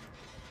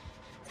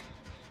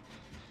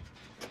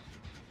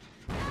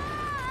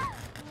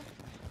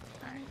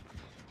 Alright.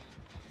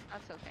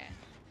 That's okay.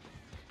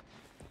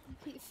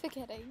 I keep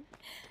forgetting.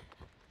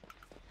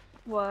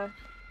 What?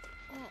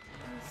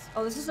 He's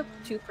Oh, this is a fine.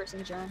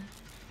 two-person gen.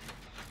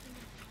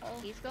 Oh,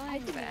 He's I going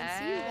didn't even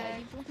see you there. back.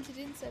 You blended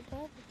in so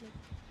perfectly.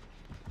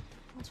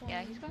 I'll try Yeah,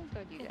 and he's going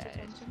toward you pinch guys.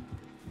 attention.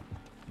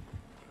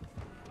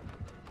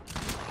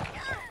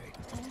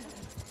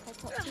 I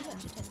caught too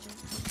much attention.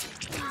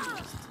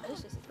 It's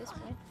delicious at this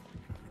point.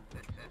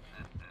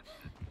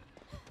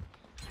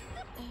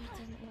 Oh, it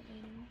doesn't want me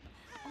anymore.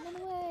 I'm on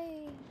the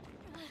way!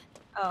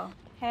 Oh,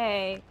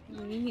 hey.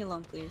 Leave me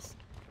alone, please.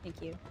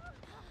 Thank you.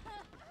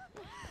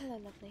 Hello,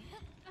 lovely.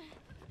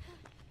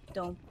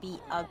 Don't be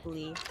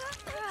ugly.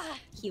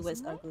 He was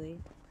Isn't it? ugly.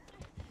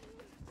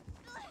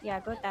 Yeah,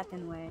 go that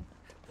then way.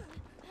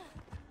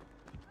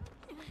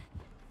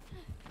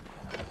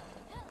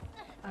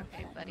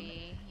 Okay,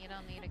 buddy. You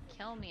don't need to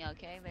kill me,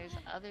 okay? There's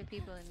other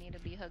people that need to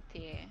be hooked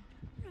here.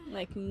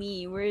 Like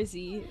me. Where is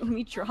he? Let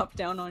me drop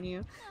down on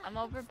you. I'm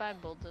over by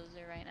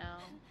Bulldozer right now.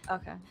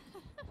 Okay.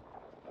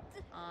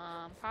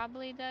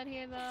 Probably dead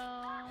here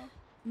though.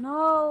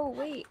 No,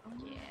 wait. Oh,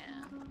 Yeah.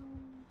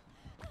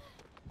 no.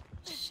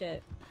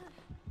 Shit.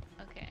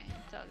 Okay,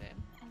 it's all good.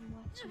 I'm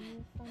watching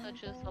you from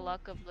Such is above. the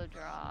luck of the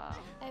draw.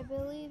 I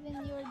believe in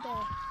your death.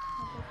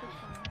 I hope you're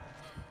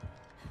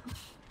fine.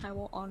 I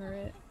will honor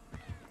it.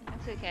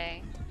 It's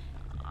okay.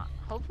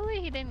 Hopefully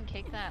he didn't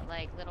kick that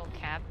like little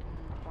cabin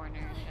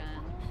corner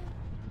gen.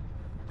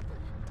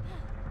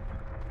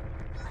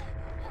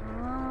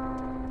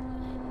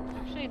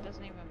 Actually, it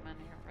doesn't even matter.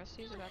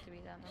 Rusty's about to be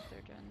done with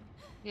their gen.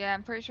 Yeah,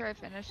 I'm pretty sure I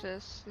finished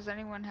this. Does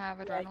anyone have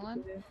Yeah, I can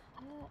adrenaline? do it.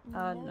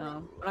 No.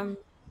 No. But I'm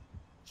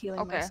healing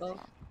Okay. myself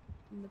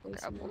in the Okay,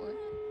 I'll basement. pull it.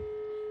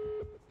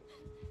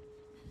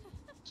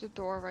 There's a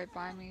door right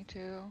by me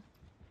too.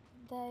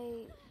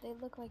 They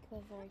look like they're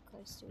very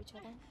close to each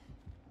other.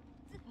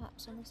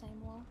 Perhaps on the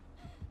same wall.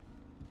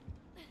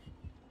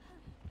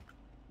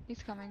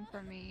 He's coming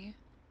for me.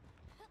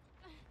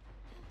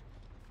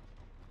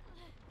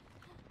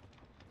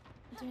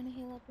 Do you want to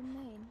heal up in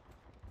main?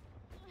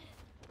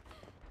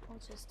 Or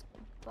just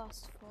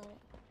bust for it.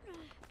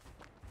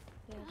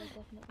 Yeah, they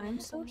definitely I'm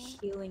have so one more.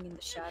 healing in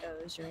the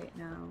shadows right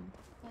now.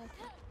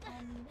 Okay,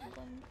 I'm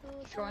going to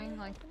He's try going and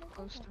like open it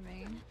close up. to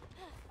me.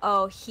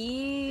 Oh,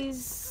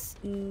 he's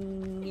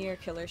near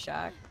Killer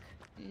Shack.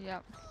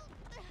 Yep.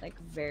 Like,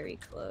 very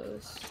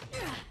close.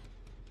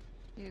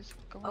 He's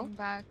going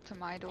back to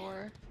my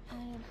door. I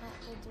am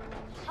at the door.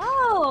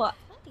 Oh!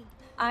 Hi.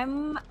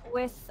 I'm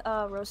with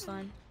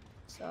Rosethorn.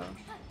 So,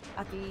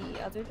 at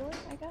the other door,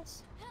 I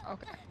guess?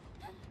 Okay.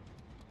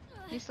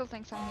 He still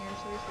thinks I'm here,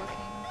 so he's looking.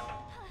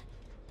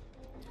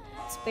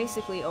 It's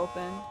basically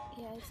open.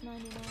 Yeah, it's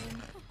 99.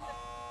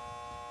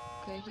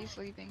 Okay, he's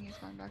leaving. He's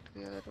going back to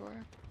the other door.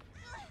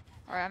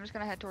 Alright, I'm just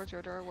gonna head towards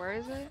your door. Where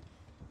is it?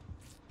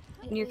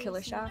 It Near is Killer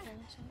near Shack. Killer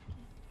Shack, yeah.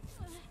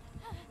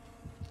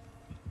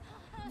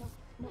 No,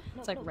 no, no,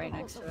 It's like no, right no,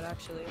 next no, to it, no.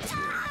 actually.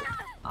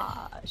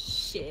 Ah,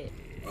 shit.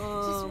 Just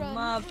Oh, run.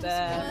 my Just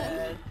bad.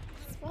 run.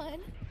 It's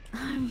fine.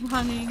 I'm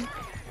running.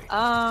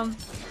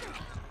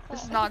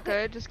 This is not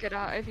good. Just get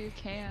out if you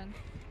can.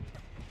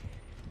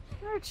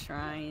 We're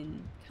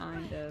trying,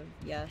 kind of,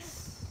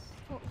 yes.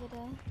 Hold the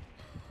door.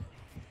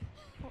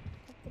 Hold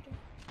the door.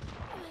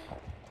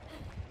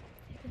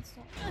 You can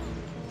stop trying to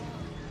kill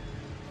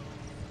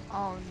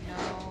Oh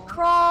no.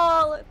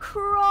 Crawl!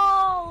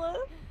 Crawl!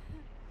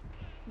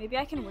 Maybe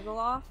I can wiggle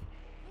off.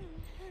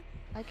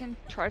 I can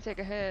try to take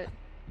a hit.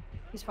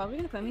 He's probably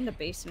gonna put me in the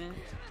basement.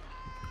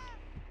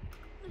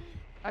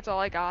 That's all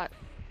I got.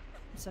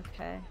 It's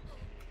okay.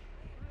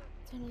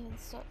 Don't even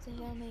stop to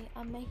heal me.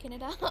 I'm making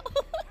it out.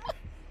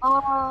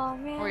 Oh,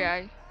 man. Oh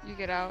yeah, you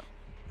get out.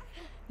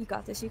 You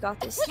got this, you got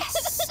this.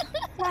 Yes!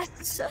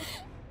 Yes!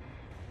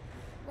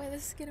 By the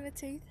skin of a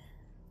tooth.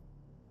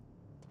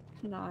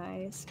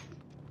 Nice.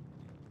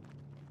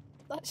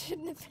 That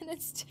shouldn't have been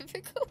as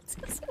difficult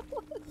as it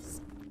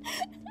was.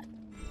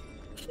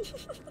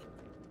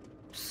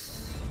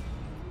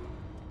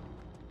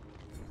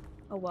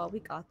 Oh well, we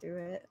got through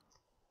it.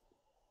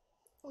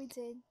 We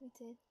did, we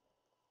did.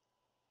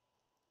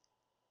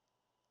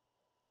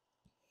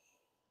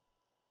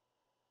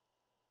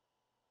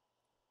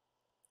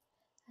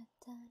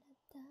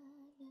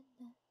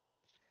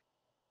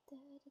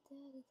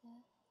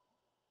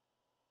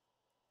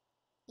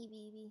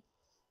 Eevee.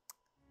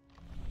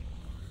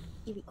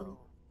 Oh.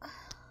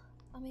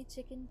 I made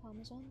chicken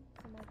parmesan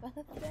for my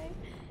birthday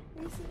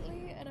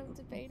recently, and I'm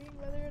debating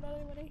whether or not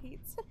I want to heat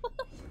some.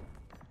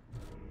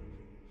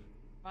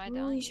 Why Ooh,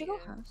 don't you should go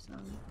have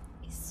some.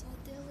 It's so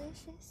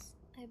delicious.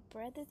 I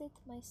breaded it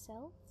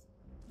myself.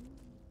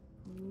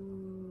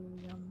 Ooh,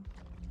 yum.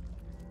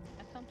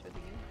 That sounds really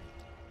good.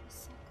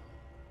 It's so good.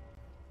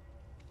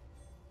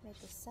 Made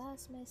the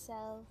sauce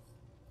myself.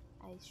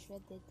 I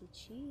shredded the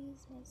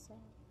cheese myself.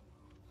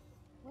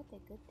 What a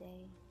good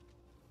day.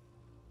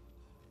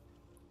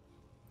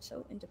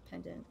 So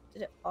independent.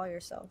 Did it all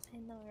yourself. I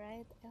know,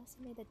 right? I also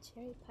made a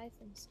cherry pie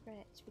from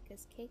scratch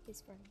because cake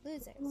is for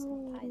losers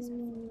and pies are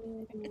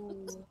for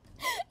winners. Ooh.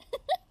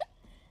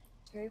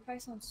 Cherry pie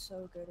sounds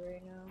so good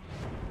right now.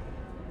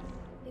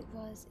 It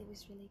was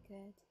really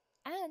good.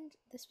 And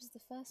this was the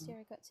first year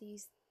I got to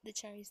use the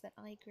cherries that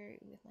I grew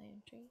with my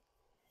own tree.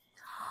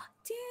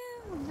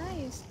 Damn,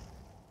 nice.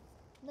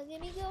 Look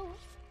at me go.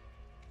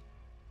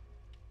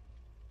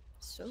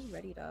 So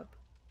readied up.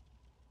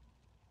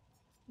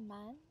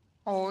 Man.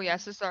 Oh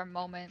yes, this is our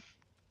moment.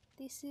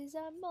 This is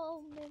our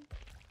moment.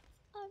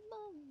 Our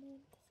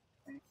moment.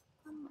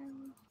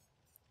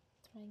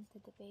 Trying to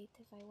debate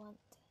if I want.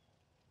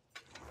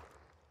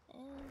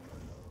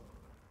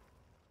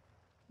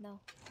 No.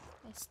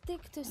 I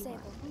stick to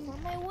Sable for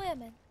my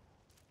women.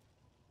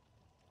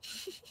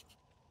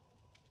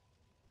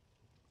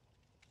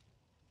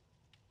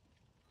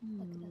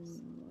 Look at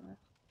us.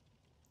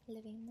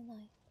 Living the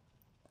night.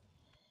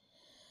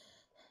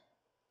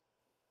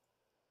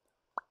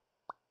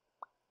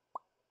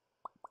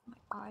 My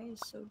eye is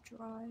so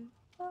dry.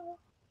 Oh.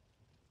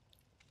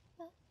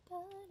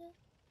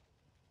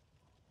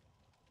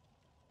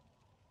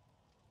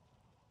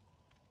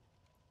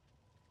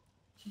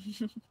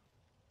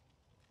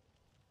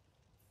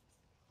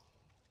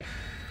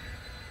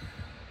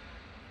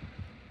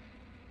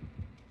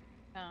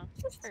 Oh,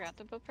 forgot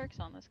to put perks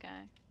on this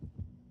guy.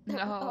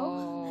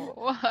 No.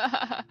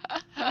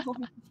 Oh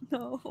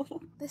no.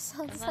 This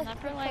sounds Cause I like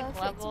never the like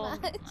perfect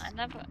leveled. match.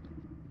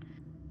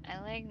 I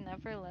like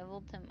never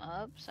leveled him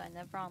up, so I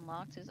never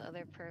unlocked his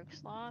other perk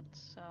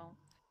slots. So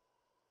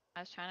I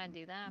was trying to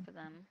do that, but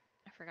then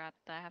I forgot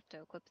that I have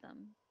to equip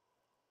them.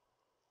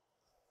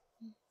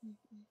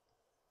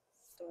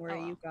 Don't Oh worry,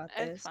 well, you got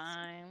it's this.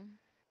 fine.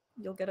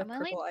 You'll get a I'm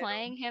only purple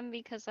playing him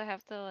because I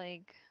have to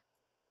like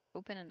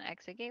open an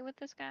exit gate with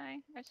this guy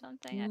or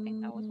something. I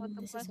think that was what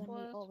the This is quest when we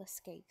was. all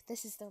escape.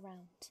 This is the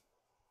round.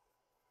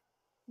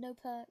 No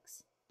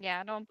perks. Yeah,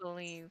 I don't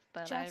believe,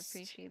 but I Just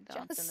appreciate the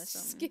just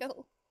optimism.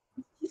 skill.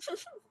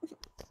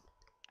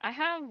 I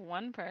have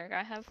one perk.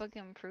 I have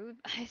fucking improved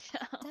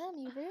myself. Damn,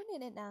 you're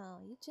ruining it now.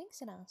 You're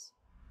jinxing us.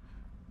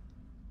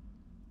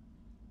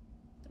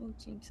 Don't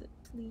jinx it,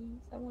 please.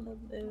 I wanna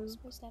I'm not live.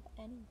 supposed to have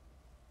any.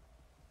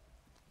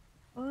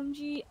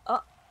 OMG.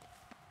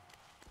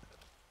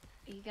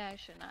 You guys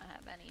should not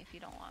have any if you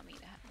don't want me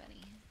to have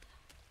any.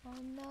 Oh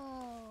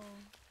no.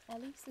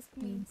 At least this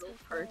means No we're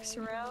far perks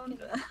away from around.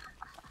 the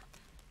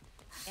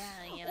Yeah,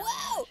 you know,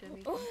 Wow! it should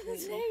be Oh,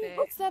 completely hey, fair.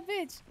 what's that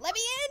bitch? Let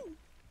me in!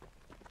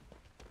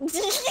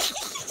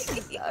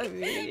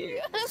 Sorry.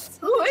 That's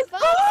so Who is-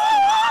 fast.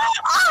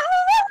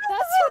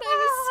 That's what I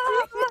was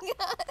screaming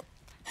at.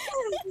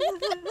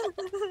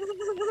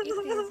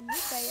 It is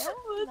Mikaya.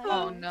 What the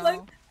Oh Nice. no.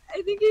 fuck?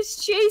 I think he's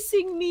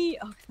chasing me.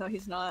 Oh no,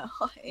 he's not.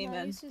 Oh, No,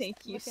 amen. he's just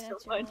Thank you looking so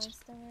at your much. eyes.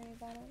 Don't worry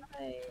about it.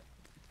 Right.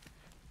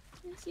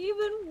 It's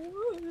even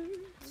worse.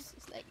 It's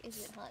just like,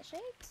 is it heart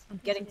shaped? I'm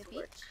Is getting it a to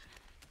work. beach?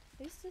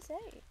 Who's to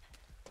say?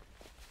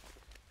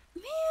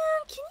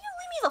 Man, can you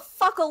leave me the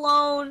fuck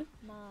alone?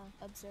 Nah,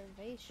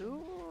 observation.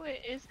 Who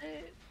is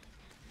it?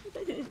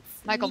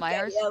 It's Michael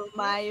Myers? Mikael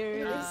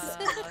Myers.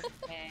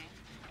 Okay.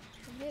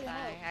 I'm here to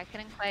Sorry, help. I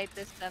couldn't quite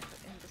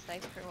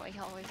decipher what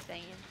y'all was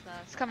saying, so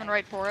It's coming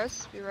right for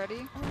us. Be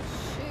ready. Oh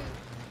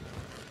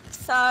shoot.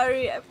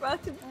 Sorry, I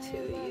brought him Oh to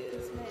look, you.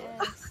 it's my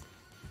ass.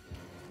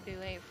 Too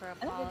late for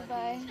Goodbye.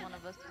 apologies. One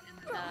of us is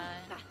gonna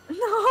die.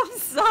 No, I'm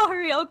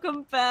sorry. I'll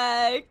come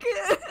back.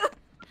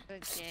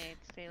 Okay,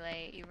 it's too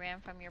late. You ran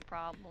from your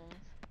problems.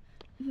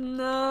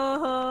 No.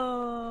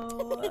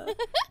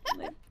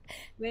 Like,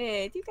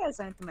 wait, you guys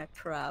aren't my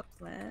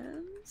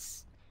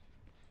problems.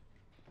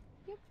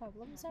 Your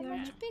problems are You're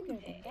much bigger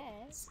than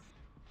mates.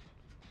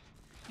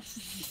 that.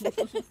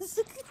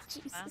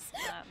 Jesus. That's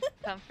not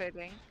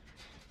comforting.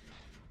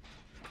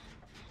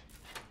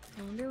 I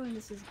wonder when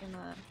this is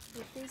gonna.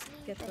 It is me,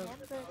 Get the the-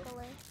 hamburger.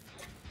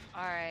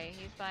 Alright,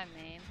 he's by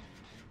main.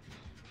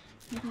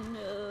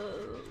 No.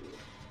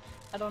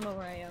 I don't know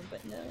where I am,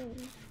 but no.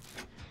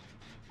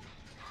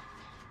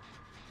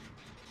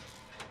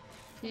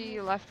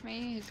 He left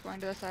me. He's going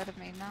to the side of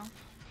main now.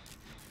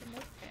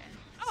 Okay.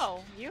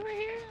 Oh, you were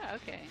here?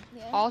 Okay.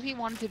 Yeah. All he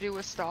wanted to do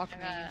was stalk me,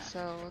 Yeah.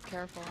 so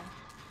careful.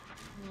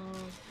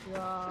 Oh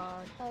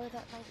god. Oh,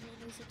 that might mean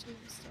he's a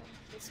tombstone.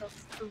 It's a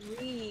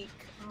freak.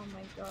 Oh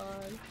my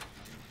god.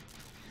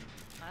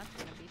 That's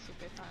gonna be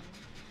super fun.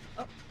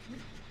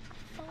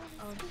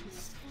 Oh,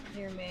 he's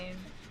near main.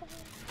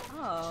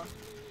 Oh.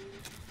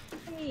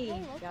 Hey, Hey,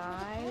 welcome to the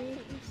guys.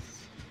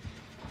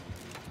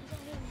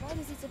 What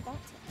is it about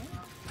to end?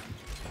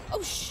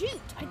 Oh shoot!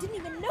 I didn't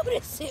even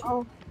notice him!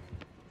 Oh.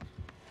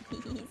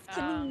 He's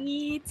killing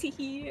me to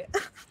hear.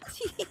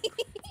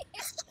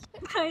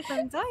 Guys,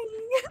 I'm dying. Oh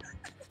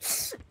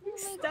my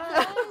Stop.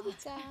 god,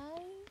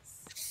 guys!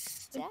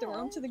 I throw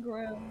him to the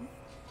ground.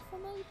 Oh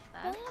my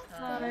That's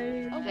god!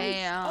 Sorry. Oh, wait.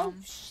 Damn. Oh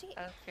shit!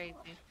 That's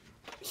crazy.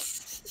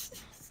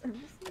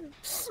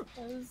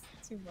 That was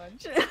too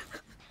much.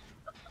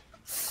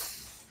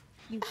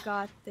 You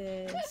got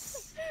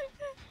this.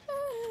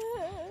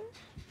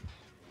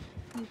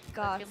 You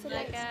got Looking So this.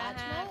 like a that's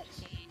match half match?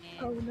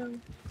 chance. Oh no.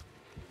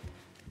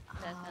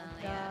 Definitely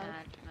a God.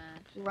 match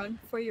match. Run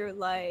for your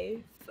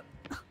life.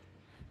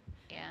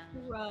 Yeah.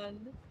 Run.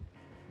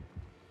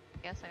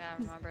 Guess I gotta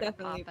He's remember to pop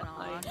definitely it on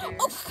behind here. you.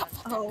 but-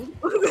 Oh.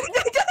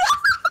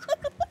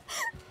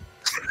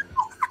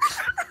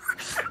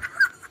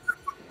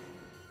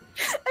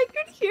 I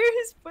could hear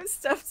his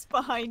footsteps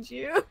behind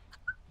you.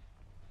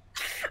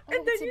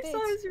 And then it's a you saw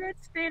bitch. his red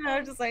screen and I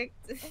was just like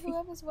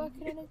Whoever's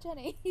working on a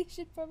Jenny, you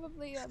should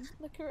probably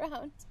look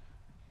around.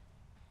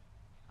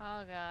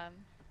 Oh god.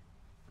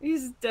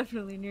 he's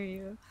definitely near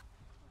you.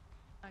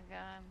 Oh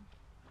god.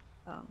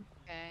 Oh.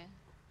 Okay.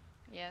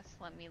 Yes,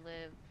 let me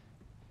live.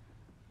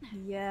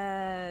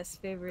 Yes,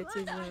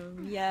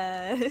 favoritism.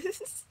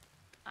 Yes.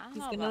 I don't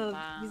He's know gonna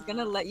about he's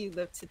gonna that. let you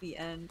live to the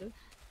end.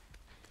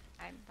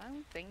 I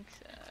don't think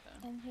so.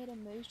 I'm here to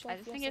moosh I off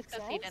just your think it's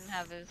because he didn't success.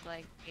 have his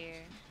like gear.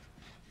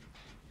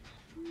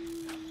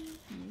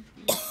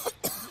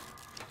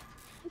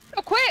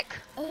 Oh, quick!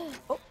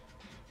 Ugh.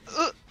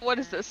 What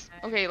is this?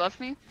 Okay, he left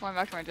me. Going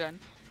back to my gen.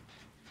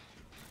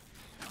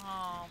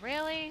 Oh,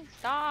 really?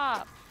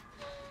 Stop!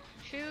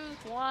 Choose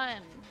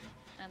one!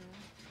 And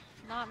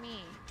not me.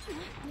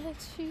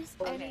 Choose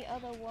any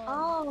other one.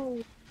 Oh.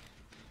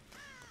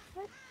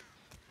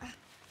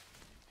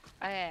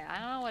 Okay, I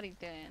don't know what he's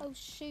doing. Oh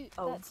shoot,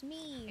 Oh. that's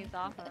me. He's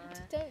off of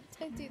it.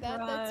 Don't do that,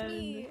 that's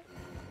me.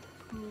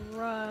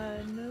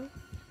 Run.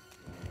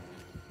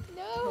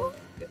 No! Oh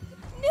goodness.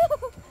 No!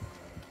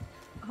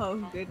 Oh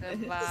goodness.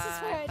 Goodbye. This is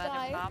where I Better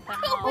die. pop in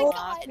Oh a my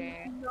locker.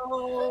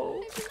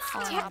 No.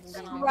 I've been Oh, stabbed.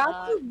 I'm gonna Grab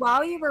walk. you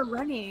while you were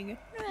running.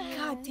 Yeah.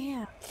 God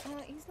damn.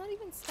 He's not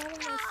even stabbing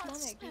my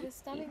stomach, he was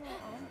stabbing my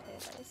armpit.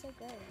 That was so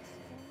gross.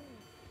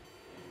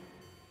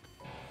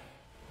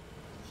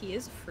 He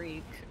is a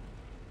freak.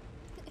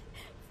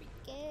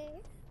 Freaky.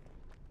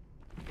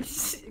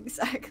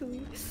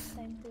 Exactly.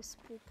 Time for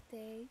spook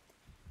date.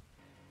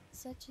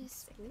 Such a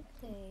spook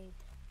date.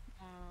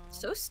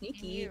 So Can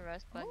sneaky. you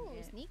rust Oh,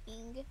 bucket?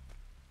 sneaking.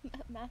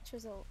 Match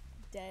result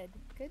dead.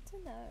 Good to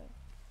know.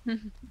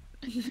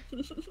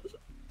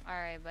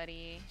 Alright,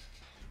 buddy.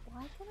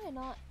 Why can I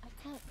not? I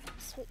can't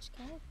switch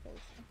characters.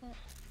 I can't.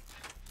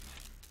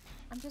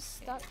 I'm just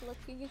stuck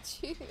looking at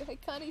you. I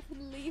can't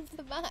even leave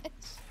the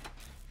match.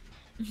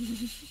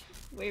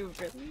 Wait,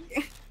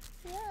 really?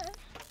 Yeah.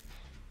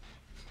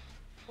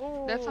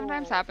 That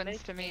sometimes Ooh,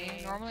 happens to me.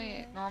 biscuit.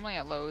 Normally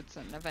it loads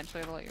and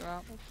eventually it'll let you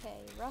out. Okay,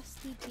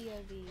 Rusty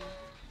POV.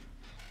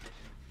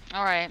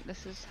 Alright,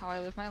 this is how I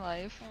live my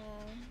life.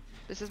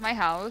 This is my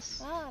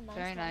house. Nice.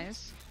 Very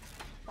nice.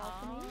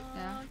 Balcony.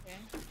 Yeah.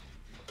 Okay.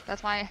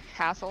 That's my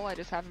castle I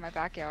just have in my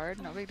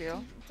backyard. No big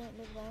deal. Don't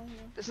live there.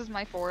 Yeah. This is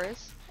my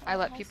forest. I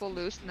let people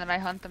loose and then I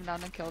hunt them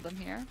down and kill them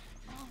here.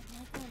 Oh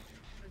my god.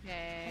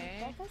 Okay.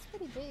 That guy's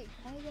pretty big.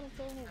 How are you gonna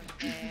kill him?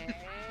 Okay.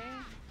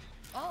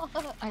 Oh,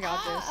 I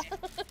got this.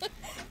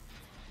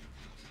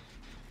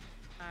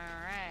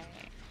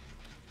 Alright.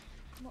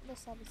 Not the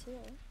saboteur.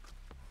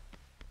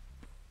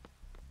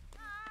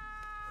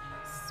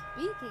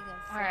 Speaking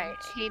of Alright,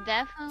 French, he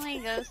definitely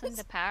goes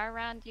into power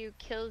around you,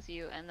 kills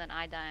you, and then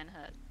I die in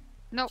hug.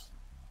 Nope.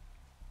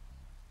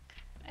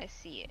 I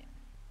see it.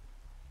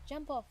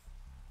 jump off.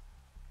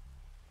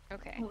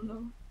 Okay. Oh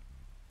no.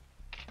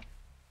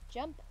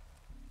 Jump.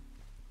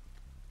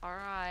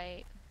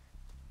 Alright.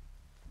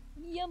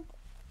 Yump.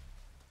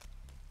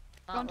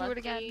 Don't do it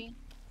again. lucky.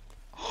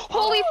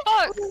 Holy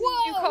fuck! You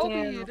Whoa!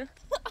 Kobe'd.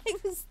 I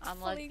was I'm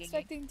fully lucky.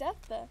 expecting death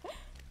there.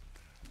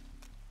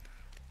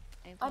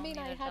 They I told mean,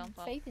 me I to had jump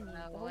up faith in and you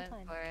I the whole went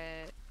time. for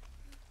it.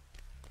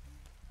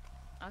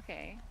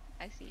 Okay,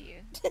 I see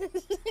you.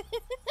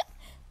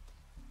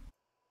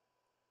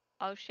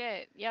 Oh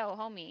shit. Yo,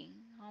 homie.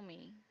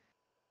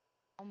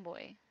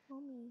 Homeboy.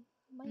 Homie,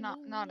 my Not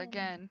man.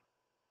 again.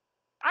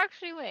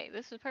 Actually, wait,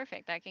 this is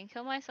perfect. I can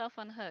kill myself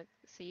on hook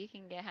so you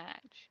can get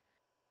hatch.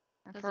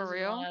 'Cause For this is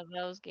real? one of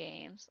those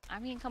games. I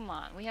mean, come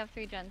on. We have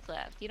 3 gens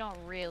left. You don't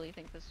really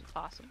think this is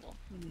possible.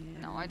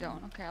 No, I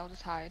don't. Okay, I'll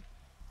just hide.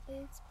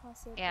 It's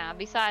possible. Yeah,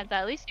 besides,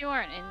 at least you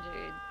weren't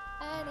injured.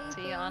 Anything's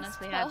So you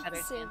honestly had better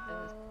chances.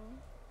 possible.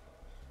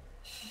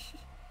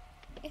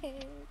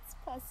 It's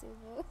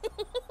possible.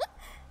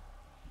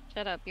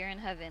 Shut up, you're in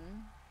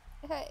heaven.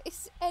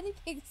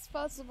 Anything's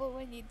possible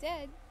when you're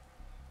dead.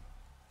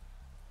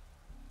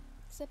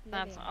 Except living,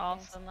 That's I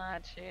also guess.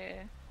 not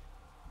true.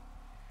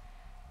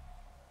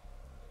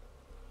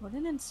 What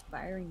an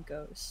inspiring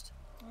ghost.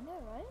 I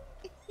know,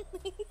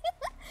 right?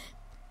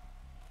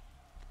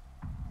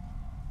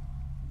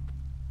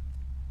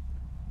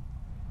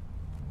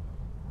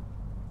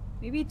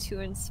 Maybe too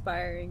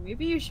inspiring.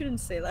 Maybe you shouldn't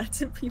say that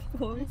to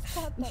people. I've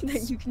got that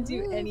That you can do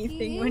spooky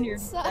anything when you're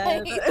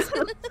insight.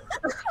 dead.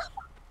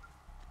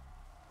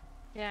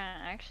 Yeah,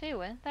 actually,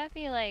 wouldn't that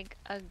be like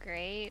a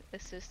great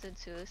assisted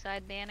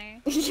suicide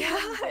banner? Yeah,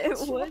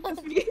 it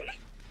would be.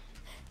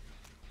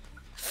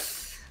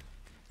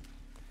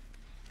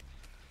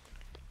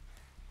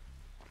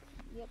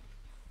 Yep.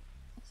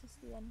 This is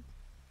the end.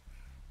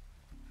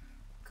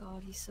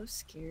 God, he's so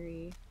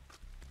scary.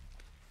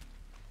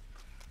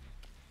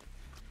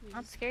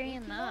 Not scary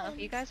enough.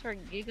 You guys were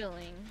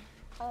giggling.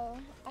 Oh,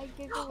 I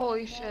giggled. Holy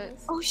when shit. that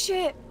was- Oh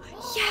shit!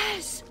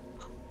 Yes!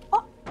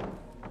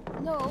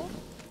 No,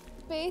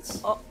 bitch.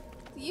 Oh,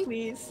 you,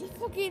 please. you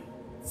fucking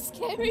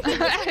scary.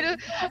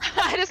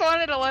 I just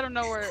wanted to let him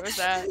know where it was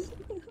at.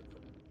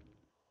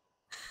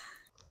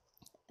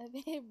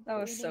 That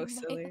was so Burning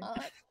my silly.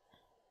 heart.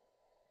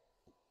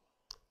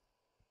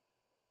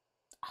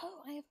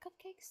 Oh, I have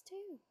cupcakes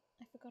too.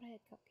 I forgot I had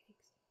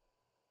cupcakes.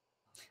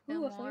 No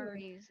Ooh, what more flavor?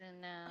 reason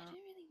I now. don't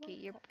really want Get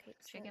your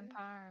cupcakes. chicken though.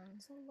 parm.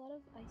 There's a lot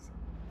of icing.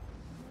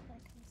 I don't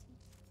like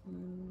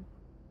icing.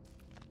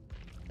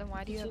 Then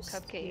why do you have Just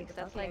eat cupcakes? the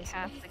That's puppy like ice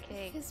half cream. the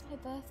cake. Because my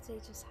birthday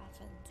just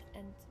happened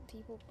and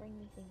people bring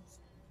me things.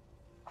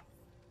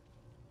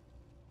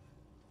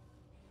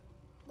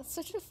 That's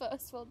such a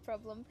first world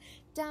problem.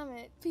 Damn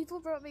it. People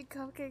brought me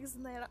cupcakes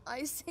and they had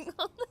icing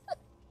on them.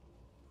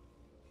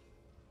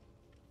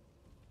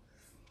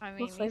 I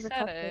mean, What you flavor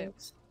said it.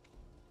 cupcakes?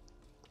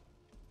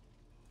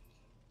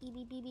 Beep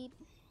beep beep beep.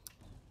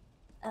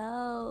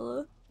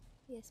 Oh.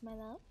 Yes, my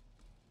love.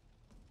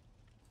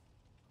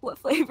 What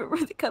flavor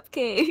were the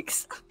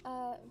cupcakes?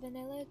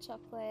 Vanilla,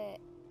 chocolate,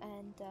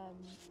 and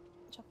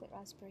chocolate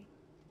raspberry.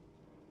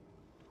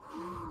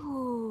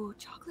 Ooh,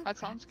 chocolate. That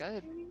sounds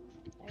good. Very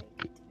good. Very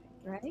good.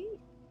 Right?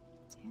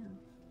 Damn.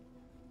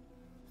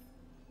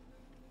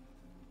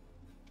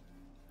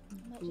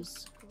 I might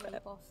just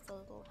scrape off the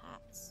little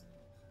hats.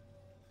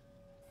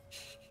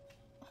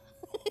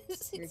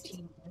 You're a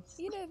genius.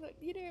 You know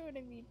what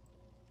I mean.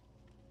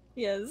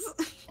 Yes.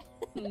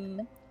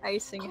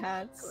 Icing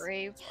hats.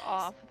 Scrape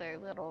off their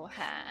little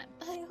hat.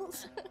 I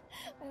also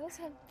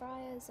have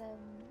Briar's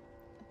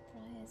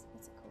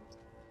what's it called?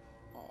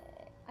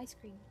 Ice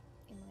cream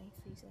in my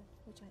freezer,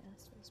 which I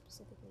asked for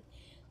specifically,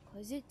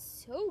 cause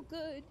it's so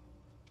good.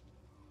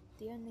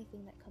 The only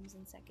thing that comes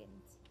in second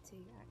to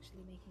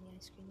actually making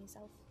ice cream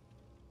yourself.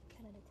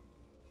 10 out of 10.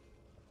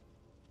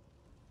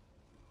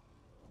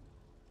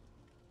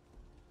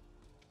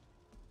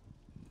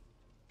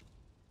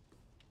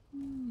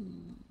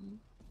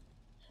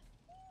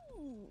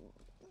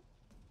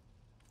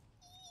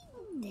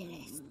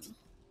 Interesting.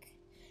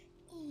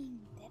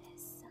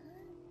 Interessant.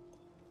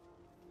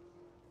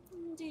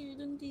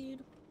 Indeed.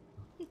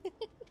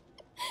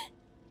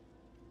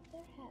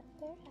 Bear hat,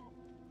 bear hat.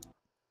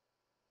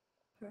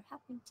 for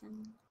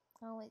Happington.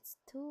 Oh, it's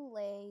too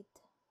late.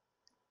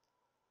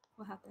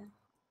 What happened?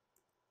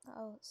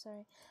 Oh,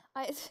 sorry.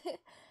 I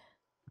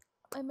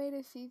I made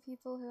a few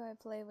people who I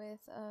play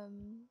with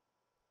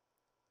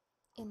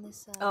in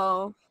this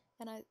Oh,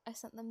 and I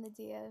sent them the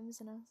DMs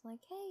and I was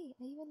like, "Hey,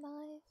 are you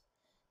alive?"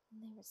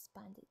 And they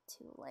responded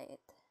too late.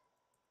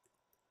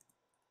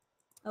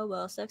 oh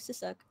well, sucks to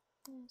suck.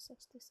 Oh,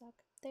 sucks to suck.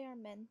 They are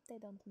men. They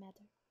don't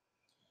matter.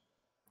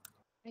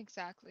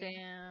 Exactly.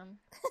 Damn.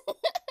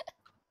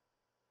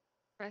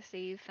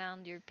 Rusty, you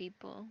found your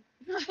people.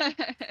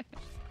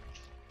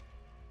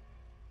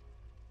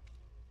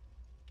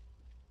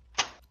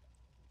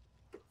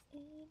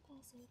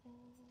 Impossible.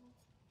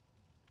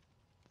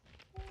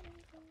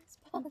 Anything's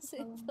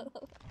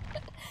possible.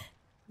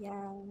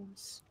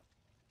 Yes.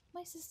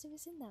 My sister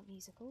was in that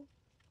musical.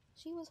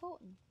 She was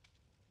Horton.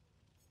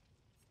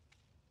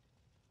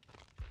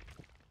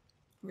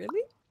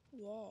 Really?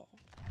 Yeah.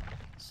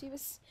 She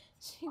was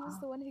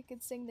the one who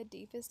could sing the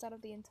deepest out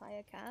of the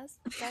entire cast.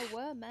 There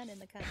were men in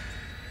the cast.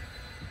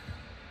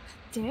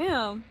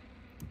 Damn.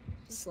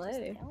 She's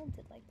Slay. just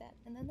talented like that.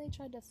 And then they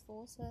tried to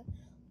force her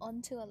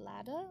onto a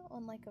ladder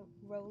on like a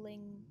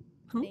rolling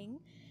thing.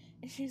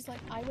 And she's like,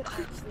 I would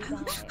actually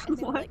die. And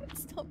they were What? like,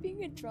 stop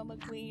being a drama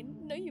queen.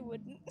 No, you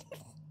wouldn't.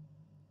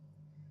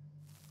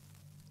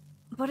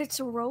 But it's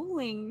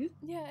rolling.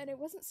 Yeah, and it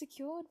wasn't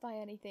secured by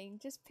anything.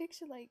 Just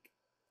picture like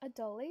a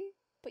dolly,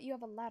 but you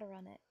have a ladder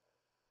on it.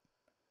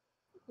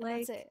 And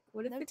Like, that's it.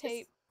 what if No it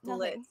tape, just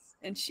nothing. splits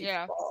and she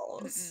Yeah.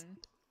 falls?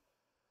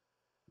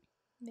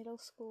 Middle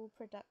school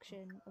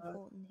production of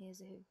Horton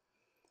Hears a Who.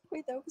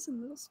 Wait, that was in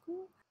middle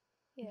school?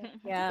 Yeah. I think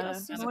it Yeah, was I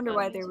Susan wonder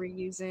why Collins. they were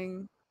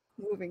using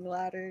moving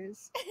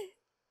ladders.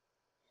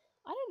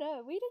 I don't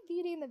know. We did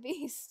Beauty and the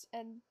Beast,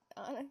 and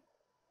I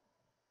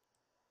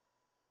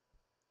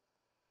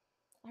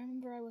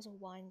remember I was a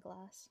wine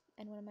glass,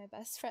 and one of my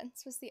best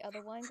friends was the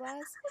other wine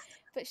glass,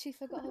 but she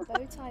forgot her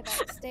bow tie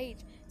backstage,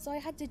 so I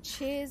had to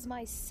cheers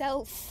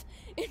myself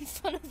in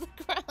front of the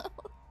crowd.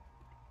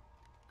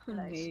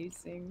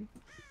 Amazing.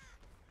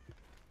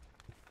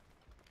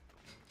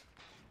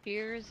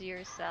 Cheers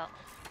yourself.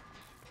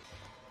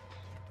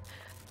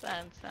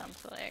 That sounds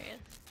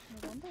hilarious.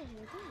 I wonder who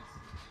it is.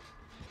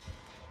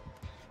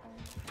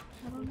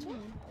 I don't know.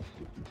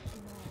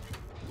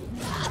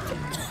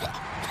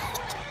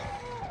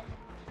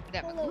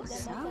 Damn it. Hello, What Demo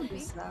sound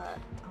Puppy. is that?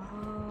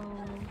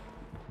 Oh.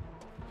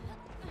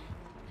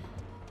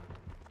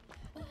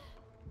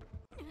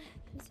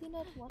 Does he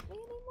not want me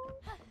anymore?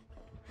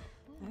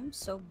 I'm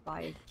so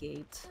by a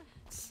gate.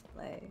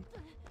 Slay.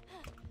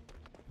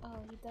 Oh,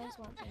 he does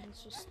want me.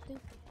 He's just stupid.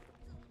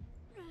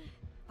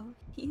 Oh,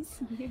 he's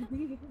near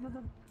me.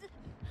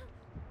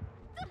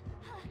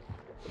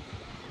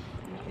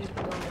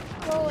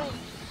 Go away.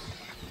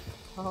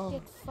 Oh.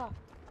 Get fucked.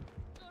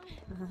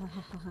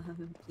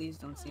 Please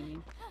don't see me.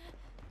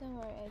 Don't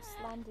worry, I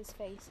slammed his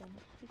face and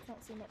he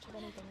can't see much of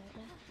anything right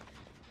now.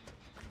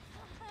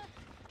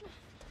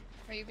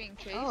 Are you being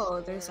chased?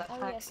 Oh, there's a or-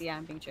 Oh, hex. yes. Yeah,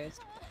 I'm being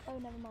chased. Oh,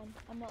 never mind.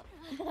 I'm not.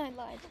 I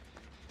lied.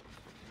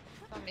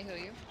 Want me to heal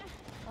you?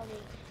 I'll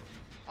leave.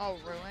 Oh,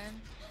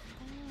 ruin.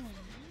 Oh,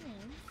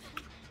 man.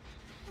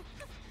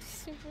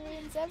 She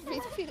ruins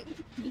everything.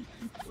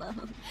 Love.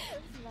 Man,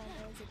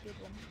 that was a good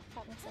one.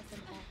 Pat myself in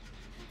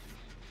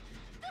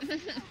the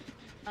back.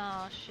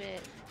 Oh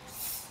shit.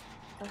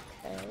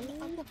 Okay.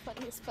 I'm the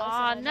funniest person. Oh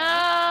I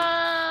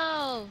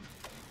know.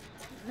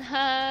 no!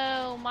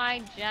 No, my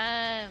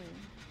gem.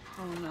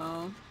 Oh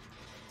no.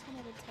 10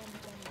 out of 10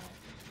 gem left.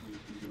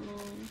 No.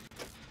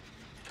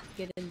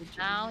 Get in the gym.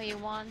 Now he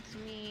wants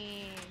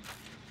me.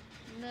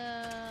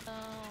 No.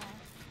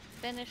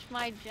 Finish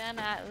my gen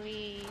at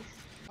least.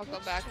 I'll go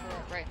back for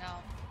it right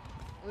now.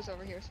 It was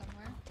over here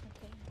somewhere.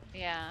 Okay,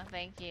 Yeah,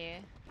 thank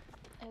you.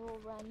 I will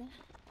run.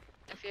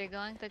 If you're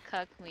going to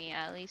cuck me,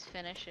 at least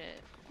finish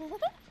it. You're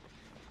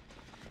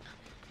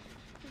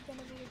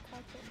gonna be a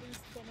cock at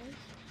least finish.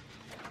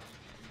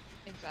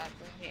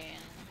 Exactly. Yeah.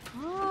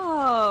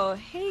 Oh,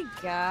 hey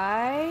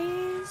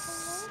guys.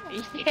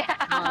 Hello.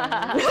 Yeah.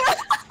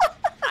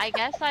 I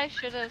guess I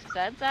should have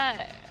said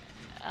that.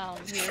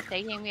 He was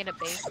taking me to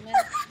basement,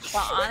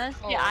 but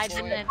honestly, Oh, I boy.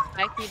 didn't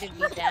expect you to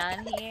be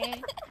down here.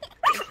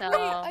 So Wait,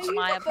 are you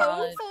my both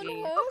on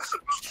apologies.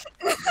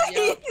 her?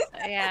 Yep.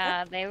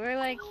 Yeah, they were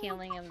like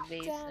healing in the Damn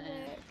basement.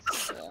 it.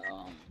 So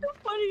The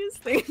funniest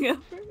thing ever.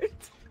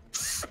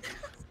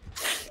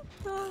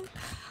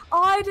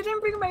 Oh, I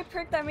didn't bring my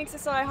perk that makes it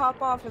so I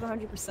hop off with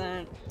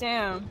 100%.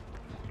 Damn.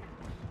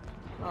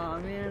 Oh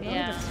man. that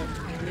Yeah. would've been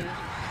so funny.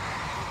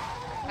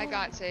 I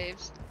got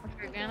saves. if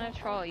you're gonna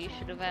troll, you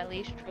should have at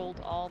least trolled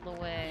all the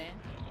way.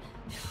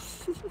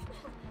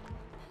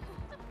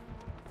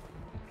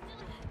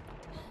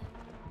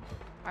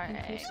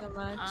 Thank you Alright, so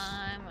much.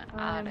 I'm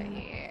out of Um,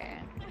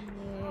 here.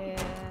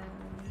 Yeah.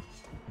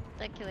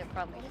 That killer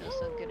probably feels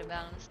so good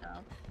about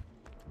himself.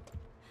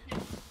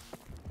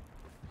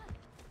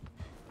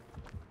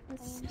 I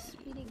am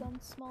Speedy Gun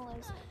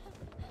Smallers.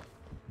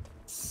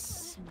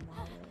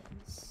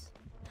 Smallest.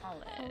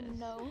 All Oh is.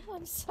 no,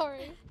 I'm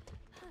sorry.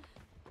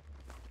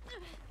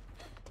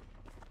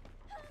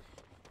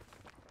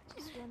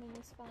 running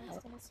as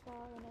fast and as far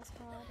and as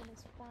hard and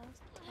as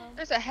fast.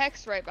 There's a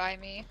hex right by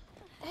me.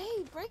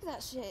 Hey, break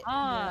that shit!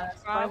 Ah,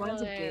 that's why I wanted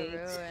to probably bait.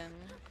 ruin.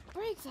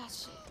 Break that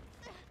shit!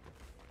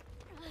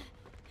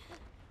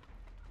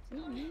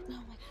 Oh my god.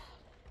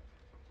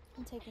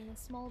 I'm taking a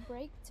small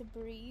break to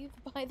breathe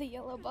by the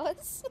yellow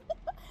bus.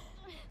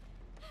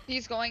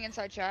 He's going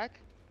inside check.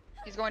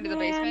 He's going to the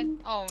Man.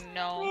 basement. Oh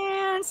no.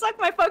 Man, suck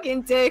my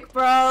fucking dick,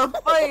 bro.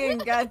 Fucking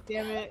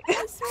goddamn it.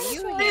 Are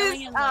you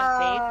yelling in the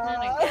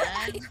basement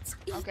again?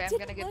 Okay, I'm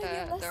gonna get the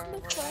door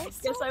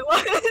Yes, I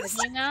was.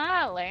 Did you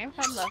not learn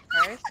from the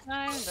first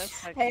time?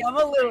 That's Hey, fucking I'm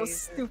a little crazy.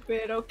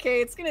 stupid,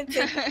 okay? It's gonna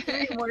take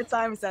 3 more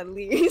times at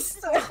least.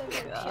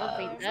 You'll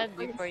be dead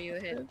before you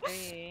hit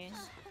 3.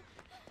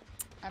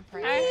 I'm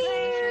praying to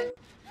finish it.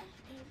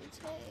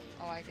 Okay.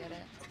 Oh, I get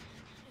it.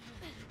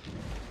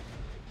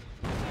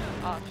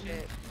 Oh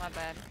shit, my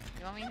bad.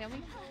 You want me to heal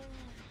me?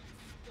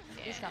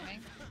 He's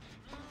coming.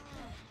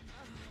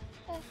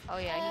 Oh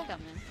yeah, he's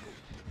coming.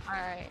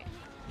 Alright,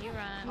 you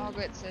run. I'll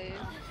get saved.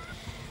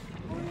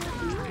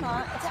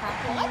 Not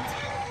attacking.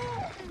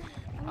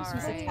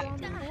 Alright. On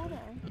the border.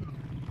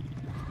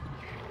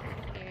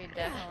 You're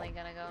definitely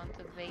gonna go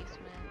into the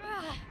basement.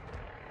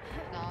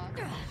 Nah.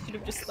 Should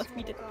have just left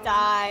me to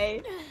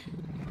die.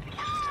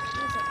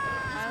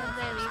 Why would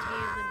they leave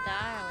you to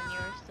die when you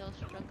were still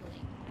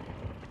struggling?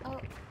 Oh,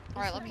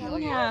 Alright, let me he's heal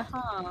you. Yeah,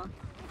 huh?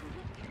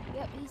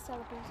 Yep, he's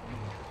teleporting.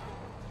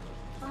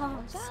 Oh,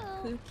 Watch out.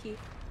 spooky.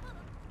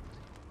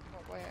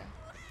 But where?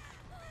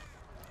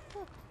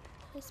 Look,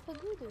 there's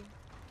Spagudu.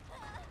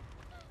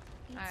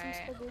 Eat Alright.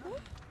 some Spagudu?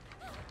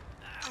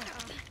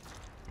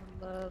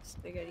 I love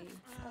spaghetti.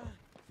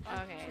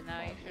 Okay,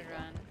 now you should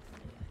run.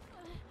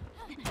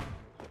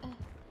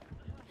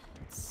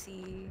 Let's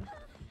see.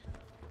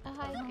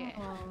 Hi. Okay.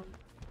 Oh.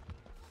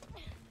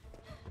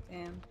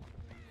 Damn.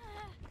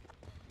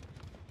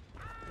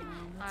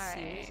 Let's see.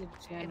 Alright. There's a It is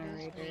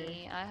generator.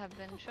 me. I have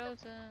been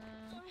chosen.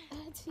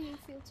 Do you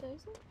feel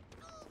chosen?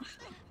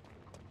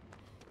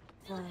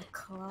 The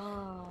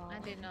claw. I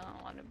did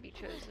not want to be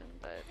chosen,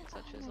 but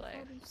such is Oh my life.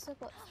 God, you've still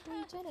got 3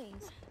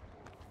 Jennies.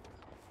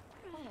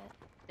 Come on.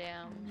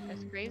 Damn,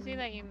 it's crazy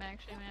that you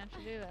actually managed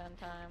to do that in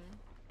time.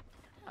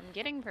 I'm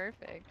getting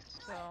perfect,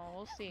 so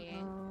we'll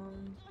see.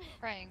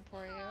 Praying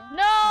for you.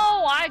 No,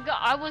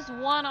 I was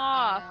 1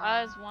 off.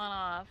 I was 1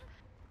 off.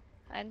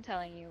 I'm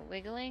telling you,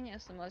 wiggling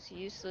is the most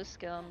useless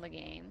skill in the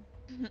game.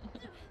 I'm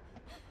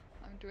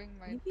doing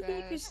my Maybe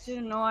they best. just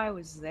didn't know I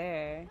was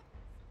there.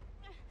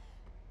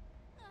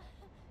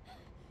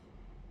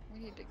 We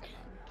need to get on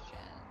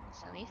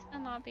gens. At least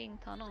I'm not being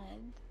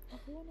tunneled.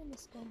 Everyone in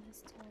this game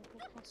has terrible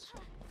posture.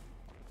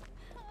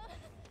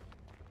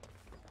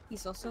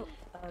 He's also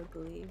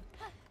ugly.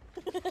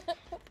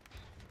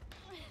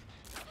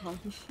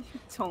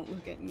 Don't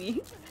look at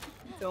me.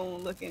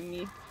 Don't look at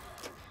me.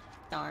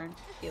 Darn,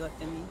 he looked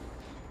at me.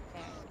 I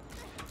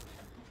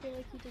feel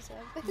like you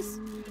deserve this.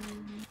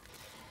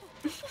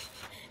 What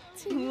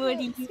do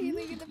you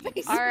Healing in the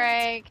basement.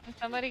 Alright, can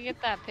somebody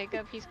get that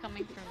pickup? He's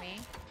coming for me.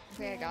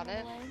 Okay, I got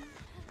it.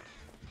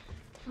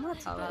 I'm not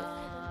telling.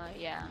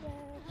 Yeah.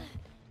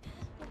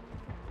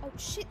 Oh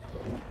shit!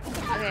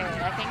 Okay,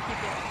 I think he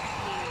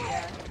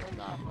pulled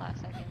off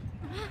last second.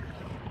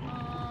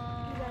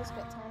 You guys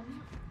got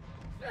time.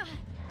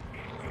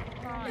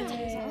 Hey, no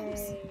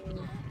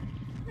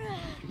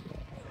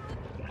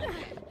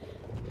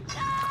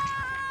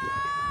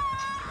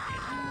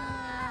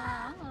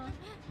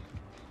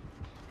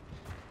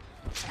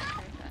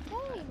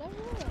ruin.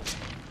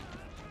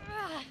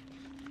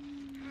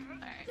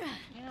 Alright,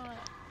 you know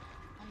what?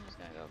 I'm just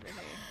gonna go over here.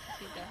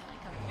 He's definitely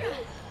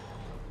coming.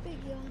 Big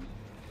yawn.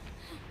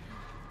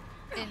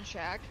 In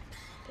shack.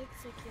 Big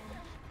sick yawn.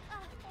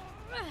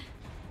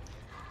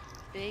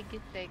 Big,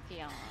 thick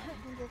yawn.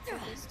 And that's a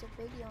list of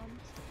big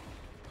yawns.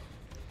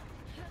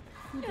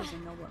 Who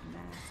doesn't know what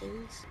math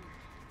is?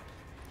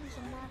 He's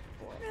a math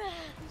boy.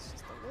 He's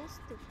just a little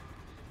stupid.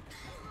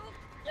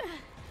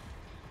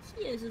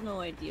 She has no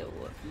idea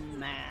what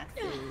math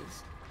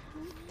is.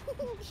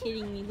 Are you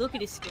kidding me? Look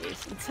at his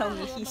face and tell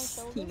me he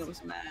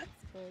knows math.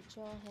 Put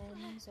your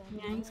hands on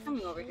Yeah, he's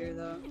coming over here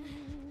though.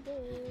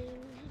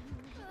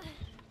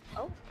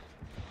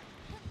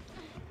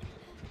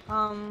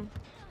 Oh.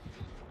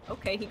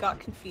 Okay, he got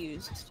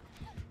confused.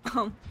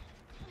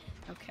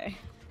 Okay.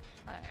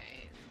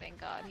 Alright, thank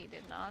God he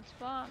did not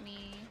spot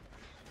me.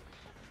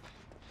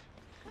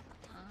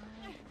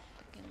 I'm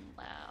fucking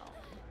loud.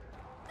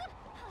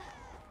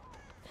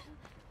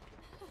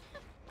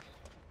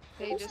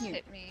 They just Here.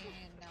 hit me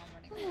and now I'm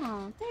running away.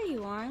 Oh, there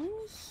you are. Let me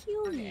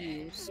heal Okay,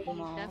 you, he's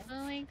small.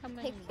 definitely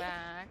coming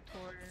back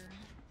toward...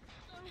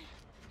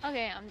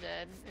 Okay, I'm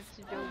dead. It's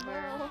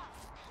Jover.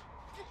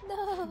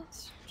 No!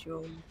 It's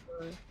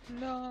Jover.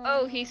 No.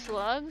 Oh, he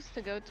slugs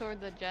to go toward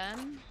the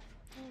gen?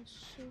 Oh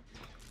shoot.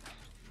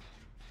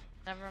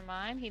 Never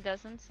mind, he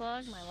doesn't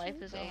slug. My life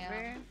is Damn.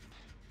 over.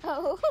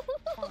 Oh!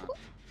 1,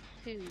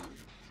 2,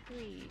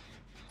 3.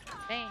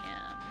 Bam.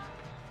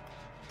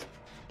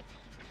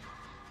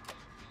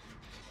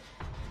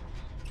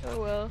 Oh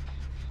well.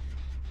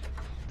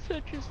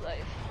 Such is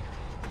life.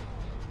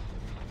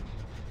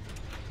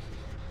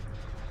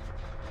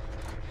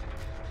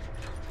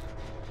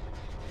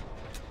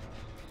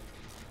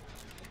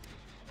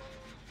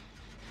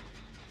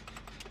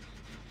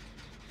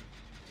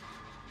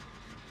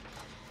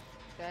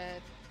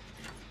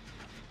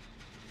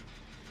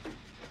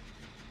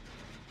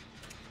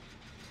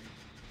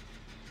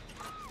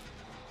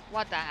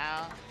 What the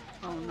hell?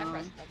 Oh I no.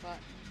 pressed that button.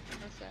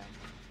 What's that?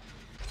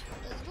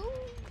 Let's go.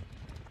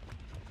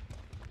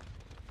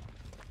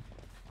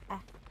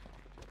 Ah.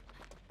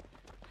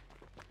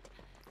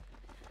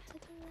 To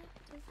the left,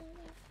 to the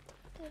left.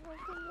 They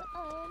walk in the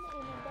on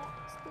and a box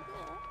to the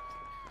left.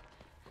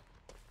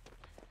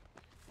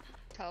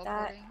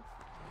 Teleporting.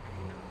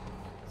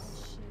 Oh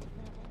shoot,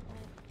 not like that.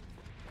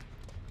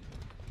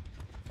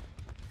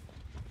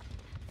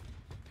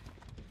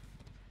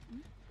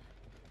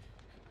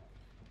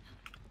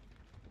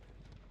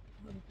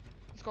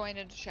 He's going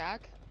into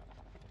shack.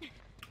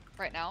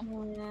 Right now.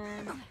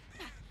 Man.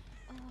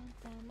 Oh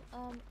damn.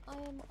 I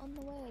am on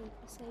the way.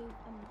 So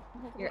I'm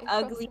all the You're way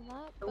across ugly. the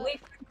map. Away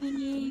from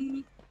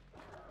me.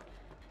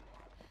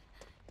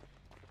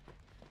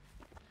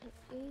 It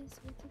is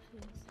what it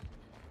is.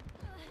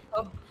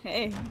 Oh,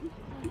 hey.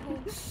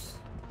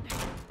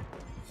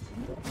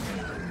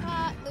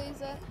 Ah,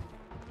 loser.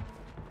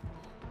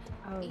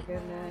 Oh Eat my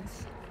goodness.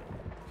 ass.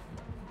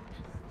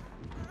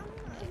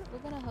 Okay,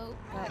 we're gonna hope.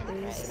 That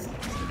and is.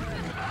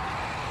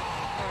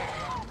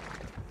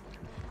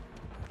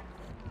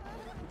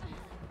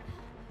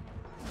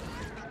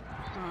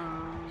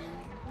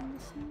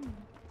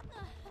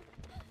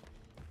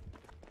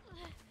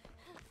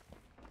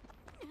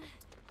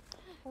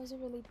 That was a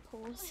really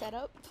poor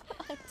setup.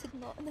 I did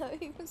not know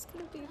he was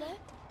gonna be there.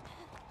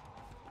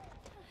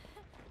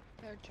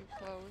 They're too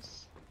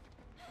close.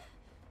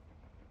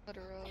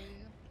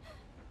 Literally.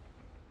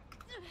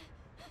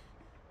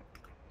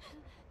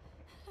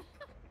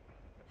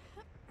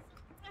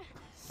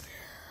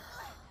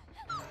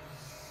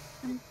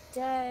 I'm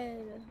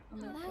dead. Oh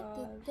my Not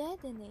god. the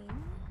deadening.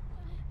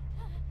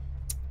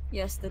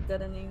 Yes, the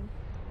deadening.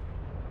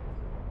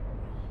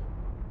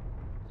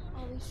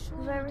 Are we sure?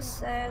 we Very don't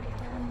sad. have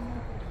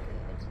good?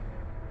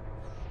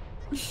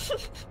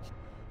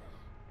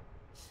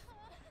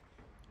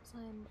 So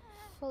I'm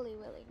fully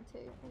willing to.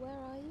 Where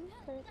are you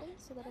currently,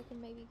 so that I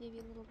can maybe give you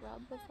a little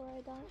rub before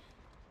I die?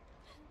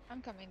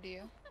 I'm coming to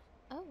you.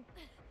 Oh.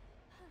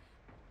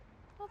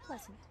 How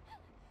pleasant.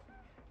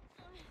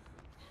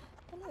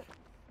 Hello.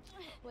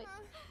 Wait.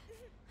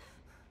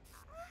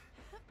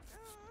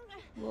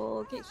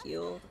 We'll get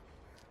healed.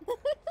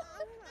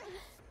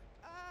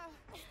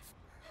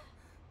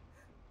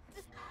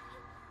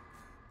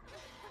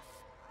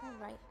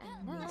 Alright,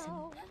 and Amazing.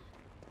 now...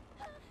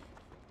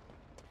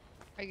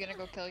 Are you gonna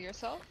go kill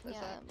yourself? Is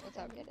Yeah, that what's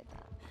I'm happening? good at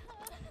that.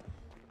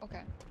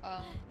 Okay.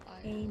 I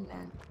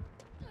Amen.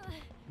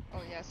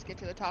 Oh yes, get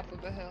to the top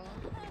of a hill.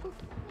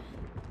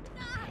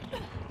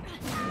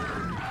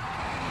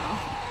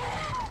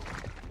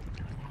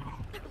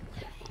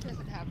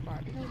 Doesn't have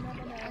Barbie. No, no,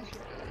 no, no. I should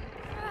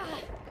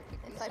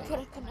be If I put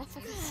up enough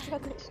of a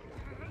struggle.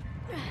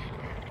 There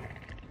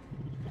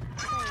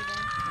we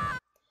go.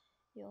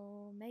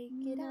 You'll make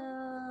it out.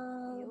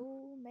 No.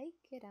 You'll make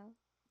it out.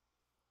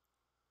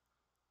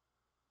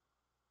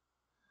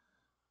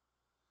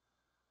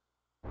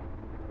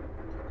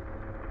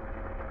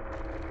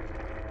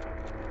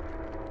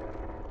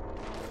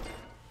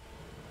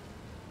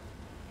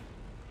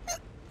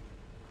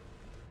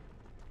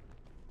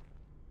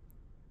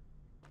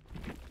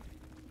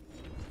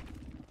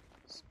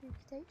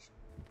 Spookitation.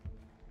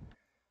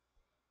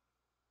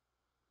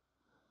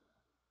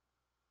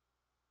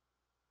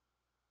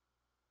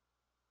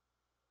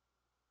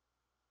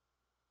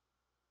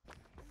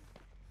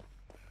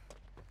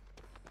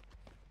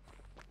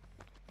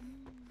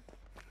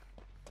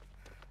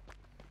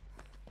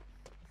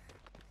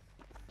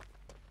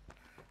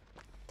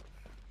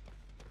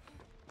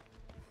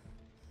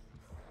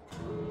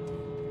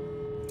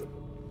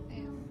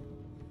 Damn.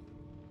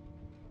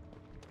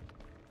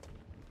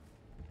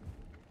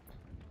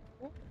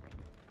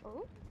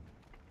 Oh?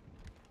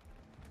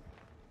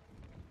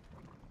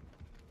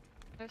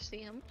 Let's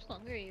see, how much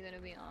longer are you gonna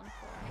be on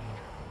for?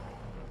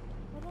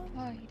 Hold on.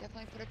 Oh, he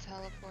definitely put a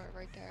teleport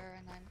right there,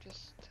 and I'm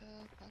just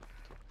fucked.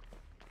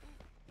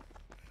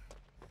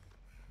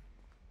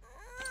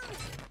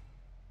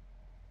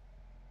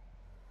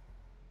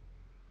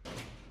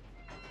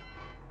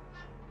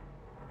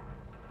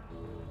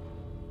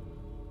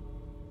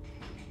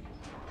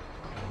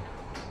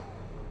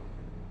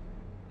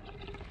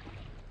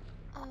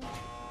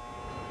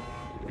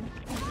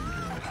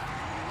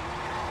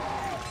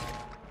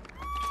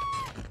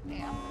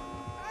 Damn.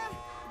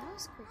 That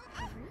was quick.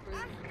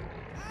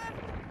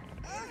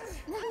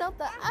 Not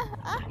the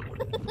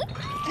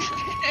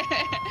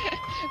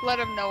Let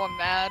him know I'm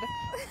mad.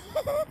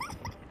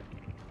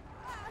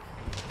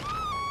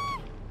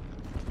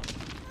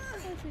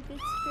 That's a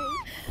good scream.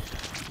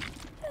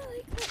 I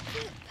like that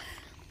clip.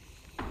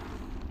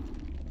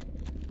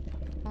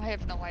 I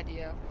have no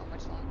idea how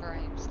much longer I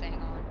am staying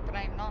on, but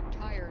I am not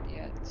tired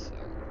yet, so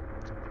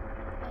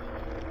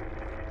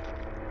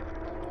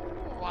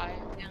why?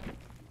 Yeah.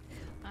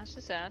 I was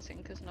just asking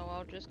because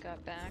Noel just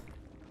got back.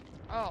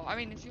 Oh, I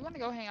mean, if you want to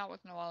go hang out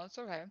with Noel, it's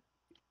okay.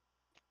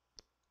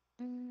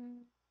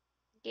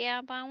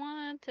 Yeah, but I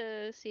wanted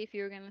to see if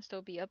you were gonna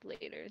still be up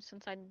later,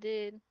 since I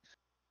did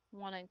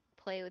want to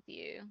play with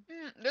you.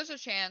 There's a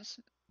chance.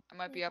 I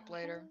might be up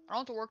later. I don't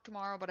have to work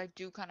tomorrow, but I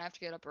do kind of have to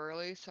get up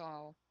early,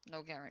 so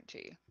no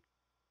guarantee.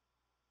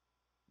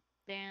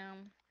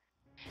 Damn.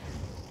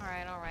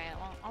 Alright, alright.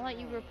 I'll let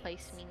you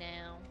replace me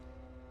now.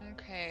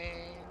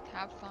 Okay,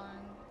 have fun.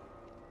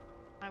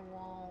 I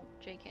won't.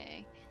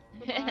 JK.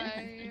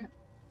 Bye.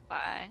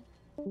 Bye.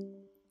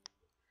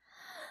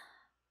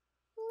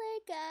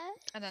 Lega.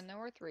 And then there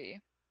were 3.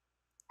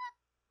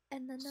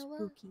 And then there were.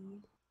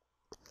 Spooky.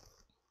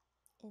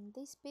 And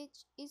this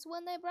bitch is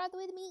one I brought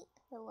with me.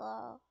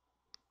 Hello.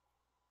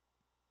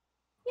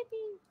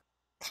 Yippee.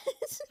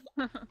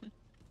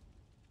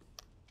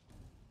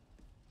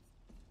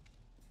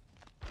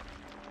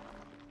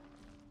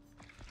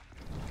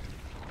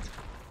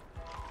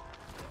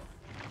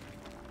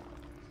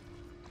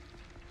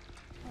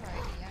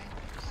 Alrighty,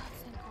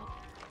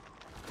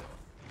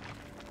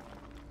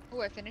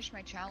 oh, I finished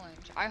my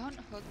challenge. I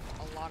unhooked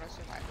a lot of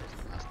survivors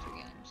in the last 2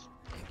 games.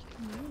 Thank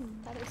you.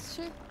 That is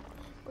true.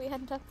 We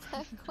end up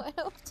there quite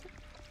often.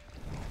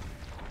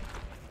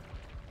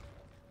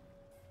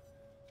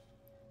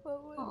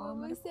 What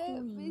was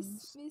that?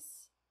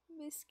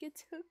 Miss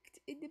gets hooked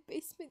in the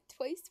basement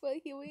twice while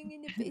healing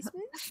in the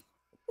basement?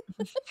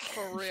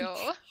 For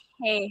real.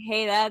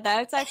 Hey,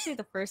 that's actually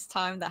the first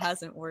time that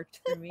hasn't worked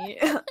for me.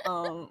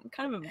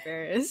 Kind of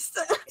embarrassed.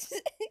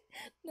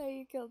 No,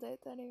 you killed it.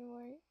 Don't even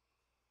worry.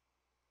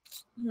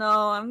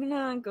 No, I'm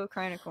gonna go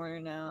cry in a corner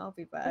now. I'll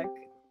be back.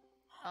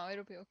 Oh,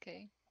 it'll be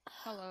okay.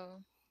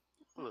 Hello.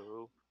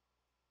 Hello.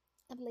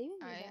 I'm leaving you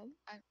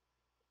though.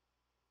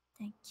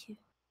 Thank you.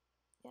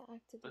 Yeah,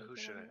 actively. Who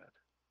should I add?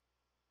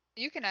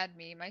 You can add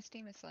me. My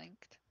Steam is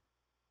linked.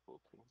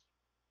 Cool, cool.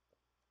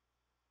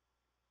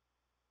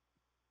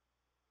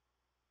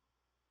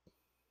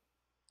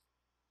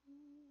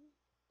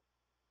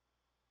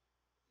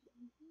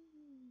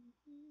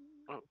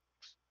 Oh,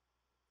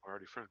 we're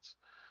already friends.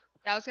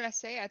 I was gonna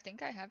say, I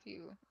think I have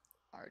you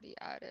already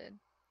added.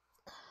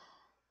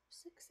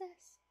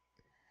 Success.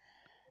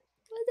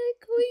 What a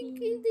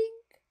coincidence.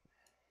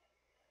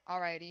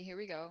 Alrighty, here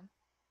we go.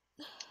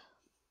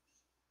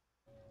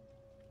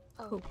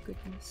 Oh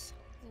goodness.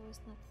 It was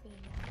not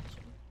paying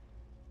attention.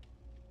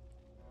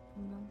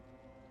 No.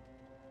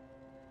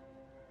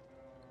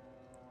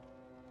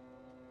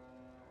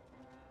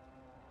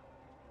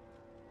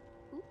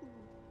 Ooh.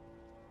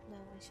 No,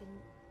 I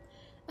shouldn't.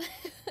 I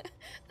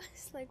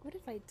was like, what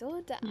if I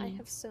do that? I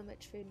have so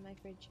much food in my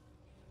fridge.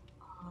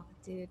 Oh,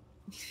 dude.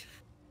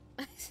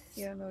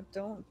 Yeah, no,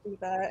 don't do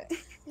that.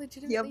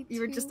 Legitimately, Yep,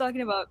 you were just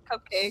talking about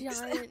cupcakes.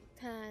 giant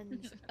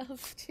pans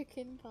of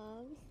chicken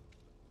palm.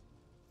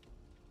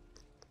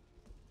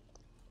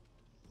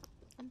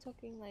 I'm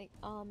talking like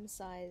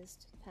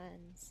arm-sized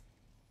pans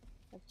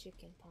of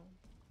chicken palm.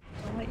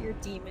 Don't let your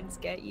demons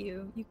get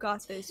you. You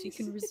got this. You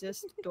can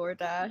resist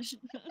DoorDash.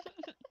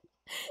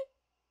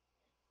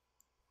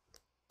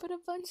 But a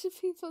bunch of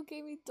people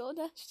gave me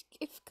DoorDash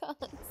gift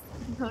cards.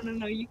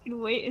 No. You can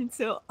wait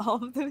until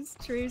all of those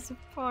trays of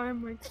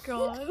parm are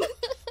gone.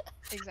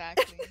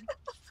 Exactly.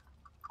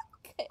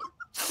 God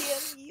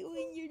damn you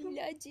and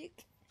your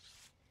logic.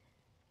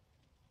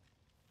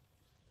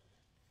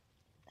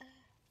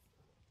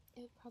 It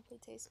would probably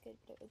taste good,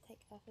 but it would take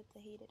effort to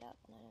heat it up,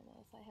 and I don't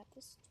know if I have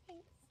the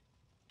strength.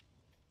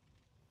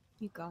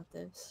 You got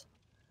this.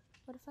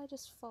 What if I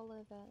just fall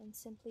over and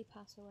simply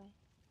pass away?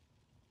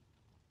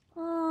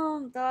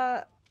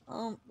 That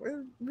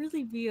would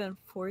really be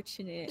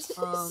unfortunate.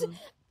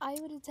 I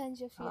would attend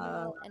your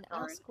funeral and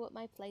darn. ask what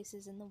my place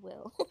is in the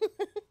will.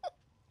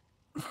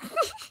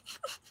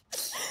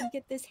 You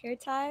get this hair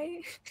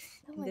tie?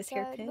 Oh And my this god,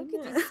 hairpin? look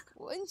at these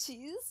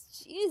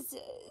scrunchies.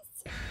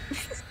 Jesus.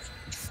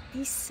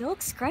 These silk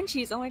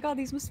scrunchies. Oh my god,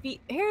 these must be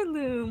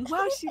heirloom.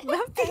 Wow, she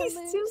left these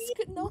to me.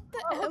 Not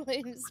the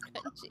heirloom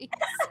scrunchies.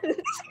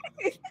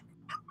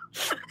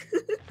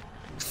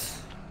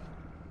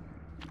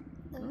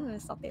 I'm gonna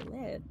stop their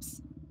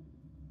lips.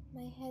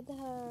 My head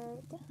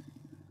hurt.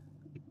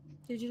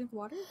 Did you drink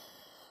water?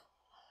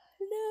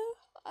 No,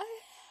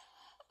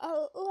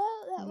 oh,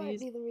 well, that might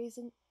be Amazing. the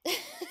reason.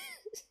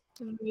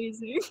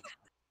 Amazing.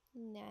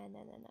 No.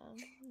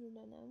 You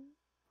don't know.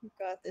 You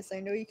got this. I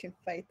know you can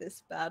fight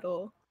this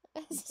battle.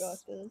 You This got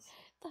is this.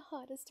 the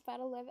hardest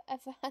battle I've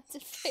ever had to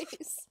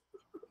face.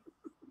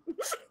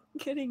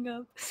 Getting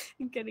up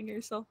and getting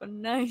yourself a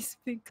nice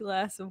big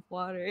glass of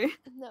water.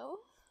 No.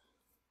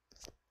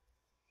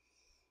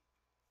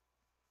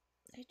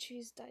 I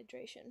choose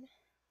dehydration.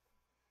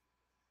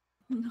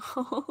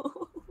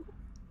 No.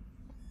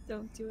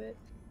 Don't do it.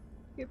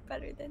 You're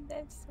better than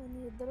this. When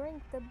you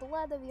drink the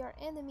blood of your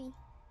enemy.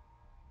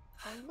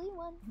 Only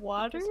one.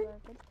 Water? Because you're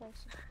a good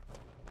person.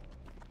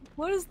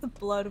 What is the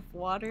blood of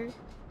water?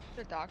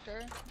 The doctor?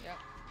 Yep.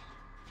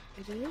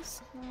 It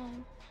is?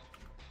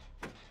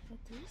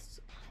 At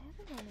least I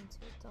haven't run into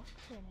a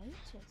doctor in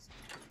ages.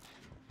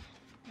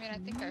 I mean, I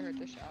think I heard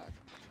the shock.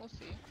 We'll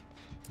see.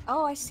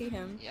 Oh, I see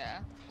him. Yeah,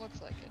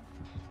 looks like it.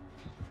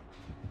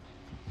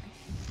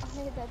 Oh,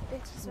 hey, that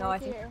bitch is No, right I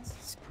think here.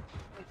 that's...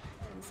 Wait,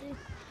 is it?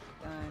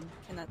 Done.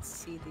 Cannot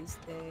see these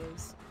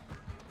days.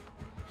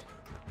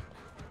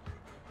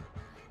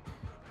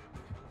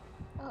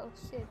 Oh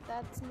shit,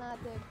 that's not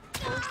the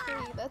full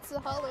tree, that's the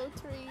hollow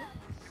tree.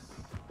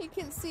 You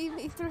can see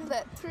me through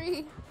that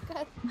tree.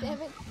 God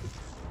damn it.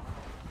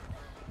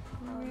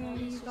 Oh no,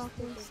 he's just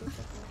stupid. It's okay.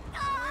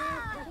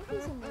 I think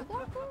he's a new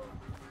doctor?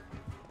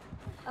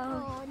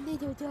 Oh,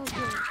 little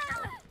doctor.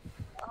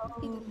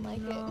 He didn't like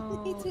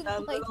it. He didn't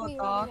that like little me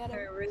running at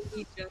doctor him.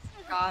 really just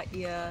got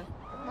ya.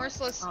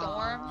 Merciless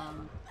Storm. Aw,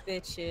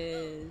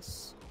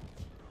 bitches.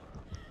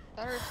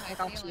 That hurts my I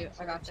got you. feelings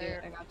I right got you.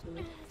 there. I got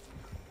you.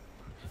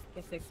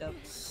 Get picked up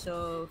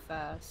so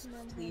fast,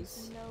 Man has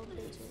please. no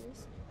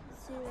bitches.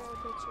 0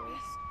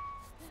 bitches.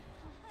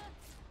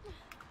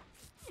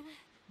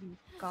 You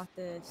got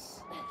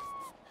this.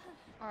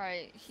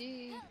 Alright,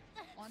 he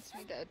wants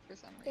me dead for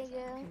some There reason.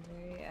 you go.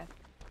 Okay, yeah.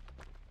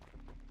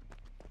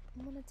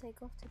 I'm gonna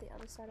take off to the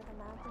other side of the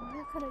map and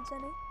work on it,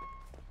 Jenny.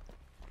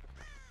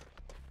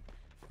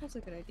 That's a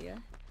good idea.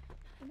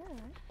 I know,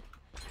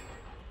 right?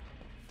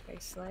 Very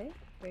slay.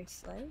 Very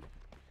slay.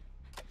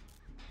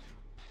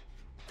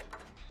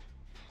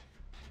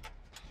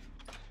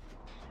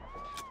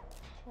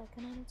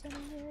 Working on a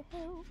Jenny near a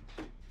hill.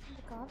 And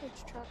the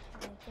garbage truck,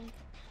 I think.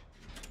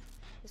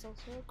 There's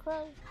also a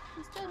crow.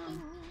 He's judging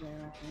me.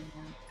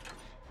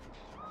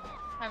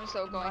 I'm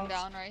so going Nice.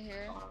 down right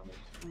here.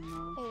 I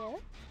know.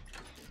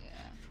 Hey,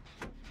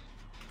 Yeah.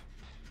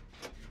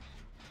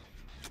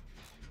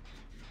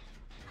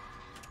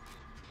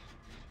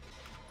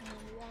 yeah,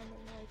 I'm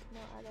in like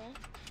no other.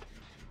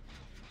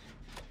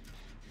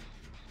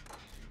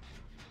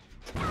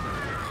 God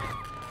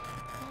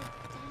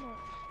damn it.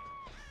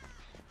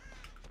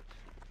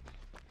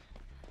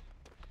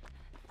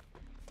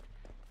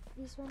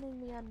 He's running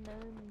the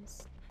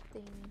unknowns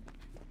thing.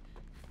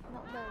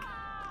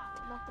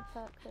 Not the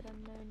perk that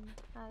unknown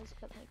has,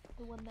 but like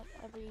the one that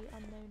every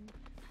unknown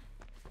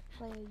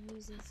player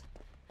uses.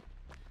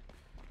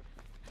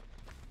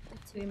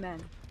 Three men.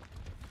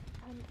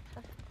 I'm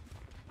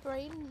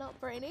brain not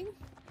braining.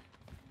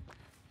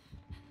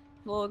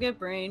 We'll get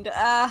brained.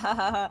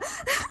 Ah.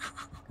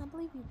 Can't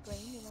believe you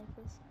brain me like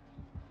this.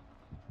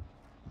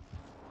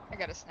 I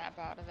gotta snap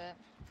out of it.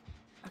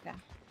 Okay.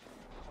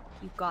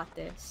 You got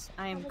this.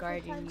 I am Have a good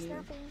guarding time you.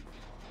 snapping.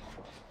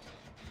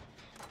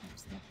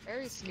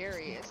 Very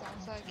scary. It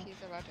sounds like he's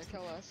about to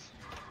kill us.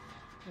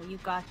 Well, you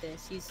got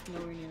this. He's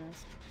nowhere near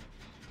us.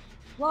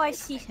 Well, I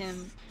see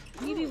him.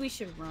 Maybe we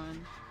should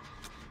run.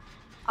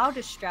 I'll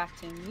distract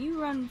him.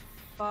 You run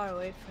far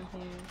away from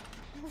him.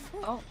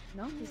 Oh,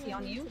 no? Is he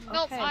on you?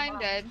 Nope, Okay, I'm wow.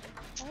 dead.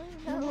 Oh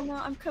No, no. no, no,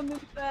 I'm coming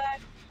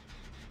back.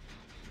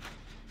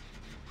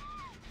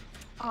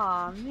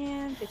 Aw,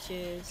 man,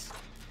 bitches.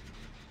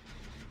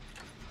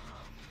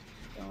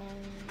 Don't.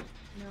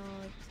 No.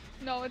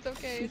 No, it's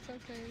okay. It's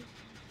okay.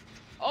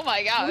 Oh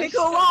my gosh.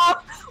 Wiggle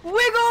off! Wiggle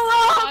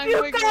off! I'm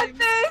You wiggling. got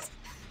this!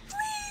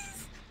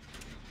 Please!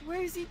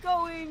 Where is he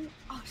going?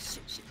 Oh,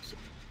 shit, shit, shit.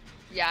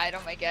 Yeah, I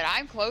don't make it.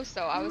 I'm close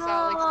though. I was at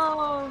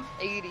No.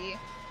 like 80.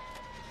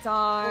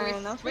 Darn. Oh,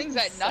 he that swings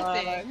fucking at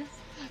nothing.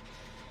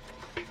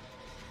 sucks.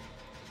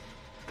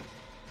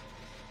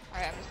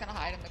 Alright, I'm just gonna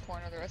hide in the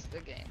corner the rest of the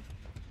game.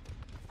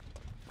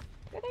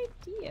 Good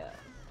idea.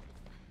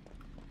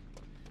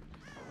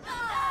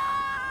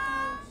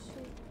 Oh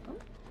shit. Oh.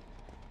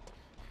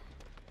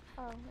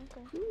 Oh,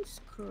 okay. Who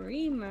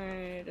screamed?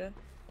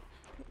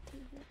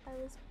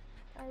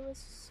 I was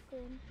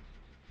screaming.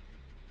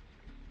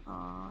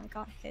 Aw, I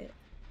got hit.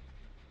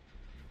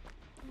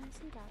 I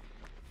see that.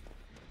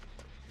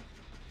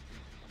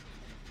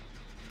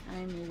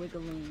 I'm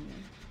wiggling.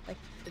 Like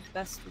the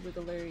best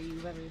wiggler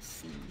you've ever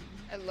seen.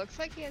 It looks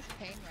like he has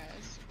pain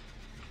res.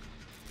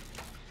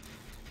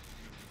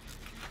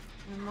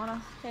 I'm on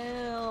a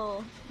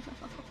hill.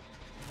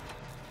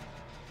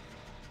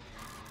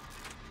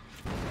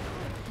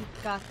 You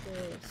got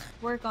this.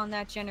 Work on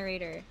that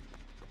generator.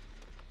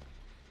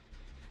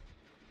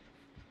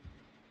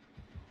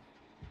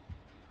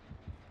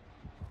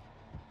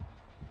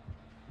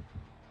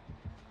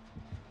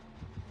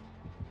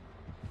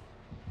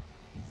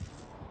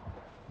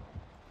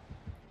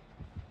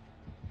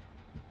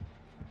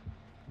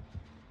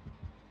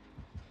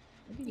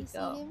 Where did he You see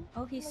go? him?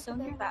 Oh, he's Look so at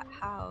near that that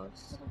little-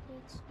 house. Little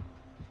bitch.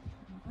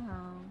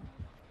 Wow.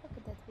 Look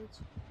at that bitch.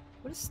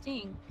 What a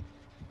stink.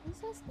 He's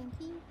so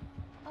stinky.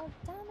 Oh,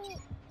 damn it.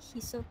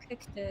 He so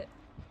kicked it.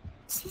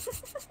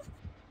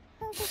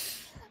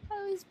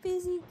 I was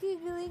busy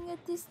giggling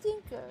at the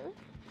stinker.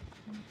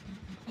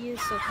 He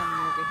is so coming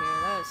over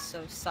here. That is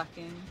so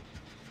sucking.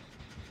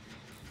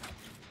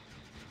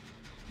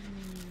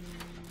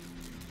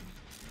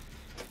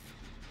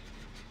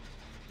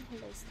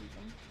 Hello,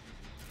 Stephen.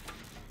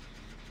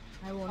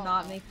 I will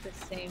not make the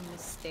same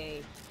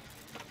mistake.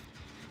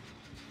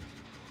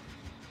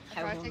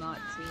 I will not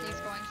do He's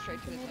it. going straight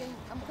to the Committing. thing.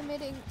 I'm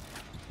committing.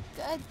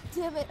 God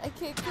damn it, I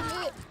can't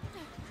commit.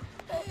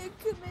 I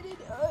committed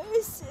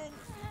arson.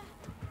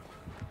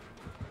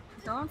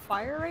 They're on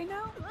fire right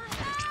now?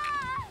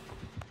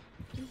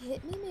 He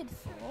hit me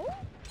mid-fall?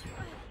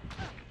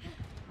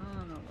 I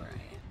don't know where I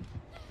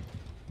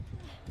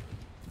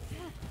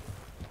am.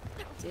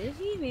 Did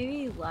he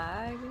maybe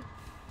lag?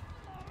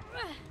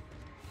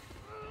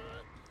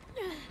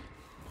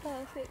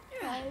 perfect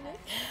Okay, timing. let me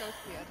go to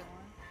the other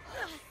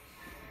one.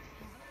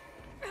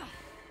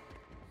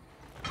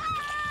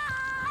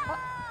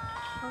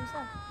 What was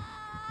that?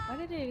 Why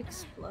did it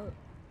explode?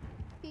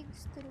 Big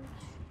stooge.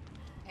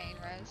 Pain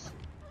res.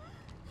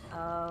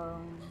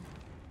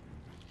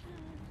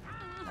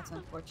 That's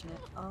unfortunate.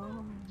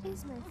 Oh.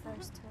 He's my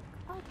first hook.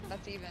 Oh,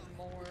 That's even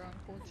more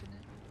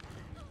unfortunate.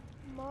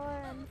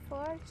 more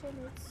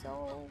unfortunate.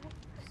 So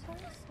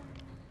sad.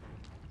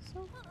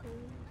 So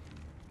cool.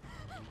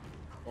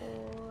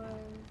 Poor.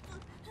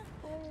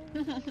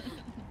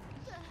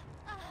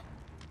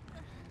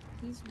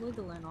 He's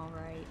wiggling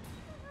alright.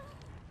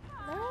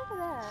 Look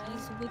at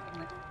He's that.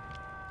 wiggling.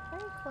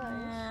 Very close.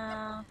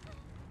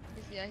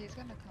 Yeah. He's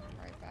gonna come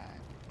right back.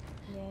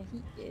 Yeah, he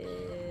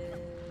is.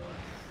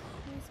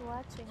 He's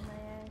watching my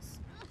ass.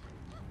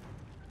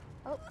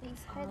 Oh,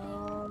 he's heading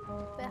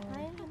Oh.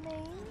 behind the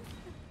main.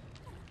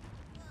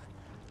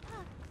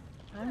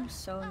 I'm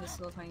so in this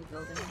little tiny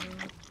building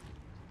here.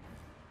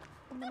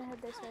 I'm gonna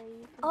head this way.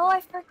 You can Oh, go. I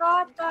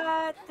forgot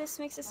that this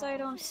makes it so I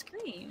don't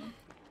scream.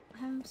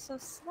 I'm so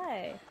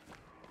slay.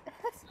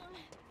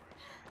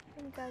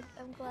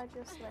 I'm glad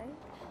you're slay.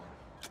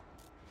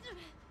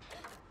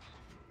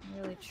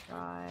 Really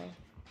try.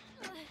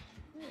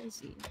 Where is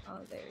he? Oh,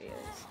 there he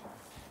is.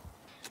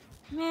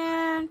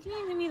 Man, can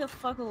you leave me the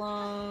fuck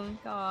alone?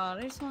 God,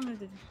 I just wanted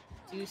to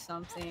do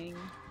something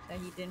that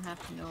he didn't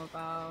have to know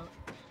about.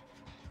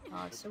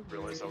 Oh, it's so I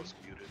realized I rude. was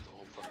muted the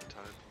whole fucking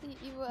time.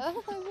 You were? I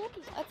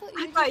thought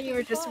you I were thought you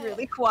were just quiet.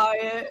 really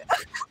quiet.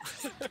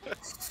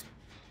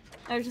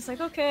 I was just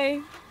like,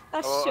 okay,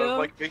 that's Oh, chill. I'm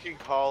like making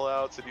call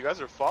outs, and you guys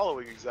are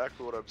following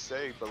exactly what I'm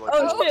saying, but like,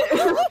 Oh, you shit.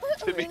 interrupt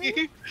to me.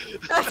 Really?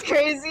 That's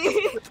crazy.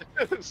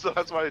 So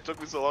that's why it took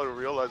me so long to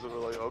realize that we're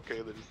like,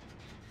 okay, they just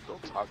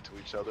don't talk to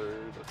each other.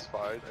 That's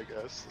fine, I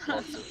guess, as long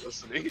as they're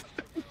listening.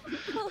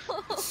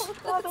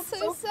 Oh, That's so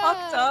so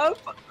sad. fucked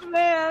up,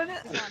 man.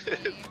 It's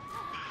on me.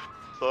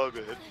 It's all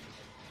good.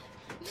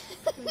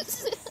 It's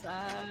so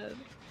sad.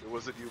 It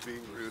wasn't you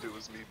being rude, it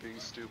was me being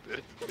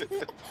stupid.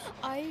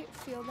 I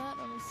feel that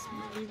on a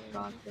smooth We've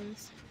level. got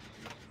this.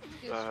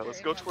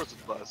 Let's go towards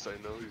the bus. I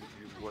know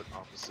you went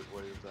opposite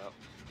way of that.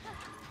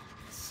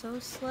 So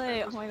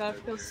slay. Oh my god,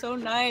 it feels so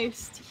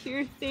nice to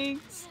hear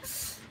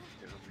things.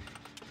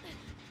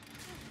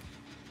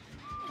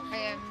 I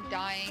am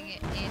dying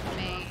in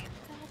Maine.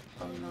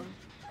 Oh no.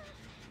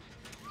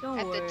 Don't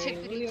At the worry.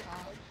 tippity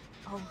top.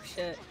 Oh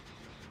shit.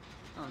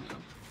 Oh no.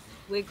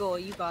 Wiggle,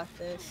 you got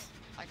this.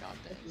 I got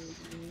this.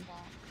 Mhm.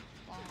 Bonk,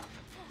 bonk,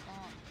 bonk,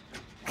 bonk,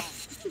 bonk,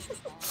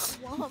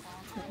 Womp, bonk,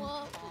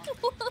 womp.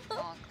 bonk,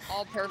 bonk.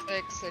 All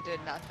perfects, it did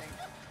nothing.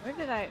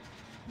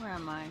 Where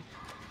am I?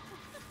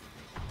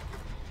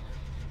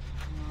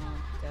 Oh,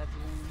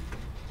 Devlin.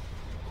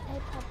 Hey,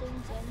 Popping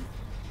Jen.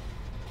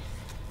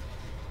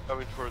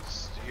 Coming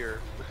towards here.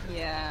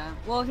 Yeah.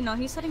 Well, no,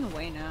 he's heading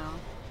away now.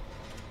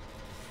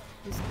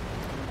 He's...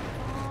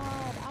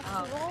 God,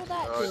 after all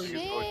that I think he's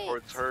going shit.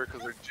 towards her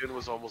because her gin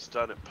was almost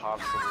done. It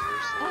popped from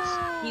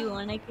reversals. You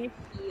wanna get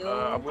healed?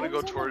 I'm gonna I go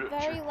was on the toward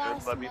very gin.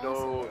 last Let me know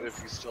muscles.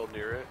 if he's still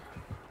near it.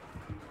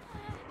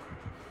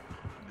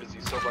 Is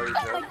he still by your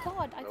Oh gem? my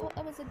god, I Nope. thought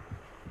that was a...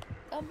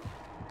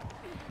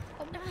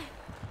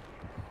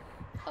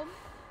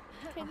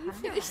 Can you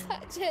finish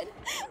that, Jen?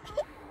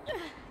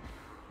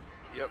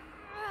 Yep.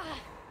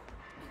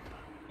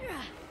 He's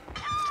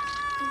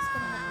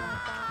gonna have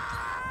like that.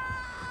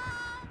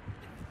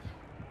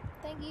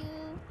 Thank you.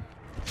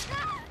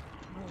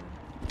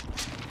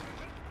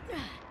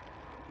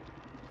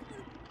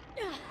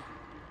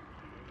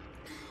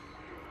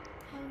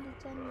 How many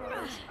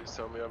Jen Please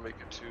tell me I make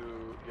it to.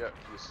 Yeah,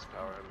 use his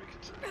power. I make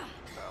it to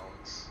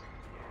balance.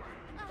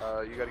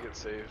 You gotta get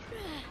saved.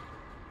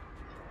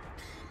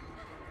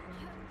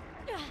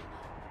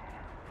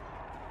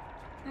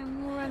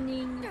 I'm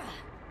running.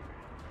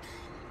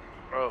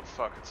 Oh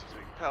fuck! It's a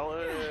big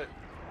pallet.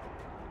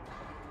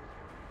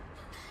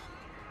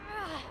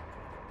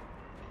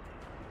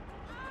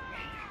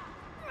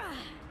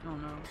 Oh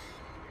no.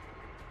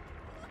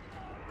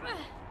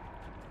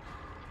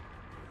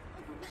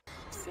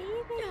 Save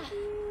it,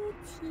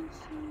 Thank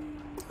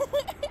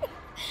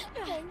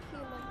you,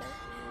 Linda.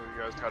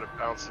 You guys gotta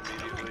bounce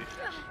immediately.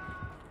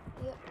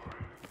 Yep.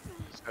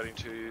 He's heading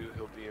to you.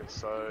 He'll be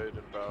inside in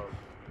about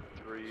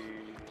 3,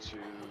 2,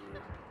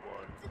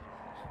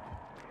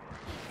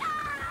 1.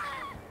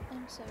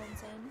 I'm so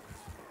insane.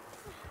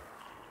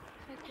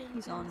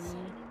 He's on me. Insane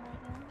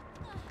right now.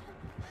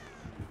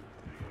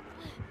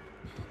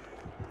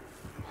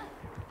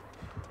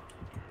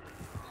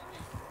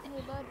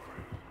 Hey, bud.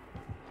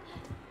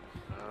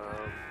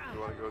 You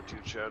wanna go do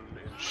Jen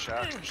in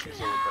Shack? She's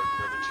over by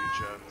the other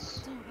 2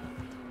 gens.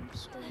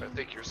 I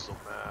think you're still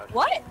mad.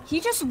 What? He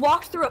just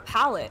walked through a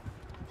pallet.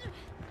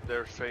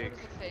 They're fake.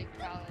 It's a fake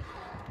palette.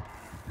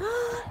 No!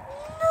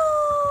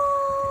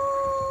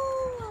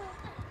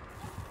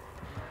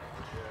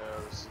 Yeah,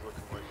 this is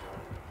looking like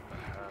a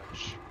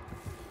hatch.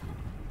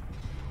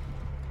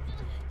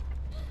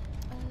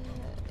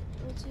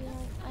 Would you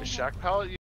like... The Shack pallet